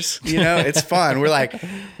bouncers, it's fun. We're like,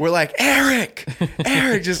 Eric,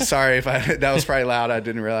 just sorry if that was probably loud. I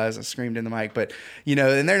didn't realize I screamed in the mic, but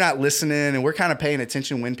and they're not listening and we're kind of paying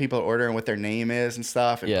attention when people are ordering what their name is and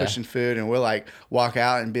stuff and pushing food. And we'll like walk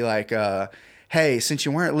out and be like, hey, since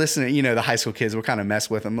you weren't listening, the high school kids will kind of mess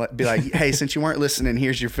with them. Be like, hey, since you weren't listening,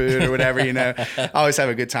 here's your food or whatever, I always have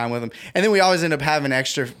a good time with them. And then we always end up having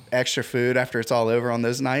extra food after it's all over on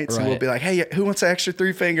those nights. And we'll be like, hey, who wants an extra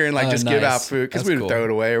 3 finger? And like just give out food because we would throw it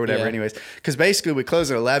away or whatever anyways. Because basically we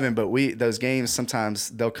close at 11, but those games, sometimes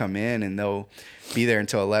they'll come in and they'll be there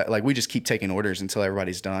until 11. Like we just keep taking orders until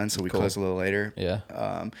everybody's done. So we close a little later. Yeah.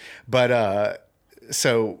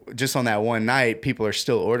 So just on that one night, people are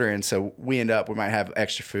still ordering. So we might have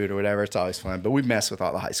extra food or whatever. It's always fun. But we mess with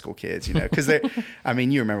all the high school kids, because you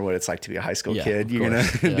remember what it's like to be a high school kid. You're going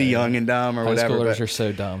to be young and dumb or whatever. High schoolers are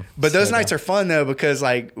so dumb. But those nights are fun though, because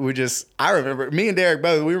like I remember me and Derek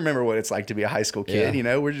both, we remember what it's like to be a high school kid.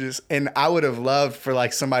 And I would have loved for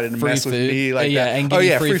like somebody to mess with me like that. And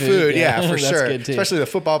free food. Yeah, for sure. Good too. Especially the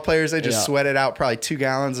football players, they just sweated out probably 2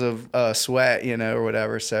 gallons of sweat, or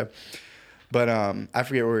whatever. So. But I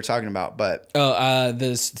forget what we were talking about. But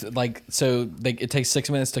it takes 6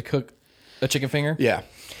 minutes to cook a chicken finger. Yeah.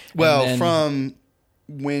 Well, from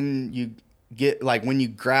when you when you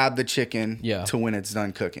grab the chicken to when it's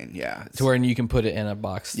done cooking. Yeah. To where you can put it in a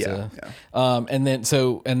box. Yeah. And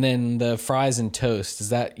then the fries and toast, is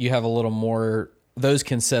that you have a little more? Those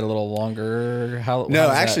can set a little longer. No,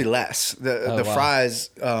 actually less. The fries.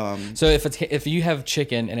 So if you have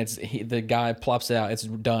chicken and the guy plops it out, it's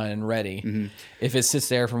done and ready. Mm-hmm. If it sits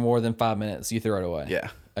there for more than 5 minutes, you throw it away. Yeah.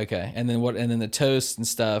 Okay, and then what? And then the toast and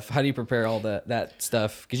stuff. How do you prepare all that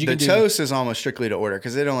stuff? Because you The can do. toast is almost strictly to order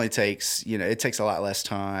because it only takes, it takes a lot less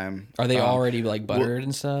time. Are they already like buttered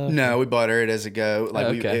and stuff? No, we butter it as it go. Like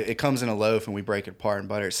Okay. it comes in a loaf and we break it apart and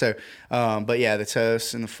butter it. So, but yeah, the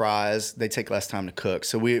toast and the fries, they take less time to cook.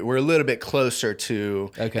 So we're a little bit closer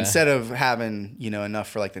to, instead of having, enough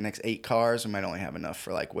for like the next 8 cars, we might only have enough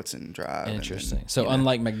for like what's in drive. Interesting. And then, So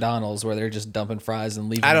unlike McDonald's where they're just dumping fries and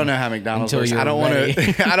leaving. I don't know how McDonald's until works. you're I don't want ready.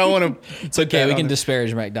 to. I don't want to. It's okay. We can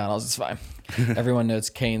disparage McDonald's. It's fine. Everyone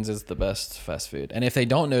knows Cane's is the best fast food. And if they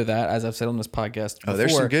don't know that, as I've said on this podcast before,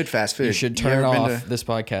 there's some good fast food. You should You turn ever been off this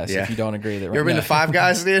podcast Yeah. if you don't agree that. You ever been to Five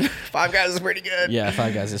Guys, dude? Five Guys is pretty good. Yeah,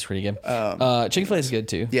 Five Guys is pretty good. Chick-fil-A is good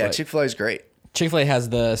too. Yeah, but Chick-fil-A is great. Chick-fil-A has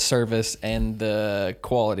the service and the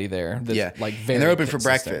quality there. That's Yeah, like very and they're open for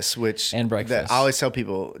consistent. breakfast, which And breakfast. I always tell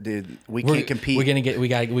people, dude, we can't compete. We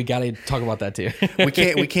got to talk about that too. we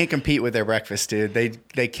can't compete with their breakfast, dude.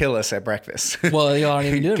 They kill us at breakfast. Well, y'all aren't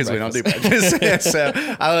even doing because we don't do breakfast. breakfast. So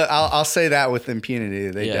I'll say that with impunity.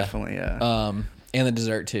 They definitely. And the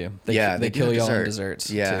dessert too. They they do kill y'all dessert. in desserts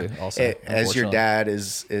Yeah. too. Also, As your unfortunately. dad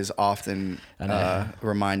is often I know.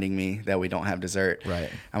 reminding me that we don't have dessert. Right.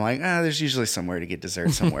 I'm like, there's usually somewhere to get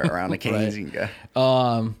dessert somewhere around the Cane's. You can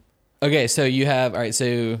go. Okay, so you have all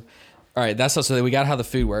right. That's also we got how the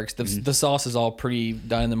food works. The sauce is all pretty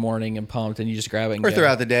done in the morning and pumped, and you just grab it and Or go.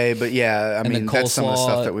 throughout the day, but yeah, I And mean the that's some of the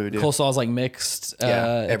stuff that we would do. Coleslaw is like mixed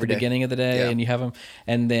at every the day. beginning of the day, Yeah. and you have them,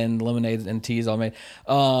 and then lemonade and teas all made.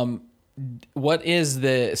 What is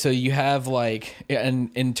so you have like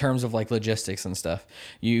in terms of like logistics and stuff,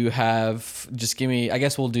 you have, just give me, I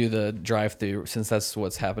guess we'll do the drive through since that's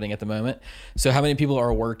what's happening at the moment. So how many people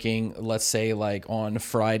are working, let's say like on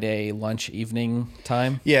Friday lunch evening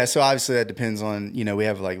time? Yeah, so obviously that depends on, we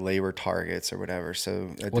have like labor targets or whatever. So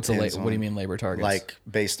it What depends do you on, mean labor targets? Like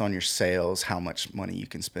based on your sales, how much money you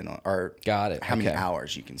can spend on, or Got it, how many okay.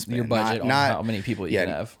 hours you can spend. Your budget on how many people you can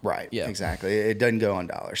have. Right. Yeah. Exactly. It doesn't go on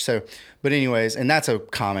dollars. So, but anyways, and that's a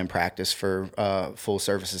common practice for full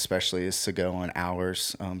service, especially, is to go on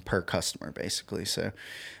hours per customer, basically. So,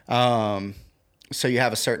 so you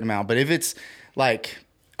have a certain amount. But if it's like,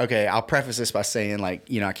 okay, I'll preface this by saying,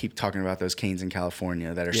 like, I keep talking about those Cane's in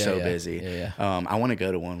California that are so busy. Yeah. I want to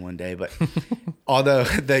go to one day, but although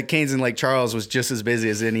the Cane's in Lake Charles was just as busy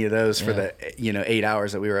as any of those for the 8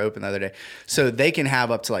 hours that we were open the other day, so they can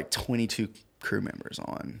have up to like 22 crew members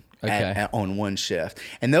on. On one shift,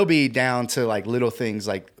 and they'll be down to like little things,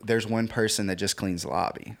 like there's one person that just cleans the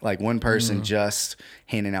lobby, like one person just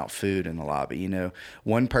handing out food in the lobby,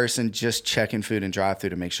 one person just checking food and drive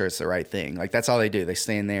through to make sure it's the right thing. Like that's all they do. They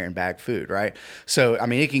stand there and bag food, right? So I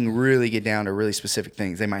mean, it can really get down to really specific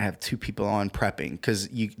things. They might have 2 people on prepping because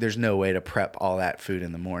there's no way to prep all that food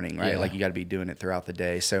in the morning, right? Yeah. Like you got to be doing it throughout the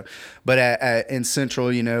day. So, but in Central,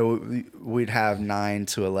 we'd have 9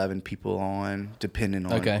 to 11 people on, depending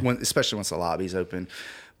on especially once the lobby's open.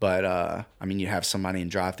 But I mean, you have somebody in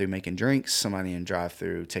drive-through making drinks, somebody in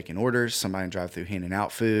drive-through taking orders, somebody in drive-through handing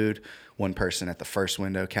out food, one person at the first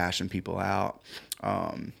window cashing people out.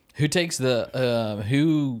 Who takes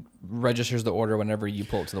who registers the order whenever you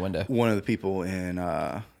pull it to the window? One of the people in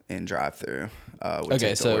drive-through would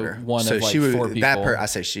take the order. One of like 4 people. I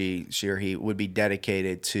say she or he would be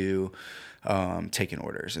dedicated to taking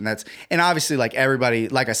orders, and obviously, like everybody,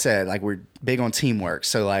 like I said, like we're big on teamwork.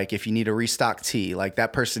 So like if you need to restock tea, like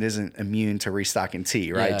that person isn't immune to restocking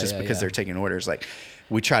tea, right? Because they're taking orders. Like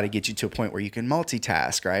we try to get you to a point where you can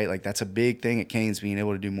multitask, right? Like that's a big thing at Cane's, being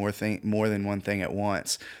able to do more than one thing at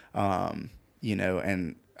once. And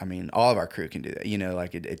I mean, all of our crew can do that.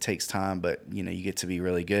 Like it takes time, but you get to be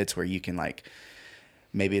really good to where you can like.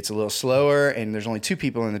 Maybe it's a little slower and there's only 2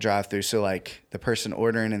 people in the drive-thru. So like the person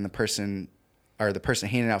ordering and the person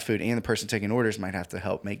handing out food and the person taking orders might have to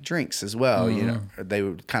help make drinks as well. They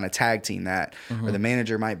would kind of tag team that, or the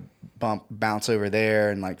manager might bounce over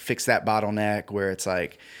there and like fix that bottleneck where it's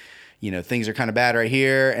like, things are kind of bad right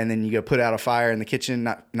here, and then you go put out a fire in the kitchen,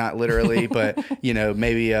 not literally, but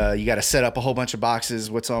maybe you got to set up a whole bunch of boxes,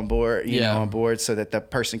 what's on board, on board, so that the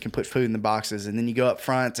person can put food in the boxes, and then you go up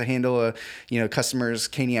front to handle a customer's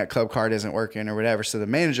Caniac Club card isn't working or whatever. So the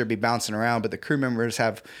manager be bouncing around, but the crew members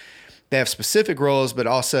have specific roles, but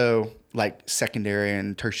also like secondary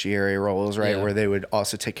and tertiary roles, right? Yeah. Where they would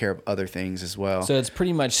also take care of other things as well. So it's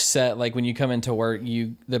pretty much set. Like when you come into work,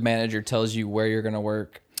 the manager tells you where you're going to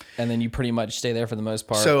work, and then you pretty much stay there for the most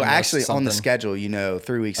part. So actually on the schedule,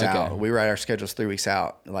 3 weeks out, we write our schedules 3 weeks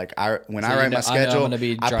out. Like when I write my schedule,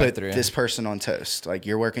 I put this person on toast. Like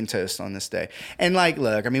you're working toast on this day. And like,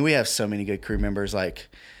 look, I mean, we have so many good crew members. Like,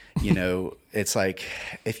 you know, it's like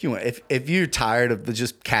if you're tired of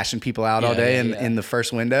just cashing people out all day in the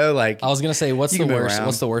first window, like I was gonna say, what's you the can move worst? around.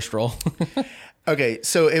 What's the worst role? Okay,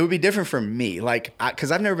 so it would be different for me, like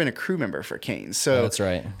because I've never been a crew member for Canes, so That's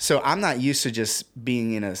right. So I'm not used to just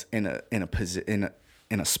being in a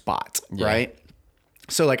spot, right?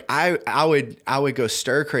 So like I would go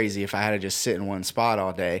stir crazy if I had to just sit in one spot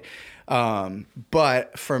all day.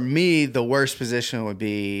 But for me, the worst position would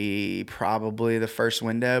be probably the first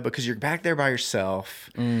window because you're back there by yourself.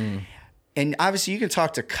 And obviously you can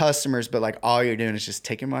talk to customers, but like all you're doing is just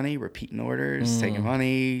taking money, repeating orders, taking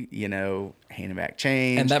money, you know, handing back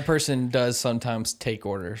change. And that person does sometimes take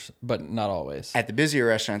orders, but not always. At the busier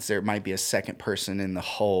restaurants, there might be a second person in the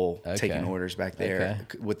hole taking orders back there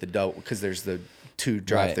with the double, because there's the 2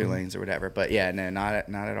 drive-through lanes or whatever. But yeah, no, not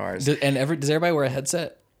at ours. Does everybody wear a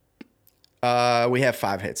headset? We have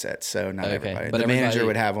 5 headsets, so not everybody. But the manager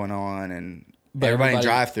would have one on, and everybody in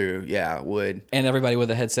drive-through, would. And everybody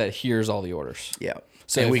with a headset hears all the orders. Yeah.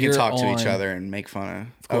 So and if we can you're talk to on- each other and make fun of.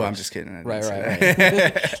 Oh, I'm just kidding. I didn't Right. say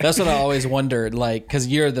that. That's what I always wondered, like, because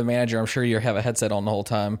you're the manager, I'm sure you have a headset on the whole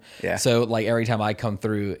time. Yeah. So like every time I come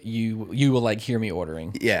through, you will like hear me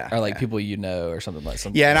ordering. Yeah, Or like yeah. people you know or something like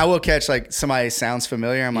something. Yeah, and I will catch like somebody sounds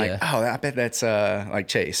familiar. I'm like, Yeah. oh, I bet that's like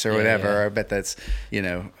Chase or whatever. yeah. Or I bet that's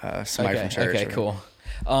somebody from church. Okay, or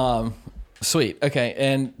cool. Sweet. Okay,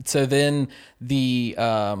 and so then the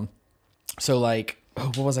so like,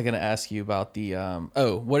 what was I going to ask you about the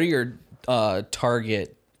what are your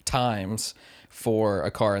target times for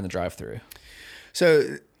a car in the drive-through?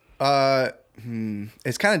 So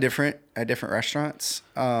it's kind of different at different restaurants.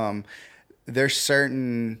 There's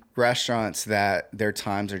certain restaurants that their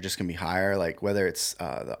times are just going to be higher, like whether it's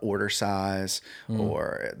the order size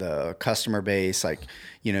or the customer base. Like,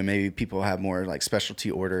 you know, maybe people have more like specialty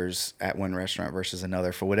orders at one restaurant versus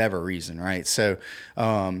another for whatever reason, right? So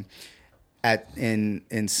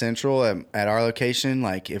in Central at our location,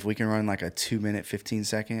 like if we can run like a 2-minute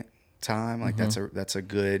 15-second time, like that's a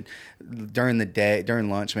good, during the day, during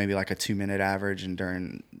lunch maybe like a 2-minute average, and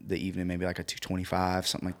during the evening maybe like a 2:25,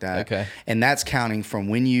 something like that. Okay. And that's counting from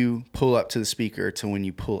when you pull up to the speaker to when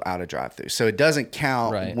you pull out a drive-through. So it doesn't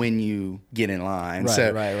count when you get in line. Right,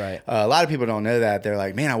 So right. A lot of people don't know that. They're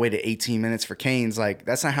like, man, I waited 18 minutes for Cane's. Like,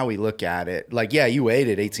 that's not how we look at it. Like, yeah, you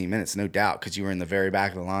waited 18 minutes, no doubt, because you were in the very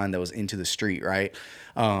back of the line that was into the street, right?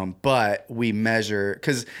 But we measure,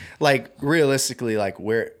 because like realistically, like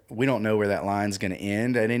we don't know where that line's going to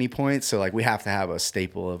end at any point. So like we have to have a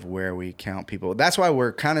staple of where we count people. That's why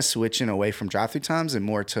we're kind of switching away from drive-through times and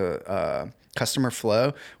more to customer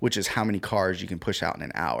flow, which is how many cars you can push out in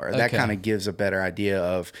an hour. That kind of gives a better idea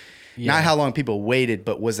of not how long people waited,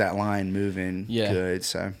 but was that line moving good.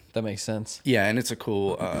 So that makes sense. Yeah, and it's a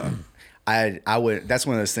cool. I would. That's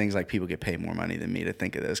one of those things, like people get paid more money than me to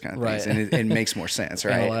think of those kind of things, and it makes more sense,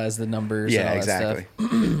 right? Analyze the numbers. Yeah, and all exactly.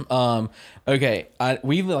 That stuff. Okay,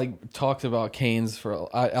 we've like talked about Cane's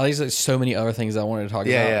for at least like so many other things I wanted to talk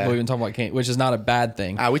about. Yeah. But we've been talking about Cane's, which is not a bad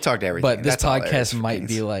thing. We talked everything. But this That's all there is podcast for might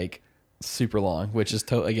Cane's. be like super long, which is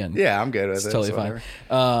again. Yeah, I'm good with It's it. totally It's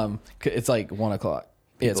fine. It's like 1 o'clock.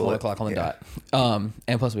 Yeah, it's 1 o'clock on the yeah. dot.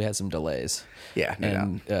 And plus we had some delays. Yeah, no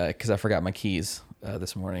and because I forgot my keys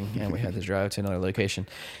this morning, and we had to drive to another location.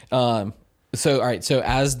 So all right, so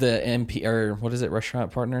as the MP, or what is it,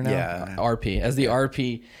 restaurant partner now? Yeah. RP. As the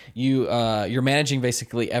RP, you're managing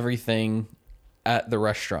basically everything at the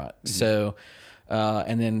restaurant. Mm-hmm. So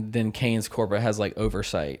and then Cane's corporate has like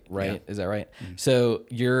oversight, right? Yeah. Is that right? Mm-hmm. So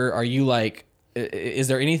are you like, is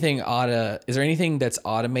there anything that's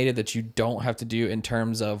automated that you don't have to do in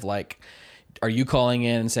terms of like, are you calling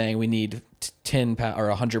in and saying we need 10 pounds or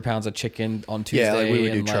 100 pounds of chicken on Tuesday? Yeah, like we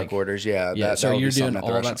would do and, truck like, orders. Yeah, Yeah. So that would you're be something doing at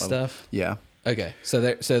the all that restaurant level. stuff? Yeah. Okay. So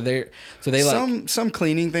they like Some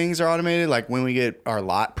cleaning things are automated, like when we get our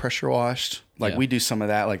lot pressure washed. Like Yeah. we do some of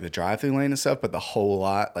that, like the drive-through lane and stuff, but the whole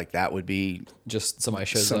lot, like that would be just somebody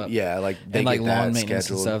shows up. Yeah, like they And like get that lawn maintenance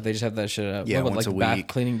scheduled. and stuff. They just have that shit up. Yeah, What about, once like a week.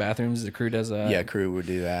 cleaning bathrooms, the crew does that. Yeah, crew would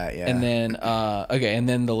do that. Yeah, And then and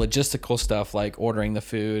then the logistical stuff like ordering the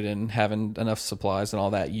food and having enough supplies and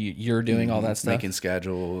all that. You're doing all that stuff. making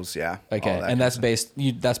schedules. Yeah. Okay, all that and kind that's of based.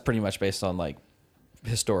 That's pretty much based on like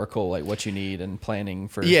historical, like what you need and planning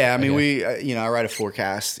for. Yeah, I mean, okay. I write a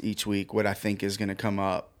forecast each week, what I think is going to come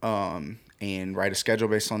up, and write a schedule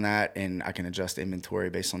based on that, and I can adjust inventory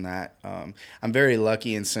based on that. I'm very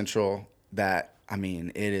lucky in Central that, I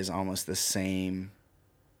mean, it is almost the same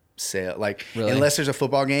sale, like Really? unless there's a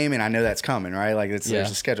football game and I know that's coming, right? Like there's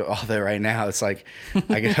a schedule. Although right now it's like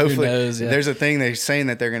I can hopefully knows, yeah. there's a thing they're saying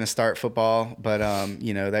that they're going to start football, but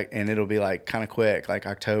that, and it'll be like kind of quick, like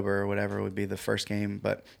October or whatever would be the first game.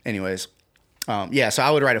 But anyways, Yeah, so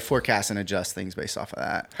I would write a forecast and adjust things based off of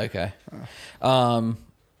that. Okay.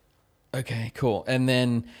 Okay, cool. And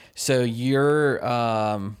then, so you're,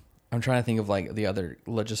 I'm trying to think of like the other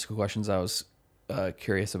logistical questions I was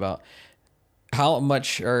curious about. How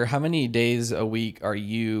much or how many days a week are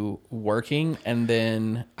you working? And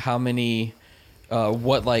then how many,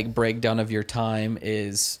 what like breakdown of your time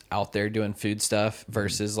is out there doing food stuff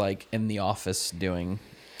versus like in the office doing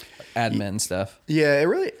admin stuff? Yeah,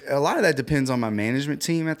 a lot of that depends on my management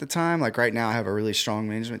team at the time. Like right now I have a really strong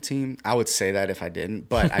management team. I would say that if I didn't,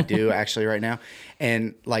 but I do actually right now.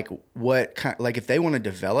 And like like if they want to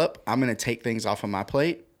develop, I'm going to take things off of my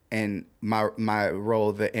plate and my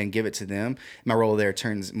role and give it to them. My role there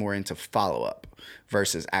turns more into follow up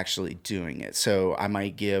versus actually doing it. So I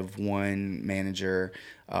might give one manager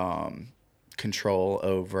control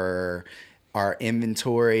over our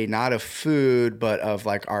inventory, not of food, but of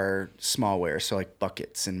like our smallware. So like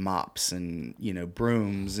buckets and mops and,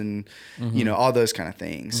 brooms and, all those kind of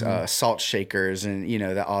things, salt shakers and,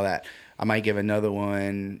 all that. I might give another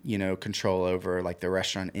one, control over like the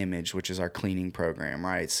restaurant image, which is our cleaning program.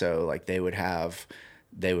 Right. So like they would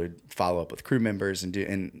follow up with crew members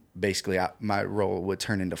and basically my role would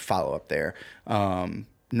turn into follow up there.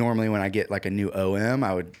 Normally when I get like a new OM,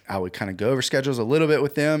 I would kind of go over schedules a little bit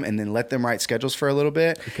with them and then let them write schedules for a little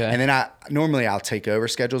bit. Okay. And then I'll take over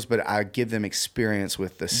schedules, but I give them experience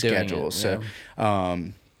with the schedules. Yeah.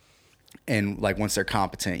 So, and like once they're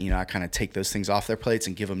competent, I kind of take those things off their plates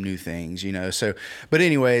and give them new things, So, but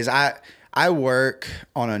anyways, I work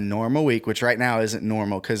on a normal week, which right now isn't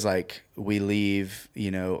normal because like we leave,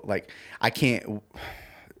 like I can't.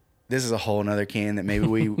 This is a whole nother can that maybe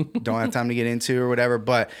we don't have time to get into or whatever.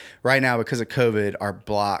 But right now, because of COVID,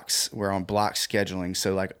 we're on block scheduling.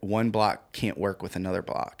 So like one block can't work with another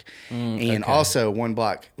block. And also one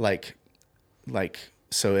block,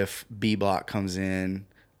 so if B block comes in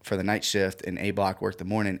for the night shift and A block work the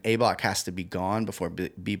morning, A block has to be gone before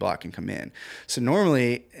B block can come in. So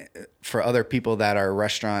normally for other people that are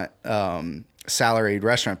salaried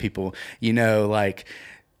restaurant people,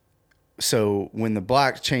 so when the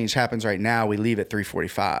block change happens right now, we leave at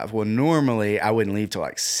 3:45. Well, normally I wouldn't leave till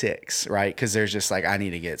like 6, right? Because there's just like I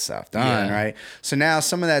need to get stuff done, right? So now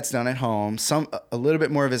some of that's done at home. A little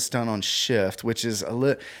bit more of it's done on shift, which is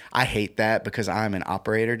I hate that because I'm an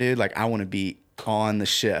operator, dude. Like I want to be on the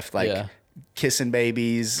shift, kissing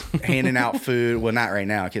babies, handing out food. Well, not right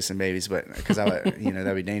now, kissing babies, but because that'd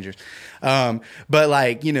be dangerous. But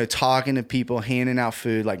like, talking to people, handing out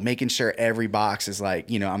food, like making sure every box is like,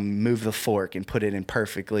 move the fork and put it in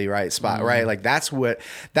perfectly right spot, right? Like that's what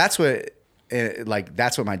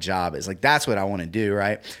my job is. Like that's what I want to do,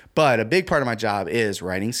 right? But a big part of my job is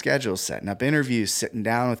writing schedules, setting up interviews, sitting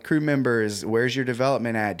down with crew members. Where's your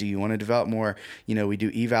development at? Do you want to develop more? We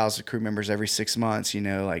do evals with crew members every 6 months,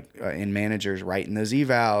 and managers writing those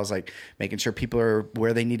evals, like making sure people are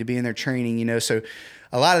where they need to be in their training, so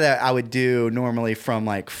a lot of that I would do normally from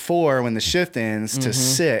like 4 when the shift ends to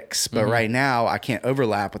 6, but right now I can't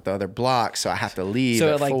overlap with the other blocks, so I have to leave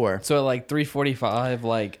at 4. So at like 3:45,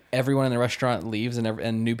 like everyone in the restaurant leaves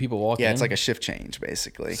and new people walk in? Yeah, it's like a shift change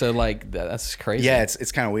basically. So like that's crazy. Yeah,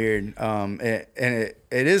 it's kind of weird.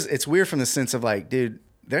 It's weird from the sense of like, dude,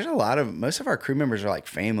 there's most of our crew members are like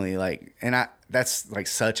family, like, and that's like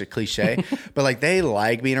such a cliche, but like they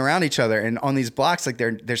like being around each other. And on these blocks, like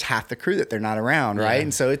there's half the crew that they're not around, right? Yeah.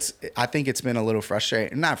 And so I think it's been a little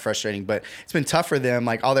not frustrating, but it's been tough for them.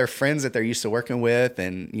 Like all their friends that they're used to working with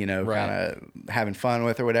and, kind of having fun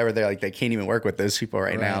with or whatever, they're like, they can't even work with those people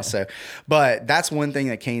right now. So, but that's one thing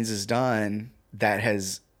that Cane's has done that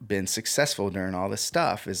has been successful during all this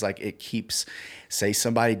stuff is like it keeps, say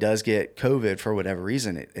somebody does get COVID for whatever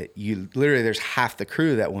reason, you literally there's half the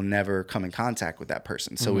crew that will never come in contact with that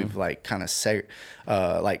person. So we've like kind of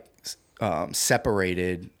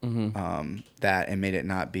separated that and made it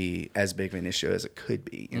not be as big of an issue as it could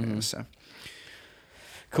be. You know, so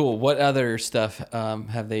cool. What other stuff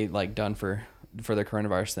have they like done for the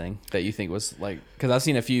coronavirus thing that you think was like, because I've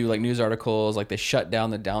seen a few like news articles, like they shut down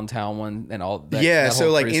the downtown one and all that. Yeah. That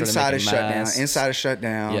so like inside is shut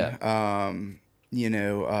down.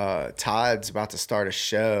 Yeah. Todd's about to start a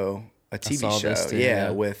show, a TV show.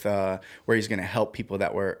 Too, with where he's going to help people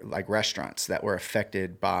that were like restaurants that were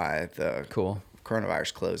affected by the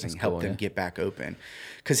coronavirus closing, help them get back open.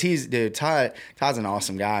 Cause Todd's an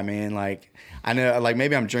awesome guy, man. Like, I know, like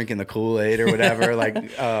maybe I'm drinking the Kool-Aid or whatever. Like,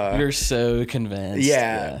 you're so convinced.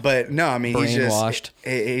 Yeah, but no, I mean,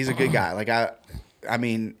 he's a good guy. Like I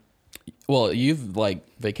mean, well, you've like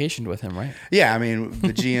vacationed with him, right? Yeah, I mean,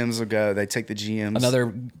 the GMs will go. They take the GMs. Another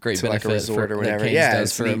great to benefit like a resort or whatever.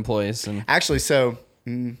 Does for employees. And actually, so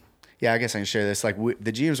Yeah, I guess I can share this. Like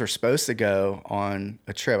the GMs were supposed to go on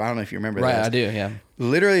a trip. I don't know if you remember Right, this. I do, yeah.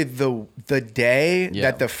 Literally the day Yeah.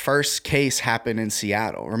 that the first case happened in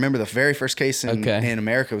Seattle. Remember the very first case in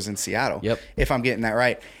America was in Seattle. Yep. If I'm getting that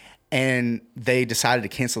right. And they decided to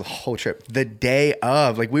cancel the whole trip the day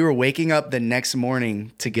of. Like we were waking up the next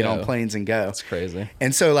morning to get on planes and go. That's crazy.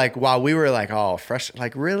 And so like while we were like, oh, fresh,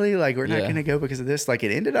 like really, like we're not going to go because of this. Like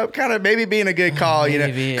it ended up kind of maybe being a good call,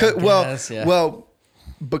 Maybe, you know. yeah. Well,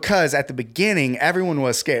 because at the beginning everyone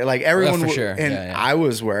was scared, like everyone, for sure. and I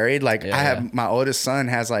was worried. Like I have my oldest son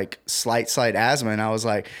has like slight asthma, and I was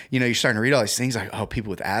like, you know, you're starting to read all these things like, oh,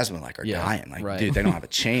 people with asthma like are dying, like dude, they don't have a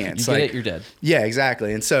chance. You like get it, you're dead. Yeah,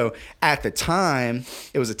 exactly. And so at the time,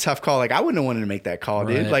 it was a tough call. Like I wouldn't have wanted to make that call,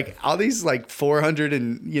 dude. Like all these like 400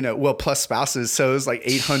 and plus spouses, so it was like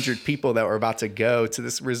 800 people that were about to go to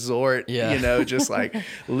this resort. You know, just like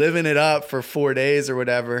living it up for 4 days or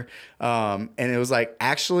whatever. And it was like,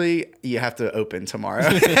 actually, you have to open tomorrow.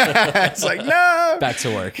 It's like, no. Back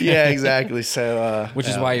to work. Yeah, exactly. So, which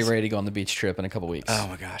is why you're ready to go on the beach trip in a couple weeks. Oh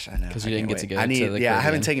my gosh, I know. Because you didn't get to go. I need. To the Caribbean. I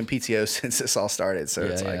haven't taken PTO since this all started. So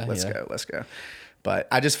it's like, let's go. But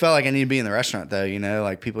I just felt like I need to be in the restaurant though. You know,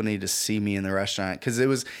 like people need to see me in the restaurant because it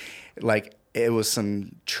was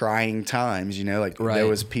some trying times, you know, like there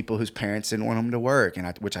was people whose parents didn't want them to work,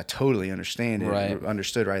 and which I totally understand and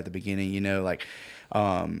understood right at the beginning, you know, like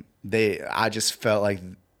I just felt like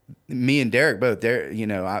me and Derek both there, you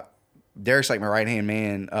know, Derek's like my right hand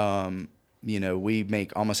man. You know, we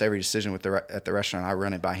make almost every decision at the restaurant. I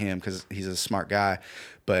run it by him because he's a smart guy.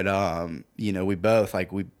 But you know, we both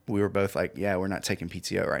like we were both like, yeah, we're not taking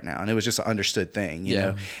PTO right now, and it was just an understood thing, you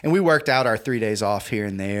know. And we worked out our 3 days off here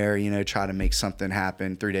and there, you know, try to make something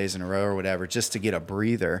happen 3 days in a row or whatever, just to get a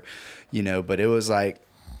breather, you know. But it was like,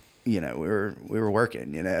 you know, we were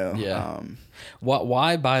working, you know. Yeah.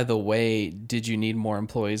 Why, by the way, did you need more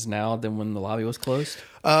employees now than when the lobby was closed?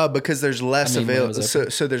 Because there's less available.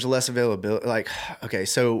 So there's less availability. Like, okay,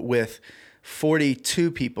 so with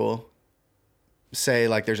 42 people, say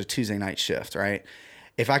like there's a Tuesday night shift, right?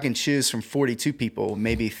 If I can choose from 42 people,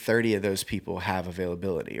 maybe 30 of those people have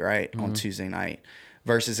availability, right, on Tuesday night.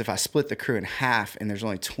 Versus if I split the crew in half and there's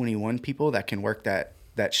only 21 people that can work that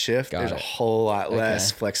shift, there's a whole lot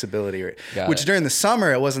less flexibility. Which during the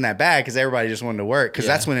summer, it wasn't that bad because everybody just wanted to work because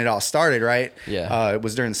that's when it all started, right? Yeah. It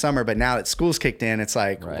was during the summer, but now that school's kicked in, it's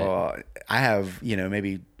like, well, I have, you know,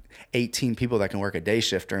 maybe 18 people that can work a day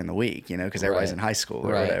shift during the week, you know, because everybody's in high school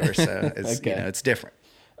or whatever. So it's, you know, it's different.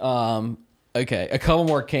 Okay, a couple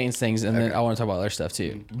more Canes things, and then I want to talk about other stuff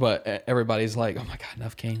too. But everybody's like, "Oh my god,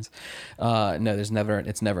 enough Canes!" No, it's never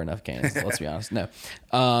enough Canes. Let's be honest. No.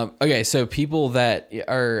 Okay, so people that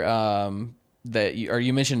are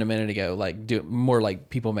you mentioned a minute ago, like do more like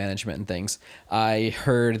people management and things. I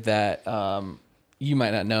heard that you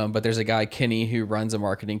might not know him, but there's a guy, Kenny, who runs a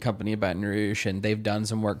marketing company in Baton Rouge, and they've done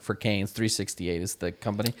some work for Canes. 368 is the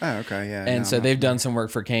company. Oh, okay, yeah. And so they've done some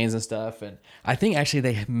work for Canes and stuff. And I think actually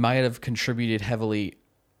they might have contributed heavily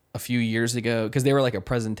a few years ago because they were like a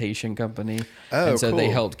presentation company. Oh, and so cool. they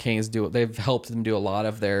helped Canes they've helped them do a lot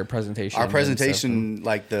of their presentation. Our presentation,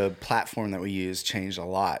 like the platform that we use, changed a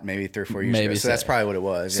lot, maybe 3 or 4 years ago. So that's probably what it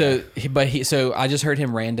was. So I just heard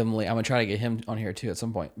him randomly. I'm gonna try to get him on here too at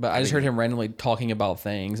some point. But I just heard him randomly talking about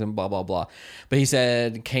things and blah blah blah. But he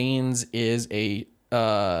said Canes is a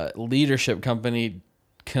leadership company.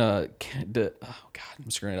 Oh God,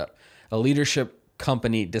 I'm screwing it up. A leadership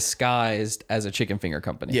company disguised as a chicken finger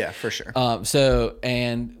company. Yeah, for sure. So,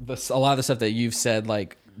 and a lot of the stuff that you've said,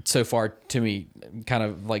 like so far to me, kind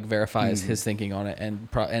of like verifies his thinking on it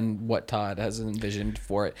and what Todd has envisioned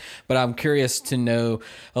for it. But I'm curious to know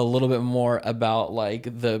a little bit more about like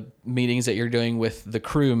the meetings that you're doing with the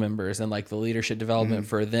crew members and like the leadership development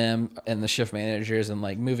for them and the shift managers and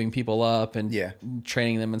like moving people up and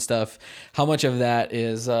training them and stuff. How much of that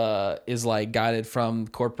is like guided from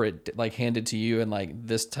corporate, like handed to you and like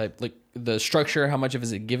this type, like the structure, how much of it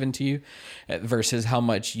is it given to you versus how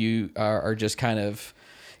much you are just kind of,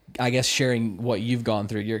 I guess, sharing what you've gone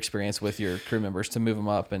through, your experience with your crew members to move them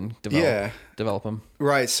up and develop them.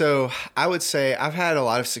 Right. So I would say I've had a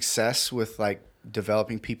lot of success with like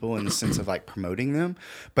developing people in the sense of like promoting them,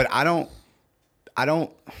 but I don't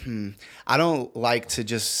like to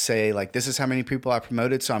just say like, this is how many people I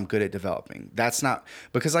promoted, so I'm good at developing. That's not,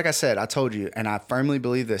 because like I said, I told you, and I firmly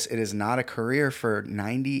believe this, it is not a career for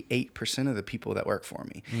 98% of the people that work for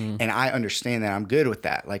me. And I understand that. I'm good with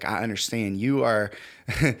that. Like, I understand you're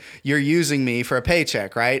using me for a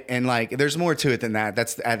paycheck, right? And like, there's more to it than that.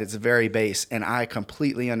 That's at its very base. And I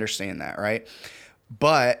completely understand that, right?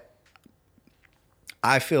 But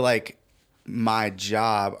I feel like my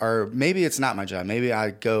job, or maybe it's not my job. Maybe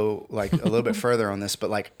I go like a little bit further on this, but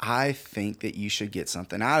like I think that you should get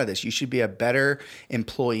something out of this. You should be a better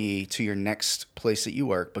employee to your next place that you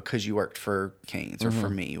work because you worked for Canes or for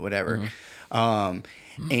me, whatever.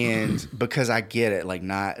 And because I get it, like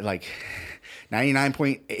not like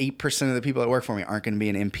 99.8% of the people that work for me aren't going to be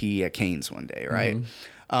an MP at Canes one day, right?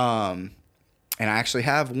 And I actually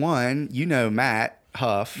have one, Matt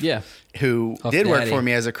Huff, who Huff did work Daddy. for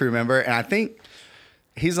me as a crew member, and I think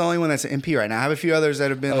he's the only one that's an MP right now. I have a few others that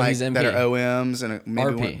have been that are OMs and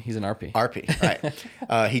maybe RP. He's an RP. RP,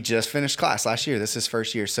 right? He just finished class last year. This is his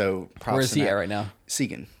first year, so props Where is to he Matt. at right now?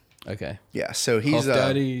 Segan. Okay. Yeah, so he's Huff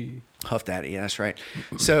Daddy. Huff Daddy, yeah, that's right.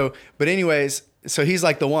 So, but anyways, so he's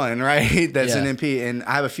like the one, right? That's an MP, and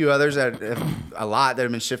I have a few others that have that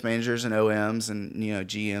have been shift managers and OMs and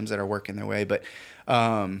GMs that are working their way. But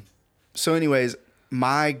so, anyways,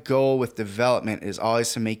 my goal with development is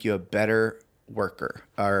always to make you a better worker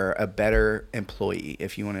or a better employee,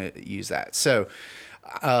 if you want to use that. So,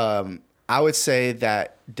 I would say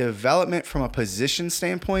that development from a position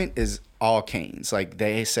standpoint is all Canes. Like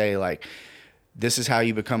they say, like, this is how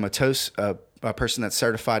you become a person that's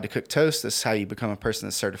certified to cook toast. This is how you become a person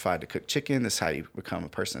that's certified to cook chicken. This is how you become a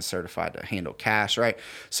person that's certified to handle cash, right?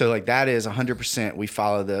 So like that is 100%. We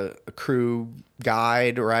follow the crew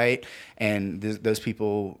guide, right? And those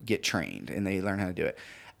people get trained and they learn how to do it.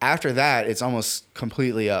 After that, it's almost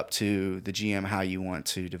completely up to the GM how you want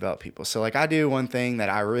to develop people. So like I do one thing that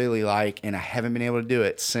I really like, and I haven't been able to do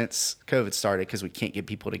it since COVID started because we can't get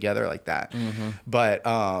people together like that. But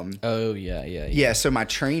yeah. So my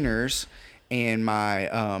trainers and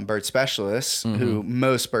my bird specialists, who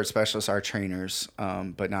most bird specialists are trainers,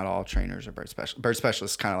 but not all trainers are bird specialists. Bird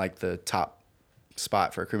specialists kind of like the top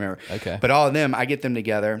spot for a crew member. Okay. But all of them, I get them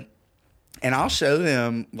together. And I'll show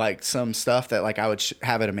them like some stuff that like I would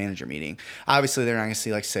have at a manager meeting. Obviously, they're not going to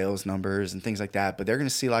see like sales numbers and things like that, but they're going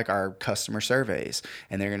to see like our customer surveys,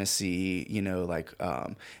 and they're going to see,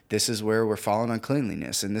 this is where we're falling on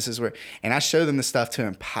cleanliness, and this is where. And I show them the stuff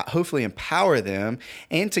to hopefully empower them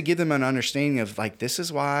and to give them an understanding of like this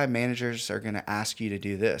is why managers are going to ask you to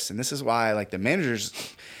do this, and this is why like the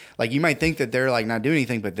managers. Like you might think that they're like not doing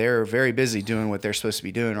anything, but they're very busy doing what they're supposed to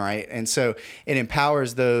be doing, right? And so it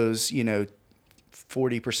empowers those, 40%,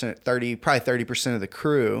 30% of the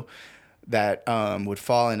crew that would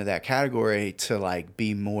fall into that category to like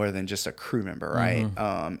be more than just a crew member, right?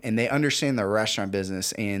 And they understand the restaurant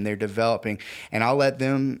business and they're developing. And I'll let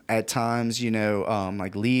them at times,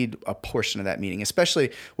 like lead a portion of that meeting,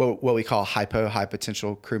 especially what we call high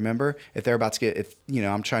potential crew member. If they're about to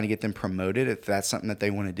I'm trying to get them promoted, if that's something that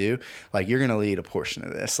they want to do, like you're going to lead a portion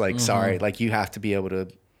of this. Like, sorry, like you have to be able to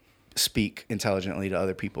speak intelligently to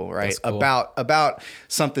other people, right? Cool. About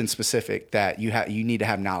something specific that you need to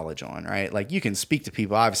have knowledge on, right? Like you can speak to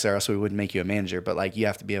people, obviously, or else we wouldn't make you a manager, but like you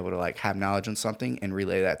have to be able to like have knowledge on something and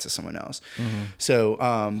relay that to someone else. So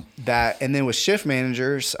that, and then with shift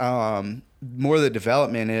managers, more of the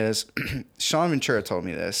development is Sean Ventura told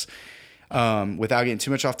me this without getting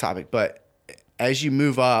too much off topic, but as you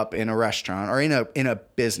move up in a restaurant or in a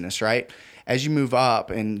business, right? As you move up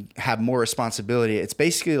and have more responsibility, it's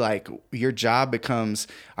basically like your job becomes,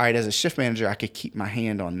 all right, as a shift manager, I could keep my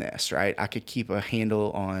hand on this, right? I could keep a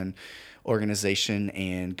handle on organization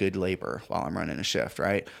and good labor while I'm running a shift,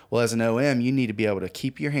 right? Well, as an OM, you need to be able to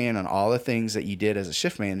keep your hand on all the things that you did as a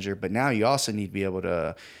shift manager, but now you also need to be able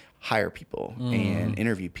to hire people and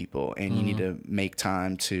interview people, and you need to make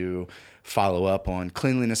time to follow up on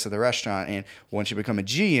cleanliness of the restaurant. And once you become a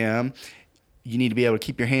GM, you need to be able to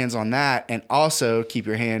keep your hands on that and also keep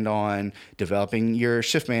your hand on developing your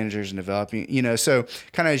shift managers and developing, so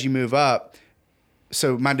kind of as you move up.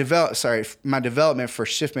 So my development for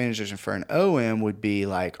shift managers and for an OM would be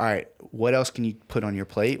like, all right, what else can you put on your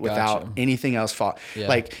plate without anything else fall? Yeah.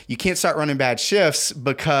 Like you can't start running bad shifts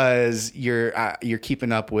because you're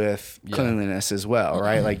keeping up with cleanliness as well,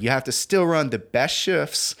 right? Like you have to still run the best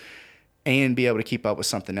shifts and be able to keep up with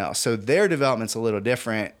something else. So their development's a little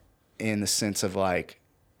different in the sense of like,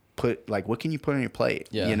 what can you put on your plate?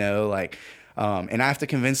 Yeah. And I have to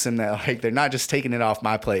convince them that like, they're not just taking it off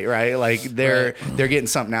my plate, right? Like they're getting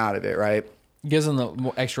something out of it, right? Gives them the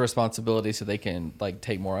more extra responsibility so they can like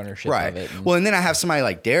take more ownership of it. Well, and then I have somebody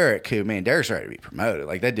like Derek who, man, Derek's ready to be promoted.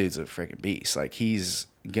 Like that dude's a freaking beast. Like he's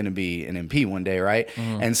going to be an MP one day, right?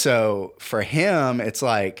 And so for him, it's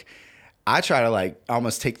like, I try to like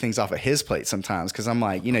almost take things off of his plate sometimes because I'm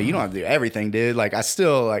like, you don't have to do everything, dude. Like I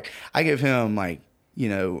still like I give him like,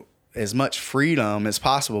 as much freedom as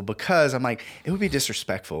possible because I'm like, it would be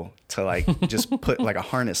disrespectful to like just put like a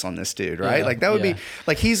harness on this dude, right? Like that would be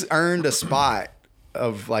like he's earned a spot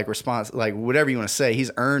of like response, like whatever you want to say,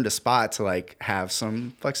 he's earned a spot to like have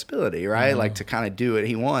some flexibility, right? Like to kind of do what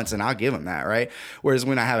he wants, and I'll give him that, right? Whereas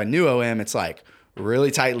when I have a new OM, it's like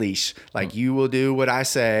really tight leash. Like you will do what I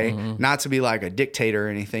say, not to be like a dictator or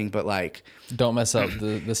anything, but like Don't mess up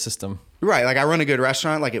the system. right. Like I run a good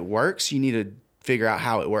restaurant, like it works. You need to figure out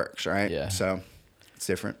how it works, right? Yeah. So it's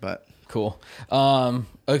different, but Cool.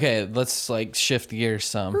 Okay, let's like shift gears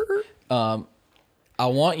some. I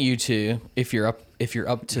want you to, if you're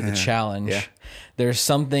up to the challenge, Yeah. there's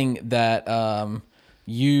something that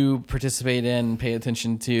you participate in, pay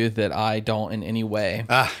attention to that I don't in any way.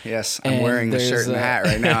 yes, I'm And wearing the shirt and the hat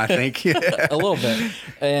right now, I think. A little bit.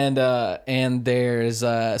 And there's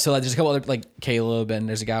so like there's a couple other, like Caleb, and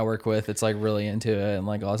there's a guy I work with that's like really into it and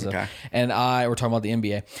like all that Okay. stuff. And we're talking about the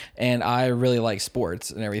NBA, and I really like sports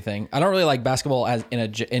and everything. I don't really like basketball as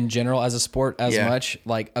in general as a sport as Yeah. much.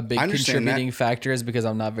 Like a big I understand contributing factor is because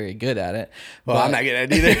I'm not very good at it. Well, I'm not good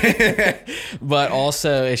at it either. But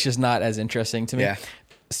also it's just not as interesting to me. Yeah.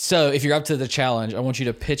 So if you're up to the challenge, I want you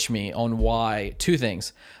to pitch me on why, two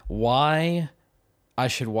things. Why I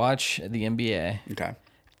should watch the NBA, Okay.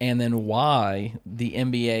 and then why the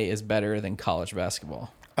NBA is better than college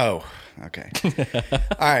basketball. Oh, okay.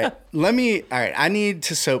 All right. I need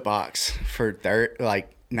to soapbox for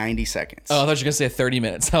 90 seconds. Oh, I thought you were going to say 30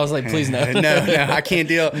 minutes. I was like, please no. no, I can't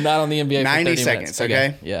deal. Not on the NBA 90 for 30 seconds, minutes.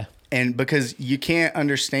 okay? Yeah. And because you can't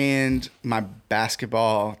understand my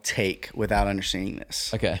basketball take without understanding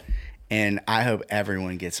this. Okay. And I hope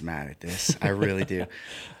everyone gets mad at this. I really do.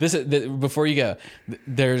 Before you go,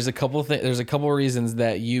 there's a couple reasons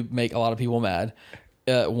that you make a lot of people mad.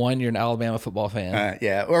 One, you're an Alabama football fan.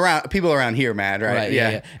 Yeah. People around here mad, right? Right.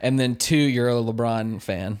 Yeah. And then two, you're a LeBron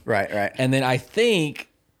fan. Right. And then I think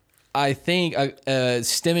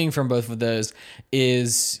stemming from both of those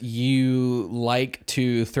is you like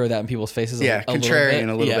to throw that in people's faces. Contrarian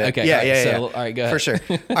a little bit. Okay. Yeah. All right, go ahead. For sure.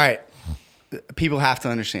 All right. People have to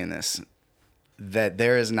understand this, that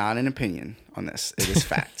there is not an opinion on this. It is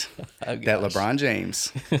fact that LeBron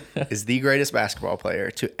James is the greatest basketball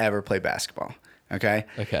player to ever play basketball. Okay.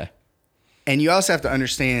 Okay. And you also have to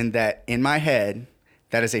understand that in my head,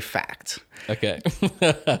 that is a fact. Okay.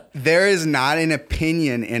 There is not an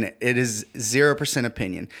opinion in it. It is 0%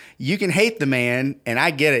 opinion. You can hate the man, and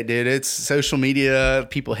I get it, dude. It's social media.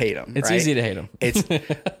 People hate him. It's right? easy to hate him.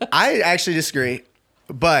 I actually disagree,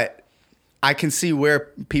 but I can see where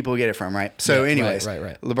people get it from, right? So Yeah, anyways,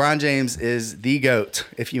 right. LeBron James is the GOAT,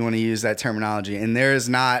 if you want to use that terminology. And there's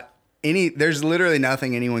literally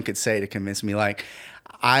nothing anyone could say to convince me.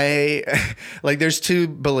 There's two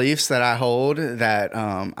beliefs that I hold, that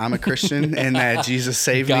I'm a Christian and that Jesus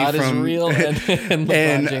saved God me from is real and LeBron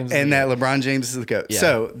James is and that real. LeBron James is the GOAT. Yeah.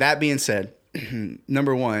 So that being said,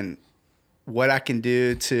 number one, what I can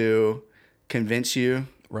do to convince you.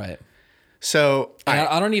 Right. So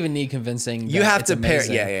I don't even need convincing. You have it's to pair.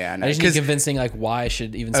 amazing. Yeah. I just need convincing like why I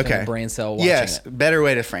should even spend a brain cell watching it. Better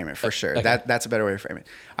way to frame it, for sure. Okay. That's a better way to frame it.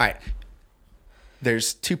 All right.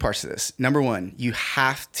 There's two parts to this. Number one, you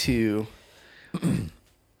have to.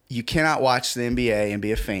 You cannot watch the NBA and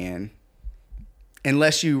be a fan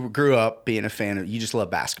unless you grew up being a fan of. You just love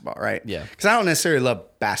basketball, right? Yeah. Because I don't necessarily love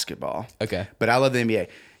basketball. Okay. But I love the NBA.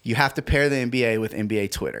 You have to pair the NBA with NBA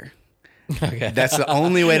Twitter. Okay. That's the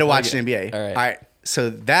only way to watch the NBA. All right. All right.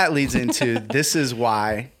 So that leads into this is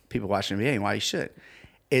why people watch the NBA and why you should.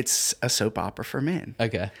 It's a soap opera for men.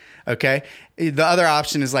 Okay. The other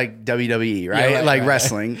option is like WWE, right? Yeah, right.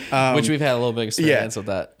 Wrestling. Which we've had a little bit of experience with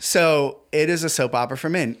that. So it is a soap opera for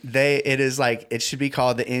men. It should be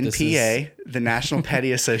called the NPA, the National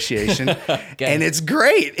Petty Association. And it's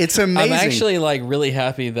great. It's amazing. I'm actually like really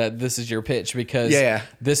happy that this is your pitch because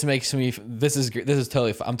this makes me, this is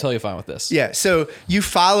totally, I'm totally fine with this. Yeah. So you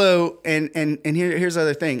follow, and here's the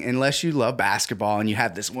other thing. Unless you love basketball and you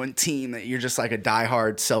have this one team that you're just like a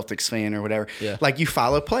diehard Celtics fan or whatever, like you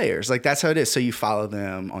follow players. Like that's how it is. So you follow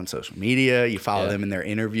them on social media. You follow them in their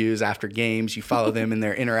interviews after games. You follow them in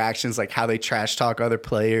their interactions, like how they trash talk other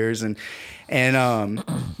players. And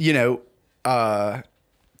you know, to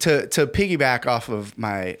piggyback off of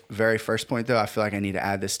my very first point, though, I feel like I need to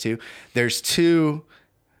add this too. There's two,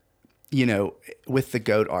 you know, with the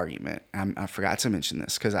GOAT argument. I forgot to mention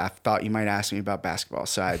this because I thought you might ask me about basketball,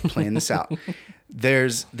 so I planned this out.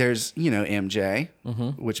 There's you know, MJ,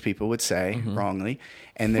 which people would say wrongly,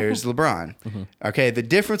 and there's LeBron. Okay, the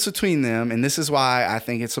difference between them, and this is why I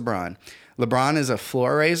think it's LeBron. LeBron is a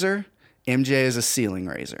floor raiser. MJ is a ceiling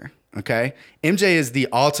raiser. Okay, MJ is the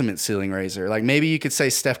ultimate ceiling raiser. Like maybe you could say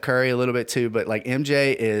Steph Curry a little bit too, but like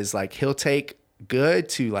MJ is like he'll take good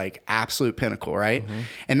to like absolute pinnacle, right?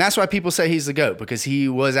 And that's why people say he's the GOAT, because he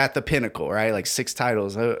was at the pinnacle, right? Like 6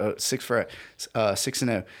 titles,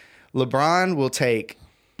 6-0. LeBron will take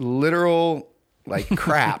literal like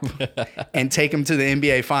crap and take him to the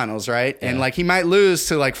NBA finals, right? And like he might lose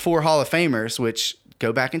to like 4 Hall of Famers, which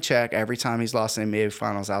go back and check. Every time he's lost in NBA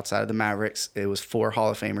finals outside of the Mavericks, it was 4 Hall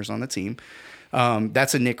of Famers on the team.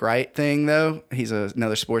 That's a Nick Wright thing, though. He's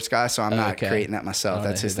another sports guy, so I'm not creating that myself.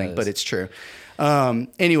 That's his thing, but it's true.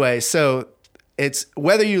 Anyway, so it's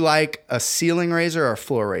whether you like a ceiling raiser or a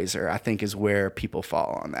floor raiser, I think is where people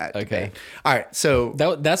fall on that. Okay. Debate. All right. So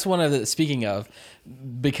that's one of the, speaking of,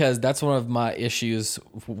 because that's one of my issues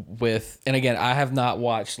with, and again, I have not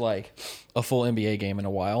watched like a full NBA game in a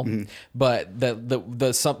while, but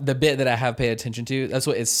the bit that I have paid attention to, that's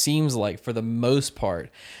what it seems like for the most part,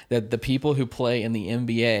 that the people who play in the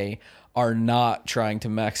NBA are not trying to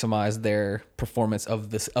maximize their performance of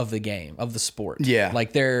the game, of the sport. Yeah.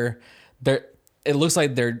 Like it looks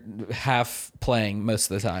like they're half playing most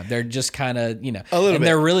of the time. They're just kind of, a little bit.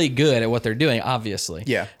 They're really good at what they're doing, obviously.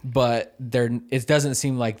 Yeah. But it doesn't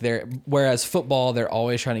seem like whereas football, they're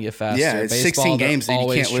always trying to get faster. Yeah, it's Baseball, 16 games that you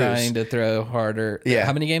always can't lose. trying to throw harder. Yeah.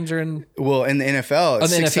 How many games are in? Well, in the NFL, it's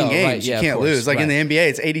the 16 NFL, games. right, yeah, you of can't course, lose. Like in right. the NBA,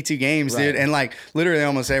 it's 82 games, dude. Right. And like literally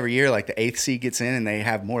almost every year, like the 8th seed gets in and they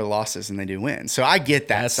have more losses than they do wins. So I get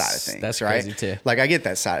that side of things. That's right? crazy too. Like I get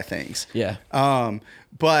that side of things. Yeah.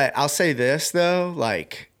 But I'll say this though,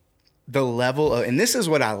 like the level of, and this is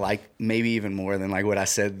what I like maybe even more than like what I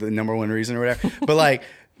said, the number one reason or whatever. But like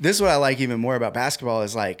this is what I like even more about basketball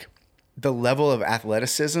is like the level of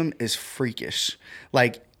athleticism is freakish.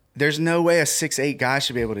 Like there's no way a 6'8" guy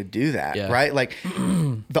should be able to do that, right? Like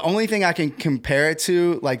the only thing I can compare it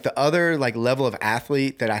to, like the other like level of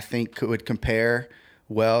athlete that I think would compare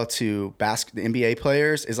well to the NBA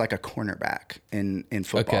players is like a cornerback in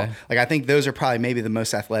football. Okay. Like I think those are probably maybe the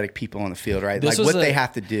most athletic people on the field, right? This like was what they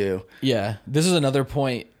have to do. Yeah, this is another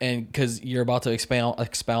point, and because you're about to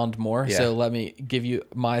expound more, Yeah. so let me give you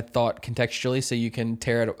my thought contextually, so you can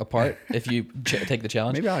tear it apart if you take the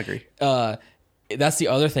challenge. Maybe I'll agree. That's the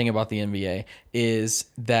other thing about the NBA is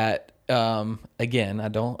that again,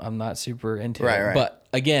 I'm not super into it, Right. but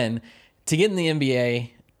again, to get in the NBA.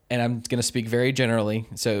 And I'm going to speak very generally,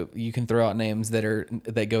 so you can throw out names that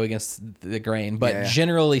go against the grain. But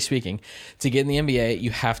generally speaking, to get in the NBA,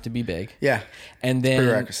 you have to be big. Yeah. And then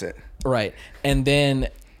Prerequisite. Right. And then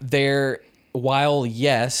while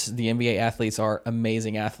yes, the NBA athletes are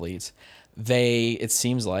amazing athletes, it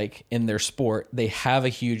seems like in their sport, they have a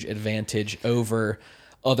huge advantage over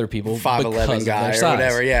other people 5'11" guy or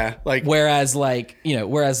whatever, yeah. Like whereas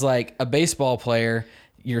a baseball player,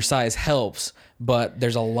 your size helps, but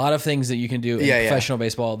there's a lot of things that you can do in professional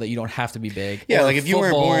baseball that you don't have to be big. Yeah, or like if you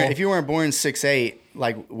weren't born 6'8",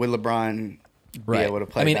 like would LeBron be able to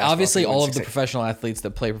play? I mean, basketball obviously, if he all was of the 6'8"? professional athletes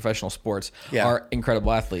that play professional sports Yeah. are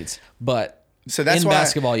incredible athletes, but So that's in why-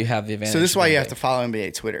 basketball you have the advantage. So this is why of you being have to follow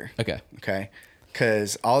NBA Twitter. Okay. Okay.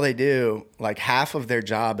 Because all they do, like half of their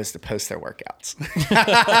job is to post their workouts. big.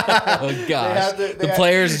 Oh gosh, the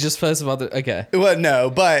players just post about okay. Well, no,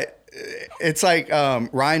 but it's like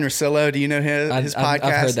Ryan Russillo. Do you know his podcast?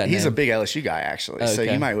 I've heard that He's name. a big LSU guy, actually. So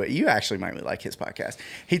Okay. you actually might really like his podcast.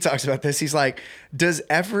 He talks about this. He's like, does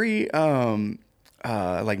every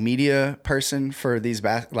like media person for these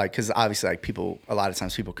because obviously like people, a lot of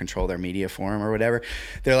times people control their media for him or whatever.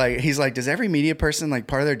 They're like, he's like, does every media person, like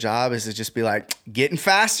part of their job is to just be like getting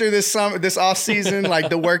faster this off season, like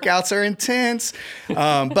the workouts are intense.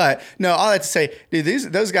 But no, all that to say, dude,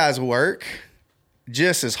 those guys work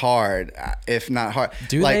just as hard, if not hard.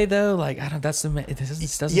 Do they though? Like I don't. That's the. It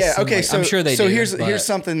doesn't. Yeah. seem Okay. like, So I'm sure they so do. here's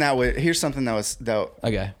something that was though.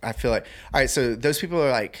 Okay. I feel like all right. So those people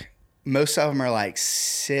are like, most of them are like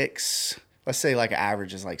 6. Let's say like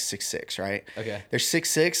average is like 6'6", right? Okay. They're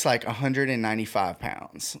 6'6", like 195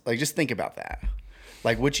 pounds. Like just think about that.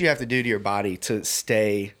 Like what you have to do to your body to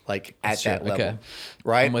stay like at That's true. that level, Okay.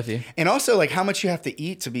 right? I'm with you. And also like how much you have to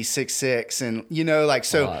eat to be 6'6", and like A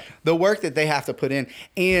so lot. the work that they have to put in.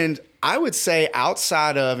 And I would say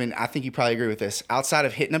outside of, and I think you probably agree with this, outside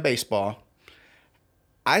of hitting a baseball,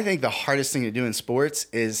 I think the hardest thing to do in sports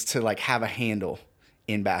is to like have a handle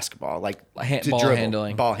in basketball, like to ball dribble,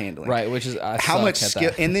 handling. ball handling, Right, which is how much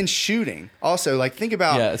skill, and then shooting. Also, like think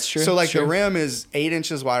about, Yeah, it's true. So like It's true. the rim is 8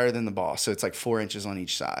 inches wider than the ball, so it's like 4 inches on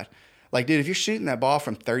each side. Like, dude, if you're shooting that ball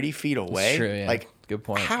from 30 feet away, true, yeah. like, Good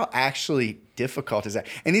point. How actually difficult is that?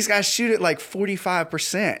 And these guys shoot it like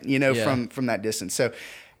 45%, Yeah. from that distance. So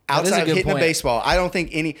That is outside a of good hitting point. a baseball, I don't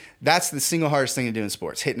think that's the single hardest thing to do in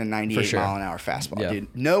sports, hitting a 98 sure. mile an hour fastball, Yeah. dude.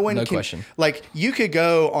 No one No can, question. like, you could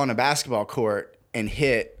go on a basketball court and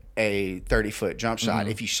hit a 30-foot jump shot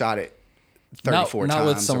if you shot it 34 times. Not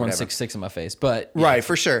with or someone whatever. 6'6" in my face, but yeah. Right,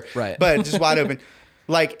 for sure. Right. But just wide open.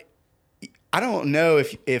 Like, I don't know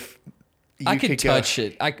if you I could touch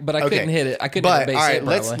it, but I couldn't hit it. I couldn't hit the base all right, hit,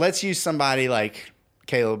 probably. let's use somebody like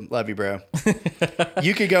Caleb. Love you, bro.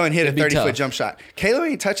 You could go and hit a be 30-foot tough. jump shot. Caleb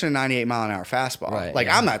ain't touching a 98-mile-an-hour fastball. Right, like,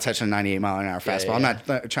 yeah. I'm not touching a 98-mile-an-hour fastball. yeah. I'm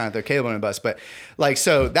not trying to throw Caleb on a bus. But, like,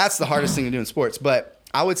 so that's the hardest thing to do in sports. But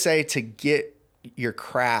I would say to get your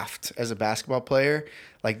craft as a basketball player,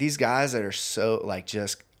 like, these guys that are so, like,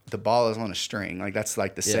 just the ball is on a string. Like, that's,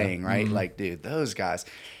 like, the saying, right? Like, dude, those guys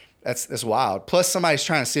 – that's wild. Plus, somebody's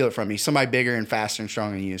trying to steal it from you. Somebody bigger and faster and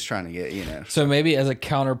stronger than you is trying to get, you know. So maybe as a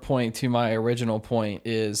counterpoint to my original point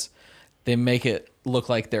is they make it look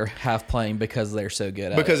like they're half playing because they're so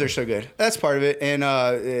good at Because it. they're so good. That's part of it. And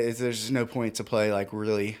there's no point to play like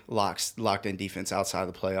really locked in defense outside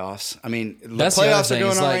of the playoffs. I mean, That's the the other playoffs are thing.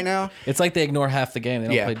 going It's on like- right now. It's like they ignore half the game.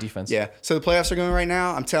 They don't play defense. Yeah. So the playoffs are going right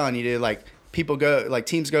now. I'm telling you, dude, like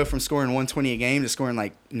teams go from scoring 120 a game to scoring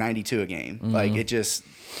like 92 a game. Mm-hmm. Like it just,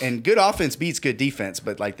 and good offense beats good defense,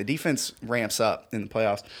 but like the defense ramps up in the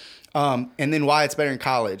playoffs. And then why it's better in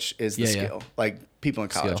college is the skill. Like people in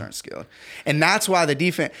college aren't skilled. And that's why the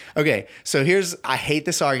defense. Okay. So I hate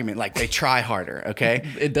this argument. Like they try harder. Okay.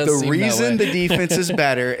 It does The seem that reason way. the defense is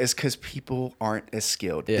better is because people aren't as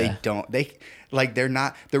skilled. Yeah. They're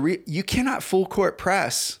not you cannot full court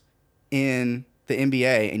press in the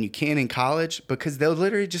NBA and you can in college because they'll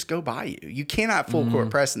literally just go by you. You cannot full court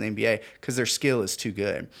press in the NBA because their skill is too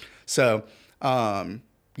good. So,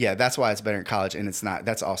 yeah, that's why it's better in college. And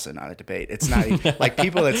that's also not a debate. It's not like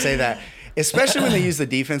people that say that, especially when they use the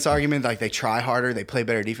defense argument, like they try harder, they play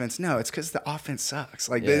better defense. No, it's because the offense sucks.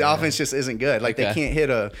 Like the offense just isn't good. Like they can't hit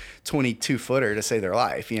a 22-footer to save their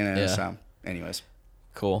life, you know? Yeah. So anyways.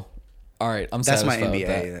 Cool. All right, I'm That's my satisfied with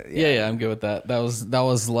NBA, that. yeah. Yeah, I'm good with that. That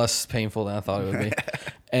was less painful than I thought it would be.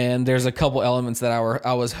 And there's a couple elements that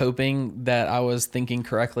I was hoping that I was thinking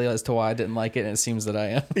correctly as to why I didn't like it, and it seems that I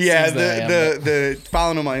am. Yeah, Seems that I am. the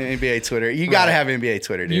following them on NBA Twitter. You got to have NBA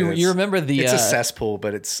Twitter, dude. You remember the It's a cesspool,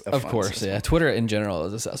 but it's a of fun course, cesspool. yeah. Twitter in general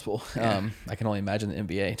is a cesspool. I can only imagine the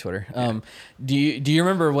NBA Twitter. Do you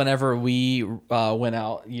remember whenever we went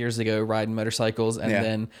out years ago riding motorcycles and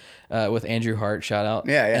then with Andrew Hart, shout out,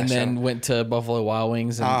 and then went to Buffalo Wild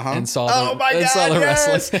Wings and saw the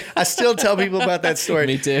wrestling. I still tell people about that story.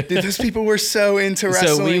 Me too. Dude, those people were so into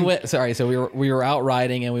wrestling. So we were out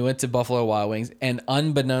riding and we went to Buffalo Wild Wings, and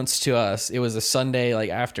unbeknownst to us, it was a Sunday like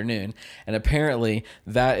afternoon, and apparently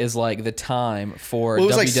that is like the time for Well, it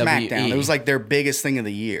was WWE. like SmackDown. It was like their biggest thing of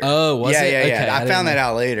the year. Oh, was it? Yeah. Okay, I found that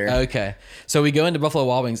out later. Okay. So we go into Buffalo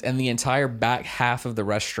Wild Wings, and the entire back half of the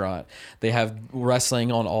restaurant, they have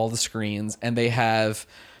wrestling on all the screens, and they have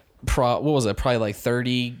probably like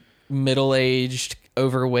 30 middle-aged,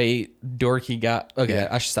 overweight, dorky guy. Okay, Yeah.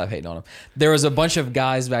 I should stop hating on him. There was a bunch of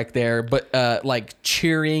guys back there, but like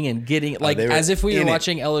cheering and getting like they were as if we were in it.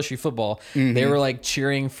 watching LSU football. They were like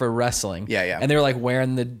cheering for wrestling. Yeah. And they were like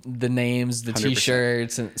wearing the names, the 100%.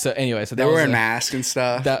 T-shirts, and so anyway. So They were wearing masks and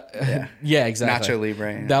stuff. yeah, exactly. Nacho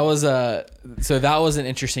Libre. Yeah. That was that was an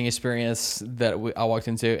interesting experience that I walked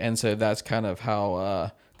into, and so that's kind of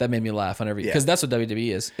how that made me laugh whenever, because that's what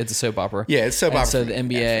WWE is. It's a soap opera. Yeah, it's soap opera So for the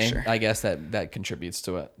me. NBA, Yeah, for sure. I guess that contributes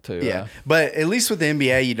to it too. Yeah, but at least with the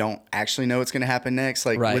NBA, you don't actually know what's going to happen next.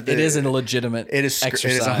 Like, Right. with it is a legitimate. It is. It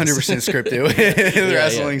exercise. is 100% scripted with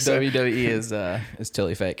wrestling. So WWE is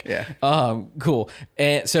totally fake. Yeah. Cool.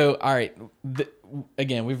 And so, all right.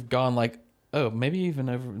 Again, we've gone like. Oh, maybe even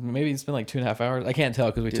over. Maybe it's been like 2.5 hours. I can't tell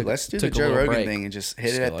because we took. let's do took the a Joe little Rogan break. thing and just hit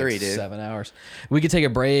it So at like 3, dude. 7 hours. We could take a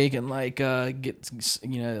break and like get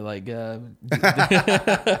like. No,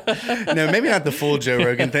 maybe not the full Joe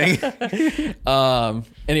Rogan thing.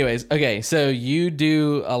 Anyways, okay. So you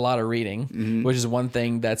do a lot of reading, Mm-hmm. which is one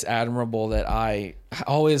thing that's admirable. That I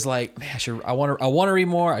always like. Man, I want to read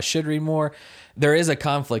more. I should read more. There is a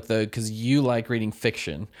conflict though, because you like reading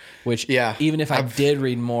fiction, which even if I did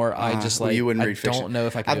read more, I just like you wouldn't I read fiction. don't know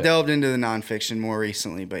if I could. I've delved into the nonfiction more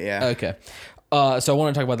recently, but yeah. Okay. So I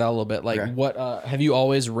want to talk about that a little bit. Like, what have you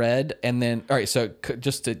always read? And then, all right. So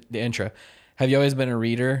just the intro. Have you always been a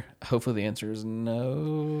reader? Hopefully, the answer is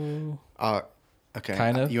no. Okay.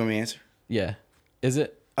 Kind of. You want me to answer? Yeah. Is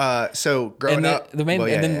it? So growing up,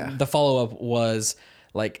 the follow up was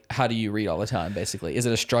like, how do you read all the time? Basically, is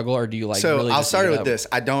it a struggle, or do you like? So really I'll just start eat it it with up? this.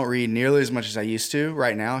 I don't read nearly as much as I used to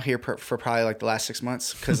right now here for probably like the last 6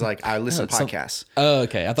 months because like I listen to podcasts. Oh,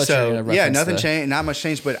 okay. I thought you were So gonna yeah, reference nothing changed, not much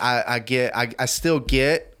changed, but I still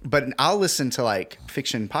get, but I'll listen to like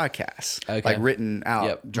fiction podcasts, like written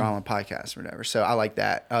out drama podcasts or whatever. So I like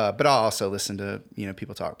that. But I'll also listen to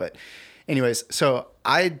people talk. But anyways, so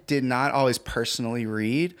I did not always personally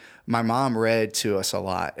read. My mom read to us a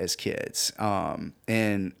lot as kids.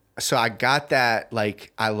 And so I got that,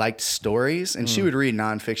 like, I liked stories, and she would read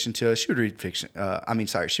nonfiction to us. She would read fiction.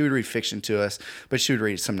 She would read fiction to us, but she would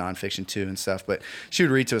read some nonfiction too and stuff. But she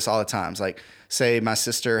would read to us all the times. Like, say my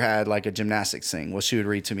sister had like a gymnastics thing. Well, she would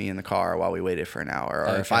read to me in the car while we waited for an hour.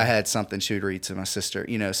 Or if I had something, she would read to my sister,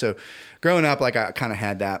 you know. So growing up, like, I kind of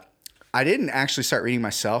had that. I didn't actually start reading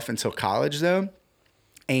myself until college, though.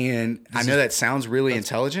 And I know that sounds really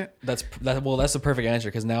intelligent. That's the perfect answer,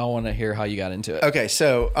 because now I want to hear how you got into it. Okay,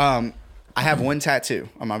 so I have one tattoo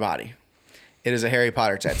on my body. It is a Harry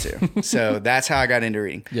Potter tattoo. So that's how I got into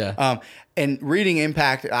reading. Yeah. And reading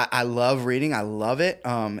impact, I love reading. I love it.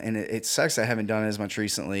 And it sucks I haven't done it as much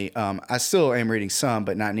recently. I still am reading some,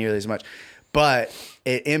 but not nearly as much. But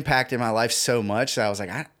it impacted my life so much that I was like,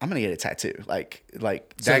 I'm going to get a tattoo. Like So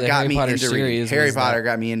that the got Harry me Potter into series reading. Harry was Potter that-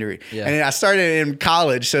 got me into reading. Yeah. And I started in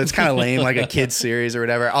college, so it's kind of lame, like a kid's series or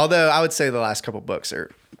whatever. Although I would say the last couple books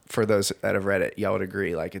are, for those that have read it, y'all would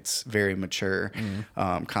agree, like, it's very mature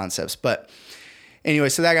concepts. But anyway,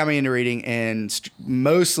 so that got me into reading, and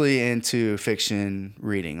mostly into fiction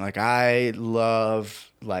reading. Like, I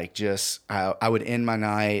love, like, just, I would end my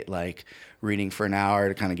night, like, reading for an hour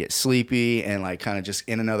to kind of get sleepy and, like, kind of just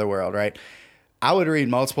in another world, right? I would read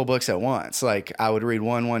multiple books at once. Like, I would read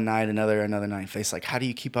one night, another night. Face, like, how do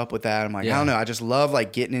you keep up with that? I'm like, I don't know. I just love,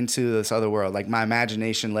 like, getting into this other world, like my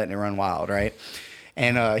imagination, letting it run wild, right?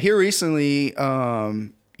 And here recently,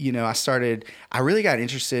 you know, I really got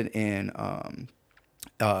interested in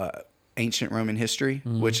ancient Roman history,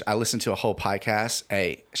 which I listened to a whole podcast.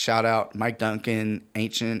 Hey, shout out Mike Duncan,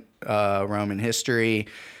 Ancient Roman History.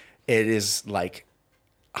 It is like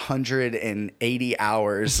 180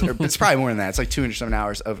 hours, or it's probably more than that. It's like 207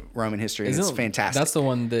 hours of Roman history. And it's fantastic. That's the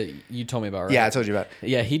one that you told me about, right? Yeah, I told you about it.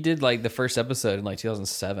 Yeah, he did like the first episode in like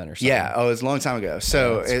 2007 or something. Yeah, it was a long time ago.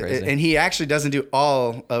 So, that's crazy. and he actually doesn't do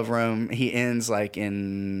all of Rome. He ends like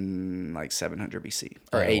in like 700 BC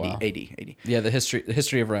or 80, wow. 80. Yeah, the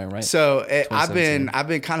history of Rome, right? So I've 2017.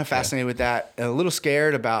 been kind of fascinated with that. A little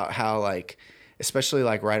scared about how, like, especially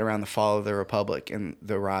like right around the fall of the Republic and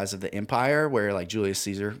the rise of the empire, where like Julius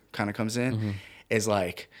Caesar kind of comes in, is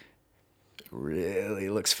like really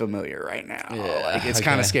looks familiar right now. Yeah, like it's okay.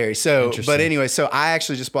 kind of scary. So, Interesting. but anyway, so I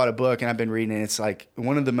actually just bought a book and I've been reading it. It's like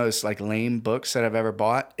one of the most like lame books that I've ever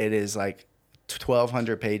bought. It is like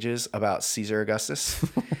 1,200 pages about Caesar Augustus.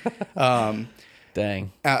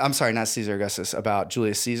 Dang. I'm sorry, not Caesar Augustus, about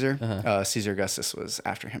Julius Caesar. Caesar Augustus was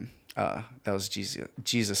after him. That was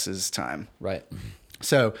Jesus's time. Right.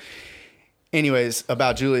 So, anyways,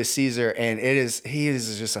 about Julius Caesar, and he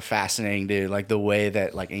is just a fascinating dude. Like the way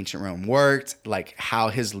that like ancient Rome worked, like how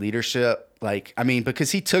his leadership, like, I mean, because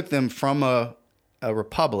he took them from a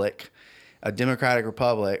republic, a democratic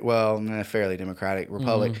republic, well, a fairly democratic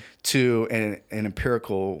republic, to an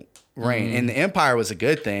empirical reign. And the empire was a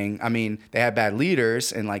good thing. I mean, they had bad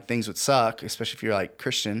leaders and like things would suck, especially if you're like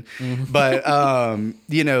Christian. But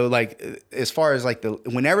you know, like as far as like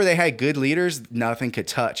whenever they had good leaders, nothing could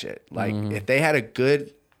touch it. Like if they had a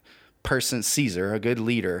good person, Caesar, a good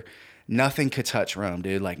leader, nothing could touch Rome,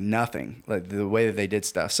 dude. Like nothing. Like the way that they did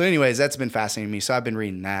stuff. So anyways, that's been fascinating to me. So I've been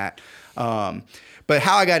reading that. But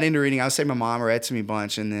how I got into reading, I would say my mom read to me a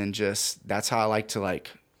bunch, and then just that's how I like to like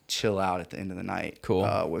chill out at the end of the night. Cool.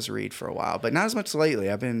 Was read for a while, but not as much lately.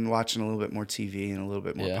 I've been watching a little bit more TV and a little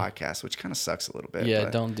bit more Yeah. podcasts, which kind of sucks a little bit. Yeah,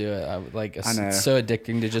 but don't do it. I know. It's so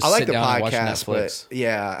addicting to just I like sit the down and watch podcast, Netflix. but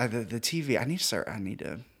yeah, the TV.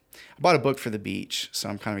 I bought a book for the beach, so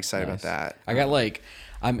I'm kind of excited about that. I got like,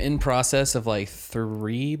 I'm in process of like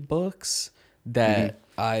 3 books that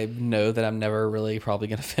I know that I'm never really probably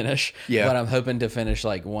gonna finish. Yeah. But I'm hoping to finish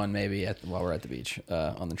like one maybe while we're at the beach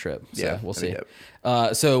on the trip. So Yeah, we'll that'd see.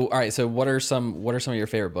 be So all right. So what are some of your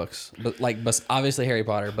favorite books? But like, obviously Harry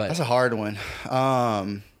Potter. But That's a hard one.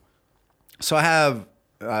 So I have,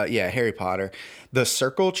 Harry Potter. The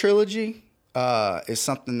Circle trilogy is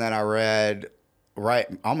something that I read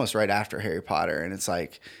almost right after Harry Potter, and it's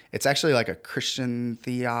actually like a Christian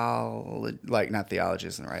not theology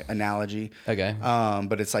isn't right, analogy. Okay.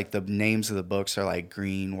 But it's like the names of the books are like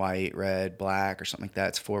green, white, red, black, or something like that.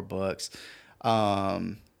 It's 4 books.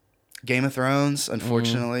 Game of Thrones,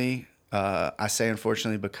 unfortunately. I say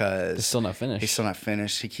unfortunately because It's still not finished. He's still not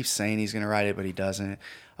finished. He keeps saying he's going to write it, but he doesn't.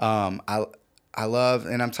 I love,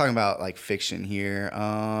 and I'm talking about like fiction here.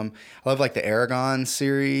 I love like the Aragon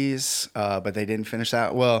series, but they didn't finish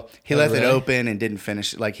that. Well, he left it open and didn't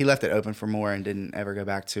finish it. Like he left it open for more and didn't ever go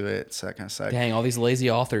back to it. So that kind of sucked. Dang, all these lazy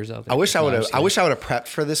authors out there. I wish I would have prepped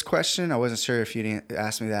for this question. I wasn't sure if you didn't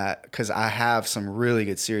ask me that because I have some really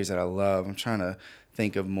good series that I love. I'm trying to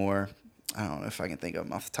think of more. I don't know if I can think of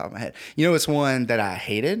them off the top of my head. You know, it's one that I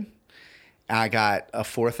hated. I got a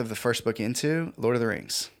fourth of the first book into Lord of the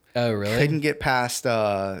Rings. Oh, really? Couldn't get past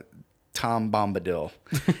Tom Bombadil.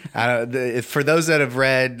 For those that have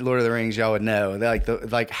read Lord of the Rings, y'all would know.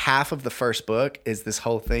 Like half of the first book is this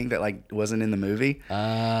whole thing that like wasn't in the movie,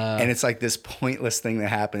 and it's like this pointless thing that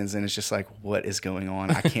happens, and it's just like, what is going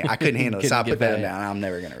on? I couldn't handle it. So I put that down. I'm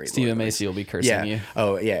never gonna read. Stephen Macy will be cursing you.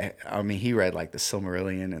 Oh yeah. I mean, he read like the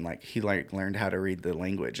Silmarillion and like he like learned how to read the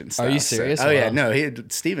language and stuff. Are you serious? So, yeah. No,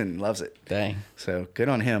 Stephen loves it. Dang. So good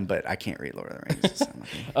on him, but I can't read Lord of the Rings.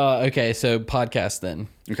 Okay, so podcast then.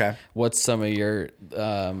 Okay. What's some of your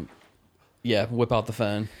whip out the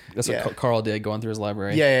phone. That's what Carl did going through his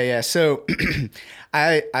library. Yeah. So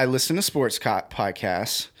I listen to sports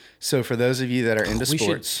podcasts. So for those of you that are into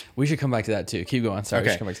sports, we should come back to that too. Keep going. Sorry, we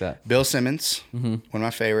should come back to that. Bill Simmons, one of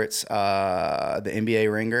my favorites. The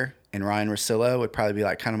NBA Ringer and Ryan Russillo would probably be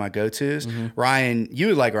like kind of my go-tos. Ryan, you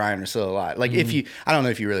would like Ryan Russillo a lot. Like if you, I don't know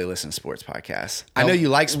if you really listen to sports podcasts. I know you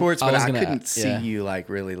like sports, but I couldn't see you like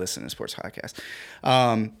really listen to sports podcasts.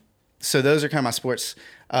 So those are kind of my sports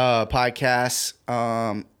podcasts.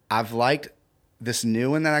 I've liked this new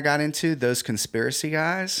one that I got into, Those Conspiracy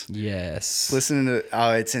Guys. Yes. Listening to,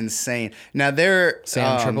 it's insane. Now they're,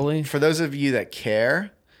 Sam Tripoli. For those of you that care,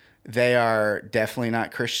 they are definitely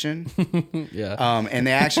not Christian. Yeah. And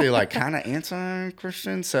they actually like kind of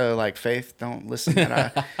anti-Christian. So like Faith, don't listen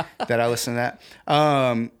that I listen to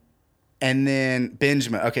that. And then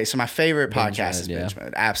Binge Mode. Okay, so my favorite podcast is Binge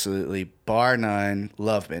Mode. Absolutely, bar none.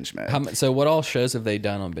 Love Binge Mode. So what all shows have they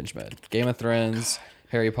done on Binge Mode? Game of Thrones,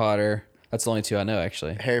 Harry Potter. That's the only two I know,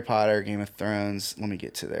 actually. Harry Potter, Game of Thrones. Let me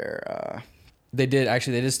get to their... They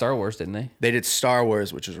did Star Wars, didn't they? They did Star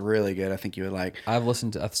Wars, which was really good. I think you would like. I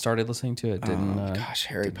started listening to it.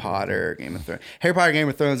 Harry Potter, Game of Thrones. Harry Potter, Game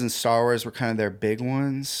of Thrones, and Star Wars were kind of their big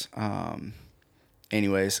ones.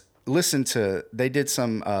 Anyways... they did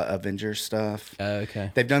some Avengers stuff.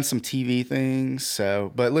 Okay. They've done some TV things,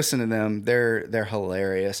 but listen to them. They're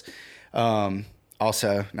hilarious.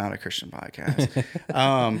 Also not a Christian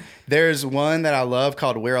podcast. There's one that I love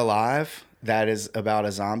called We're Alive that is about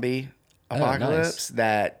a zombie apocalypse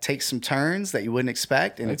that takes some turns that you wouldn't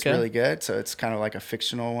expect, and it's really good. So it's kind of like a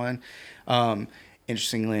fictional one.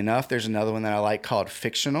 Interestingly enough, there's another one that I like called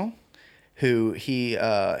Fictional, who he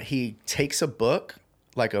takes a book,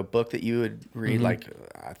 like a book that you would read, like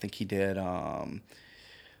I think he did.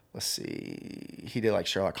 Let's see, he did like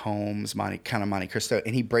Sherlock Holmes, Monte Cristo,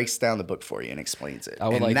 and he breaks down the book for you and explains it. I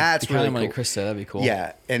would like that's really cool. Monte Cristo. That'd be cool.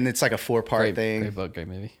 Yeah, and it's like a 4-part thing. Great book, great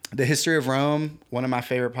movie. The History of Rome, one of my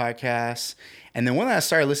favorite podcasts. And then one that I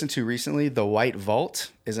started listening to recently, The White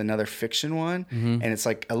Vault, is another fiction one. And it's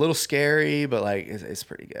like a little scary, but like it's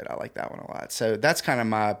pretty good. I like that one a lot. So that's kind of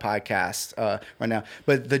my podcast right now.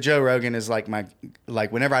 But the Joe Rogan is like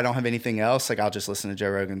whenever I don't have anything else, like I'll just listen to Joe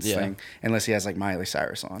Rogan's thing, unless he has like Miley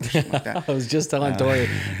Cyrus on or something like that. I was just telling Tori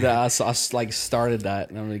that I like started that,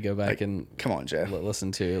 and I'm going to go back and come on, Joe,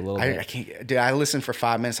 listen to a little bit. I can't, dude. I listened for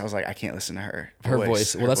 5 minutes. I was like, I can't listen to her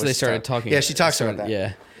voice. Well, that's what they started talking. Yeah, she talks about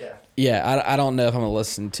that. Yeah, I don't know if I'm gonna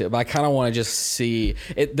listen to it, but I kind of want to just see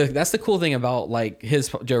it. That's the cool thing about like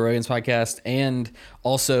Joe Rogan's podcast, and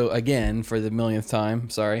also again for the millionth time,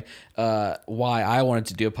 why I wanted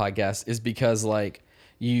to do a podcast is because like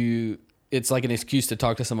it's like an excuse to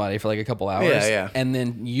talk to somebody for like a couple hours, and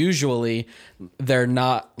then usually they're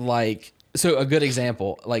not like. So a good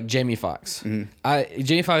example, like Jamie Foxx.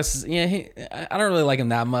 Jamie Foxx, I don't really like him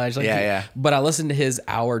that much. But I listened to his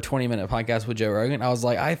 20-minute podcast with Joe Rogan. I was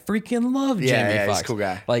like, I freaking love Jamie Foxx. He's a cool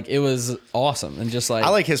guy. Like it was awesome, and just like I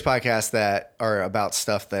like his podcasts that are about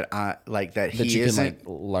stuff that I like that he you isn't can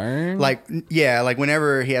like learn. Like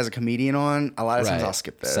whenever he has a comedian on, a lot of times I'll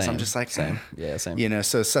skip those. I'm just like same.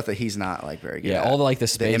 So stuff that he's not like very good. All the like the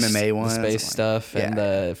space, MMA ones, the space stuff, and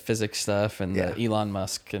the physics stuff, and the Elon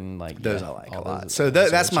Musk and like those I like a lot. So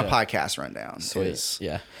that's my podcast rundown. Sweet.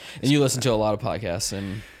 And you listen to a lot of podcasts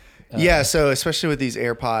and so especially with these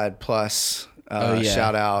AirPod Plus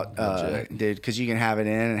shout out dude, because you can have it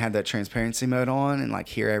in and have that transparency mode on and like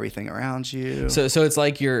hear everything around you. So it's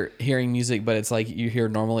like you're hearing music, but it's like you hear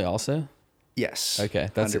normally also. Yes. Okay,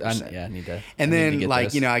 that's it. I 100%. need to. And I need to then get like,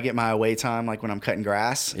 those. you know, I get my away time, like when I'm cutting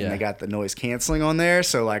grass Yeah. and they got the noise canceling on there.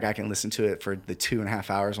 So like I can listen to it for the 2.5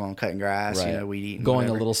 hours while I'm cutting grass, right. you know, weed eating. Going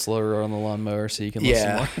whatever. a little slower on the lawnmower so you can listen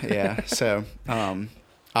Yeah. more. Yeah. So,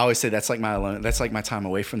 I always say that's like my time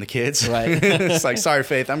away from the kids. Right. It's like, sorry,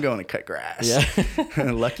 Faith, I'm going to cut grass.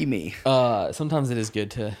 Yeah. Lucky me. Sometimes it is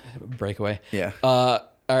good to break away. Yeah. All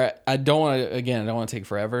right. I don't want to take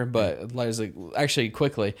forever, but like actually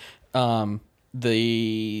quickly,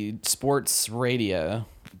 the sports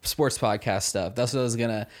podcast stuff. That's what I was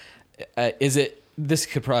gonna. This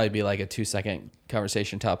could probably be like a 2-second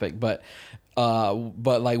conversation topic, but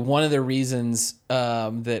like one of the reasons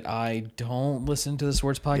that I don't listen to the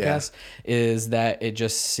sports podcast is that it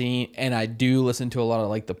just seems, and I do listen to a lot of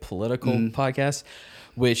like the political podcasts,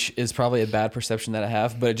 which is probably a bad perception that I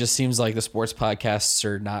have, but it just seems like the sports podcasts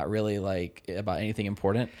are not really like about anything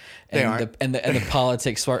important. And They aren't. and the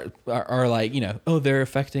politics are like, you know, oh, they're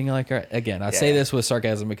affecting like again, I say this with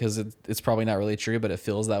sarcasm because it's probably not really true, but it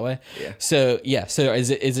feels that way. Yeah. So is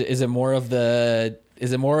it more of the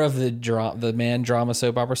the man drama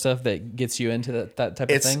soap opera stuff that gets you into that type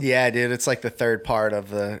of thing? Yeah, dude. It's like the third part of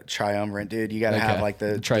the triumvirate, dude. You got to have like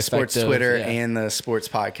the trifecta sports of- Twitter yeah. and the sports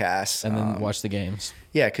podcast. And then watch the games.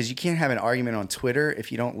 Yeah, because you can't have an argument on Twitter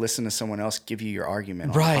if you don't listen to someone else give you your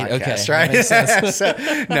argument on Right, the podcast, okay. right? That makes sense.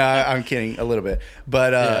 So, no, I'm kidding a little bit.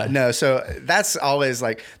 But no, so that's always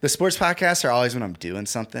like the sports podcasts are always when I'm doing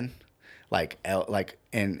something.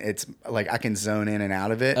 And it's like I can zone in and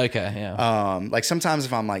out of it. Okay, yeah. Like sometimes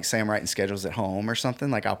if I'm like, say I'm writing schedules at home or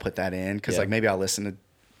something, like I'll put that in because like maybe I'll listen to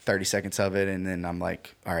 30 seconds of it and then I'm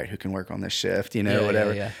like, all right, who can work on this shift, you know,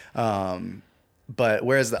 whatever. Yeah. But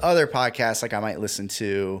whereas the other podcasts, like I might listen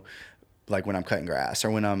to like when I'm cutting grass or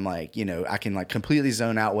when I'm like, you know, I can like completely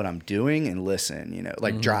zone out what I'm doing and listen, you know,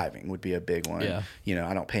 like driving would be a big one. Yeah. You know,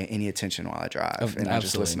 I don't pay any attention while I drive and I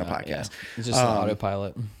just listen to podcasts. Yeah. It's just an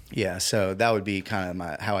autopilot. Yeah, so that would be kind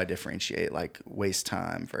of how I differentiate like waste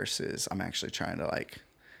time versus I'm actually trying to like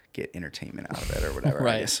get entertainment out of it or whatever.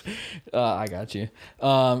 Right. I guess. I got you.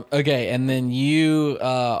 Okay, and then you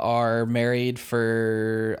are married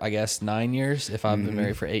for I guess 9 years. If I've been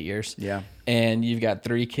married for 8 years. Yeah. And you've got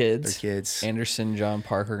 3 kids. 3 kids. Anderson, John,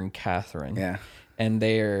 Parker, and Catherine. Yeah. And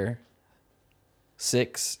they're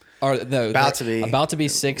 6. Or no, About to be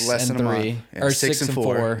 6 less and than a 3, month. Yeah, or 6 and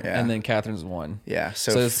 4, yeah. and then Catherine's 1. Yeah.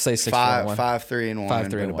 So let's say 6, 4, and 1. 5, 3, and 1. 5,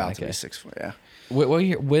 3, but and 1. about to Okay. be 6, 4. Yeah. What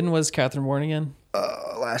year? When was Catherine born again?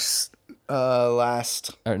 Last.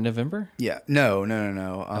 Or November? Yeah. No.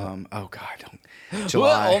 Oh God. Don't.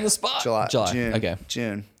 July. On the spot. July. June. Okay.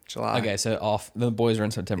 June. July. Okay, so the boys are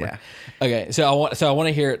in September. Yeah. Okay, so I want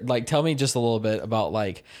to hear, like, tell me just a little bit about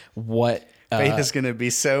like what Faith is gonna be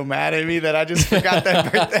so mad at me that I just forgot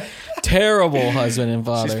that birthday. terrible husband and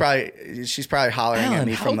father. She's probably hollering Alan, at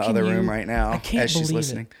me how from the can other you- room right now I can't as she's believe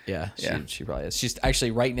listening. it. Yeah, Yeah. she probably is. She's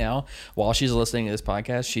actually right now while she's listening to this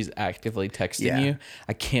podcast, she's actively texting Yeah. you.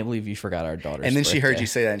 I can't believe you forgot our daughter's And then she heard birthday. you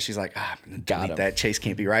say that, and she's like, "I'm gonna Got delete him. that. Chase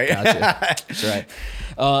can't be right." Gotcha. That's right.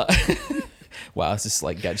 Wow, it's just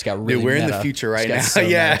like just got really Dude, we're in meta. the future right Just now. got so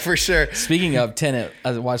Yeah, meta. for sure. Speaking of Tenet,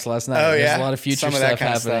 I watched last night. Oh There's yeah, a lot of future some of stuff that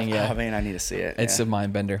kind happening. Of stuff. Yeah, Oh man, I need to see it. it's yeah. a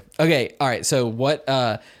mind bender. Okay, all right. So what?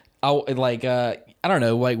 I don't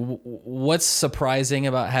know. Like, what's surprising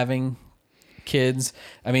about having kids?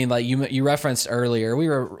 I mean, like you referenced earlier,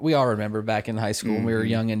 we all remember back in high school when we were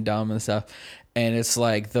young and dumb and stuff. And it's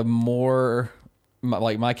like the more,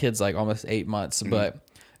 like my kid's like almost 8 months, but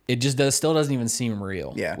it just still doesn't even seem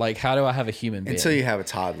real. Yeah. Like, how do I have a human being? Until you have a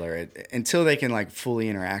toddler, until they can like fully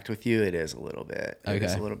interact with you, it is a little bit. It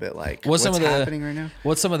is Okay. a little bit like What's some of the happening right now.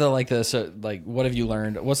 What's some of the like what have you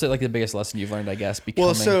learned? What's like the biggest lesson you've learned? I guess becoming.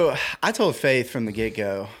 Well, so I told Faith from the get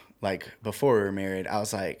go, like before we were married, I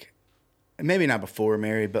was like, maybe not before we were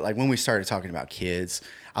married, but like when we started talking about kids,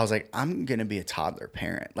 I was like, I'm going to be a toddler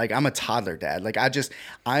parent. Like I'm a toddler dad. Like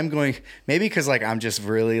I'm going, maybe because like I'm just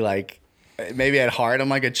really like, maybe at heart I'm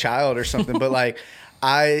like a child or something, but like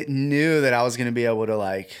I knew that I was going to be able to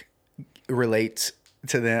like relate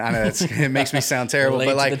to them. I know it makes me sound terrible,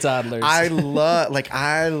 Relate but like to the toddlers.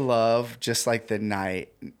 I love just like the naivety.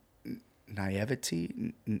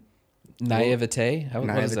 Naivete?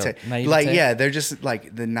 What is that? Naivete. Like, yeah, they're just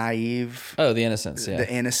like the naive, Oh, the innocence. Yeah.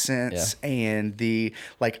 the innocence, and the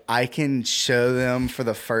like. I can show them for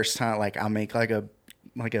the first time. Like, I'll make like a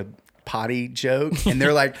potty joke, and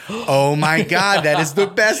they're like, "Oh my god, that is the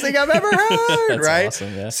best thing I've ever heard!" That's right?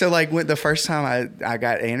 awesome, yeah. So, like, when the first time I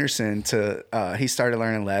got Anderson to, he started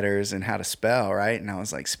learning letters and how to spell, right? And I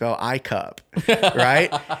was like, "Spell I cup,"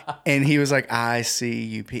 right? And he was like,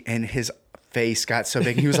 "ICUP," and his face got so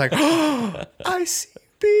big. He was like, "Oh, I see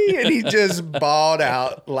and he just bawled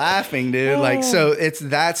out laughing, dude. Like, so it's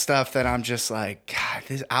that stuff that I'm just like,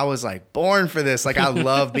 God, I was like born for this. Like, I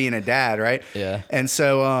love being a dad, right? Yeah. And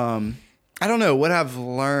so, I don't know. What I've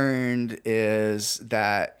learned is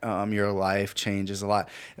that your life changes a lot.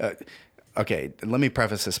 Okay, let me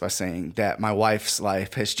preface this by saying that my wife's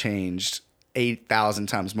life has changed 8,000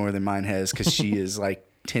 times more than mine has, because she is like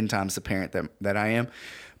 10 times the parent that I am.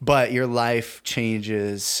 But your life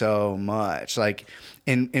changes so much. Like,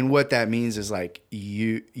 and what that means is like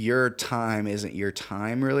your time isn't your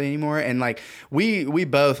time really anymore. And like we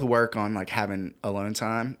both work on like having alone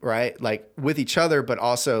time, right? Like with each other, but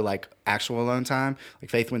also like actual alone time. Like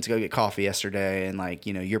Faith went to go get coffee yesterday, and like,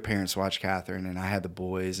 you know, your parents watched Catherine, and I had the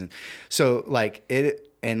boys, and so like it.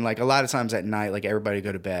 And like a lot of times at night, like everybody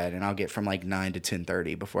go to bed, and I'll get from like 9 to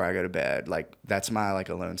 10:30 before I go to bed. Like that's my like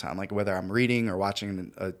alone time. Like whether I'm reading or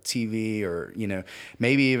watching a TV, or, you know,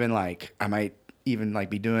 maybe even like I might even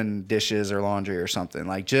like be doing dishes or laundry or something.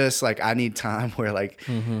 Like just like I need time where like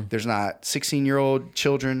there's not 16-year-old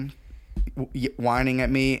children whining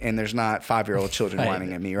at me, and there's not 5-year-old children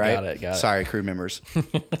whining at me, right? Got it. Sorry, crew members.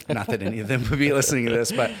 Not that any of them would be listening to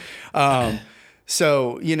this, but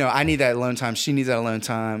so, you know, I need that alone time. She needs that alone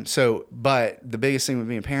time. So, but the biggest thing with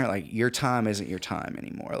being a parent, like your time isn't your time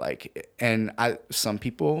anymore. Like, and some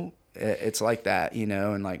people, it's like that, you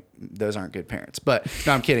know, and like those aren't good parents. But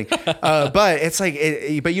no, I'm kidding. But it's like,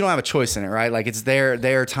 but you don't have a choice in it, right? Like it's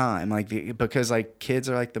their time, like because like kids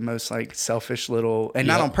are like the most like selfish little, and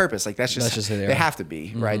not on purpose. Like that's just who they have to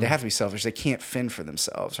be, right? They have to be selfish. They can't fend for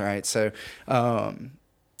themselves, right? So,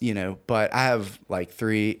 you know, but I have like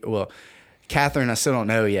Catherine, I still don't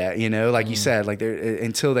know yet, you know, like you said, like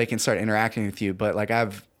until they can start interacting with you. But like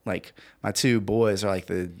I've like my 2 boys are like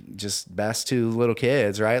the just best 2 little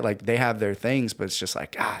kids, right? Like they have their things, but it's just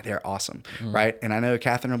like, they're awesome, right? And I know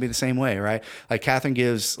Catherine will be the same way, right? Like Catherine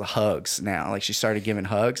gives hugs now. Like she started giving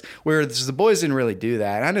hugs, whereas the boys didn't really do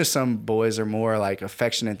that. And I know some boys are more like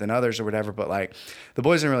affectionate than others or whatever, but like the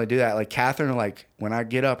boys didn't really do that. Like Catherine, like when I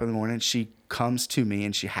get up in the morning, she comes to me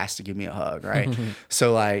and she has to give me a hug, right?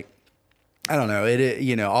 So like, I don't know.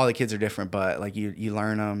 You know, all the kids are different, but like you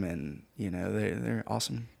learn them, and you know they're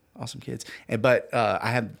awesome kids. But I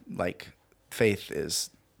have like Faith is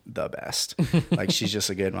the best. Like she's just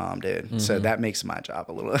a good mom, dude. So that makes my job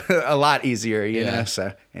a lot easier, you know.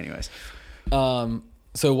 So, anyways.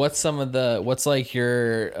 So what's like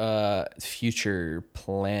your future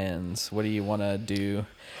plans? What do you want to do?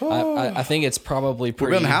 I think it's probably pretty.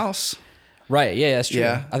 We're building a house. Right. Yeah, that's true.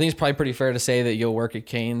 Yeah. I think it's probably pretty fair to say that you'll work at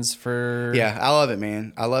Canes for. Yeah, I love it,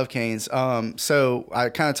 man. I love Canes. So I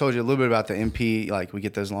kind of told you a little bit about the MP. Like we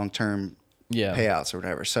get those long-term payouts or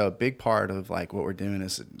whatever. So a big part of like what we're doing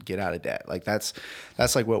is get out of debt. Like that's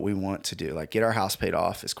like what we want to do. Like get our house paid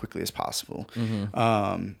off as quickly as possible.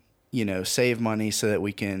 You know, save money so that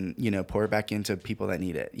we can, you know, pour it back into people that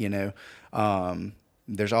need it. You know.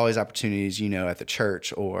 There's always opportunities, you know, at the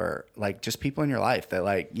church or like just people in your life that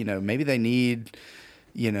like, you know, maybe they need,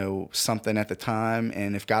 you know, something at the time.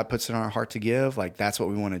 And if God puts it on our heart to give, like, that's what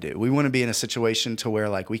we want to do. We want to be in a situation to where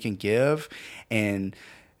like we can give, and,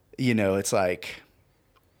 you know, it's like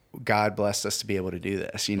God blessed us to be able to do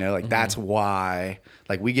this, you know, like that's why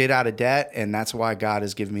like we get out of debt, and that's why God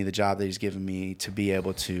has given me the job that he's given me to be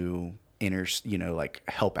able to you know, like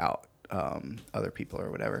help out other people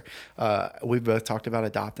or whatever. We've both talked about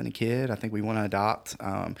adopting a kid. I think we want to adopt.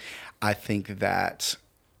 I think that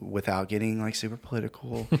without getting like super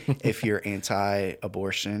political, if you're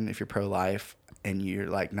anti-abortion, if you're pro-life, and you're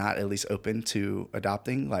like not at least open to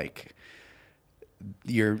adopting, like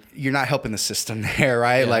you're not helping the system there,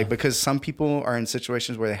 right? Like because some people are in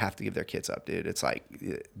situations where they have to give their kids up, dude. It's like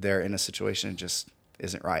they're in a situation that just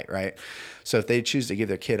isn't right? So if they choose to give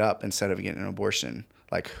their kid up instead of getting an abortion,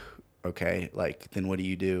 like okay, like then what do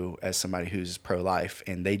you do as somebody who's pro-life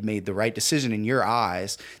and they made the right decision in your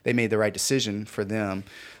eyes? They made the right decision for them.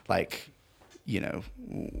 Like, you know,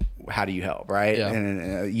 how do you help, right? Yeah.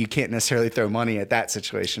 And you can't necessarily throw money at that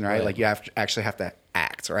situation, right? Like you actually have to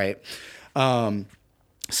act, right?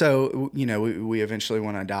 So, you know, we eventually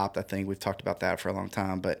want to adopt. I think we've talked about that for a long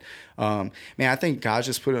time, but man, I think God's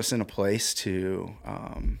just put us in a place to,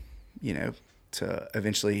 you know, to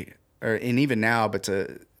eventually, and even now, but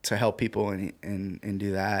to help people and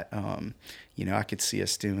do that. You know, I could see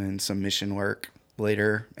us doing some mission work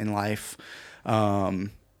later in life,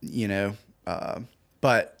 you know,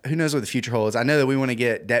 but who knows what the future holds. I know that we want to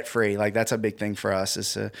get debt free. Like that's a big thing for us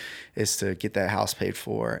is to get that house paid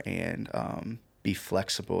for and, be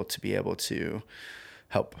flexible to be able to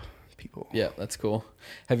help people. Yeah, that's cool.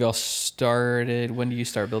 Have y'all started? When do you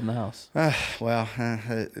start building the house?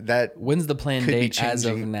 That When's the plan could be date as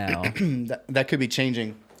of changing. now? that could be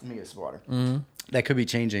changing. Let me get some water. That could be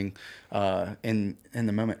changing in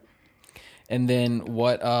the moment. And then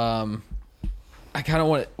what? I kind of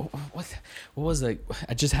want to. What was like?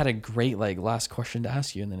 I just had a great like last question to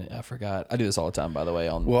ask you, and then I forgot. I do this all the time, by the way.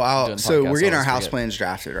 On doing so we're podcasts, getting I our always house forget. plans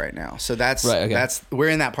drafted right now. So that's Right, okay. we're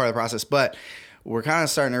in that part of the process, but we're kind of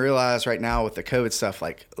starting to realize right now with the COVID stuff,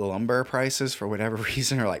 like lumber prices for whatever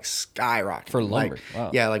reason are like skyrocketing. For lumber, Like, wow.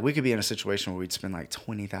 Yeah, like we could be in a situation where we'd spend like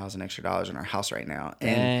 $20,000 extra on our house right now.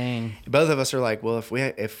 And Dang. both of us are like, well, if we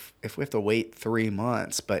have to wait 3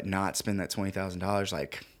 months but not spend that $20,000,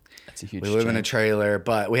 like That's a huge. we live in a chunk. trailer,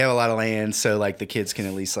 but we have a lot of land, so like the kids can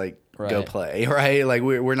at least like go Right. play, right? Like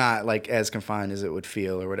we're not like as confined as it would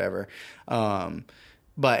feel or whatever.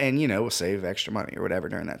 But and we'll save extra money or whatever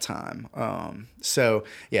during that time. So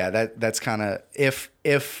yeah, that's kind of if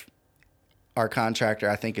our contractor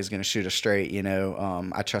I think is going to shoot us straight.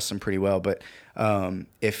 I trust him pretty well, but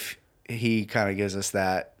if he kind of gives us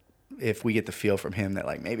that. If we get the feel from him that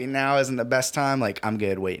like maybe now isn't the best time, like I'm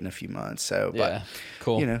good waiting a few months. So, Yeah,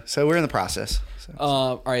 cool. so we're in the process. So.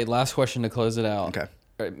 All right, last question to close it out. Okay.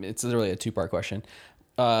 It's really a 2-part question.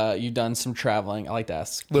 You've done some traveling. I like to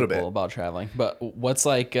ask Little people bit. about traveling, but what's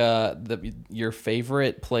like your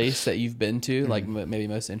favorite place that you've been to, like maybe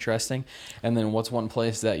most interesting, and then what's one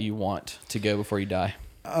place that you want to go before you die?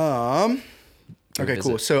 Okay, visit.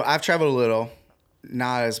 cool. So I've traveled a little,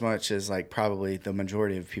 not as much as like probably the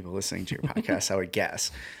majority of people listening to your podcast, I would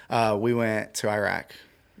guess. We went to Iraq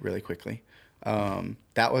really quickly.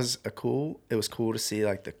 That was it was cool to see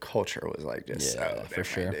like the culture was like just Yeah, so for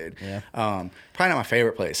different, sure. dude. Yeah. Probably not my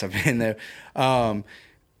favorite place I've been there. My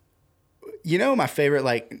favorite,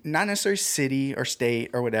 like not necessarily city or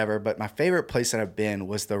state or whatever, but my favorite place that I've been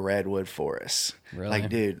was the Redwood Forest. Really? Like,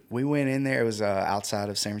 dude, we went in there. It was outside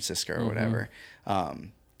of San Francisco or whatever.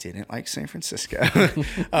 Didn't like San Francisco.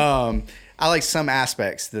 I like some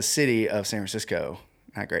aspects. The city of San Francisco,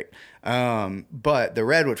 not great. But the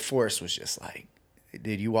Redwood Forest was just like,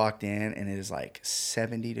 dude, you walked in and it is like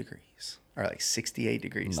 70 degrees or like 68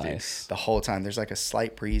 degrees, Nice. dude. The whole time there's like a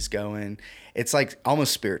slight breeze going. It's like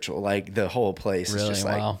almost spiritual. Like the whole place Really? is just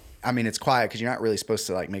like, Wow. I mean, it's quiet because you're not really supposed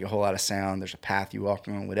to like make a whole lot of sound. There's a path you walk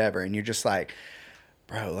on, whatever. And you're just like,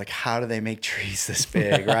 bro, like how do they make trees this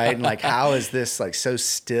big, right? And like how is this like so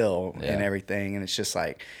still Yeah. and everything? And it's just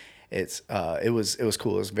like it was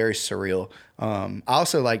cool. It was very surreal. I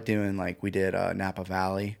also like doing like we did Napa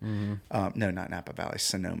Valley. No, not Napa Valley,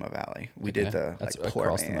 Sonoma Valley. We did the That's like poor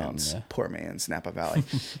across the mountain, man's yeah. poor man's Napa Valley.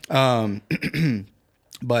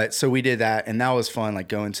 But so we did that, and that was fun. Like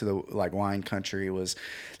going to the like wine country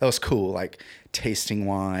that was cool. Like tasting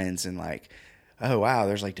wines and like, oh wow,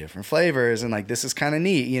 there's like different flavors and like this is kind of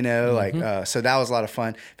neat, Like so that was a lot of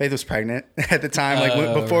fun. Faith was pregnant at the time.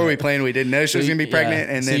 Like before we planned, we didn't know she was gonna be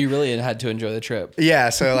pregnant, and so then you really had to enjoy the trip. yeah,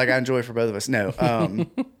 so like I enjoy for both of us. No.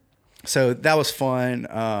 So that was fun.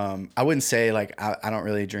 I wouldn't say like I don't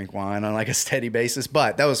really drink wine on like a steady basis,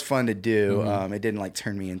 but that was fun to do. It didn't like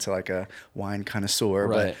turn me into like a wine connoisseur,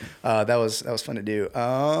 Right. but that was fun to do.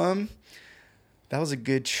 That was a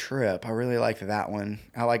good trip. I really liked that one.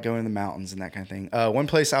 I like going to the mountains and that kind of thing. One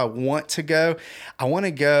place I want to go.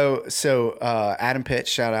 So Adam Pitts,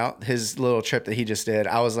 shout out, his little trip that he just did.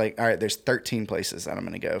 I was like, all right, there's 13 places that I'm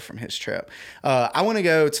going to go from his trip. I want to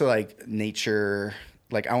go to like nature.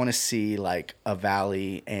 Like I want to see like a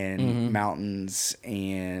valley and mountains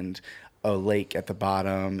and a lake at the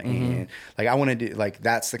bottom. And like, I want to do like,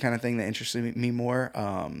 that's the kind of thing that interested me more.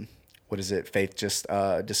 What is it? Faith just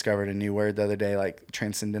discovered a new word the other day, like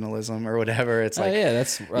transcendentalism or whatever. It's like,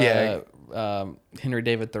 that's Henry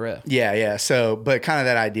David Thoreau. yeah. So, but kind of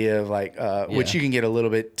that idea of like, which you can get a little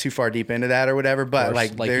bit too far deep into that or whatever. But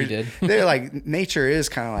course, like you did. they're like nature is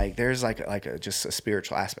kind of like there's like just a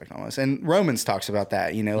spiritual aspect almost. And Romans talks about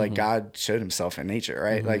that. Like God showed Himself in nature,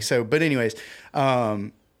 right? Like so. But anyways,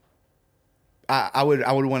 I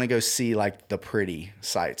would want to go see like the pretty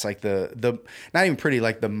sights, like the not even pretty,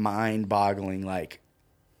 like the mind-boggling, like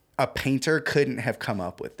a painter couldn't have come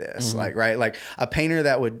up with this, like right, like a painter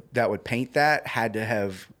that would paint that had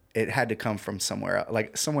to come from somewhere else.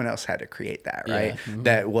 Like someone else had to create that, right?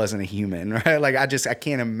 That wasn't a human, right? Like I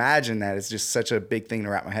can't imagine that. It's just such a big thing to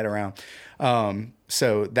wrap my head around.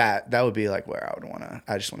 So that would be like where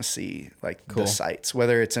I just want to see like the sights,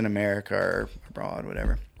 whether it's in America or abroad,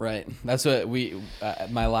 whatever. Right. That's what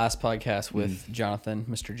my last podcast with Jonathan,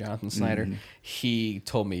 Mr. Jonathan Snyder, he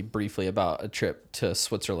told me briefly about a trip to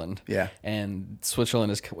Switzerland. Yeah. And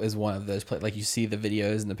Switzerland is one of those places, like you see the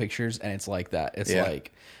videos and the pictures and it's like that. It's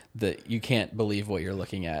like that you can't believe what you're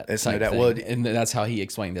looking at. It's no type doubt. thing. Well, And that's how he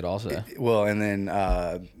explained it also. Well, and then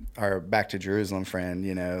our Back to Jerusalem friend,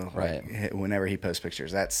 Right. whenever he posts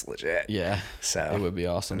pictures, that's legit. Yeah. So it would be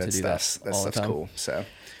awesome to do that. That all the stuff's time. cool. So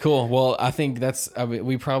Cool. Well, I think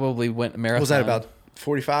we probably went marathon. what was that, about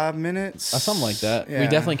 45 minutes? Something like that. Yeah. We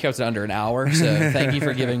definitely kept it under an hour. So thank you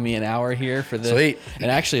for giving me an hour here for this. Sweet. And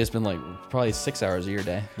actually, it's been like probably 6 hours of your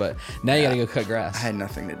day. But now you got to go cut grass. I had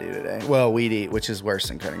nothing to do today. Well, weed eat, which is worse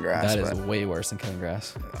than cutting grass. That is but way worse than cutting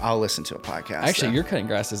grass. I'll listen to a podcast. Actually, so. your cutting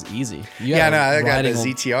grass is easy. Yeah, no, I got the riding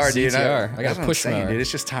ZTR, dude. ZTR. I got That's a what push I'm saying, mower. dude.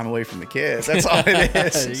 It's just time away from the kids. That's all it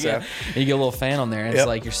is. Yeah. So, And you get a little fan on there, and it's Yep.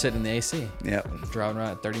 like you're sitting in the AC, yep, driving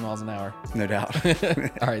around at 30 miles an hour. no doubt.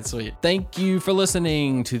 All right, sweet. Thank you for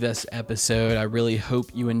listening to this episode. I really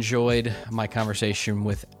hope you enjoyed my conversation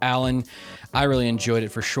with Alan. I really enjoyed it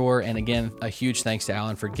for sure. And again, a huge thanks to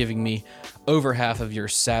Alan for giving me over half of your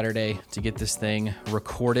Saturday to get this thing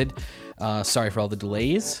recorded. Sorry for all the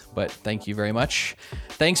delays, but thank you very much.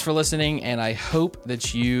 Thanks for listening, and I hope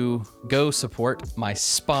that you go support my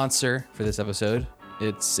sponsor for this episode.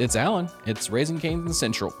 It's Alan. It's Raising Cane's in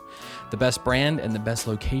Central, the best brand and the best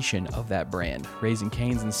location of that brand, Raising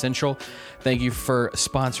Cane's in Central. Thank you for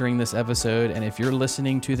sponsoring this episode. And if you're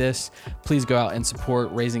listening to this, please go out and support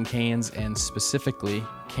Raising Cane's, and specifically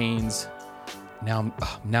Cane's. Now I'm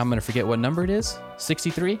going to forget what number it is.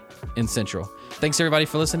 63 in Central. Thanks everybody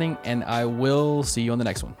for listening, and I will see you on the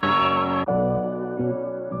next one.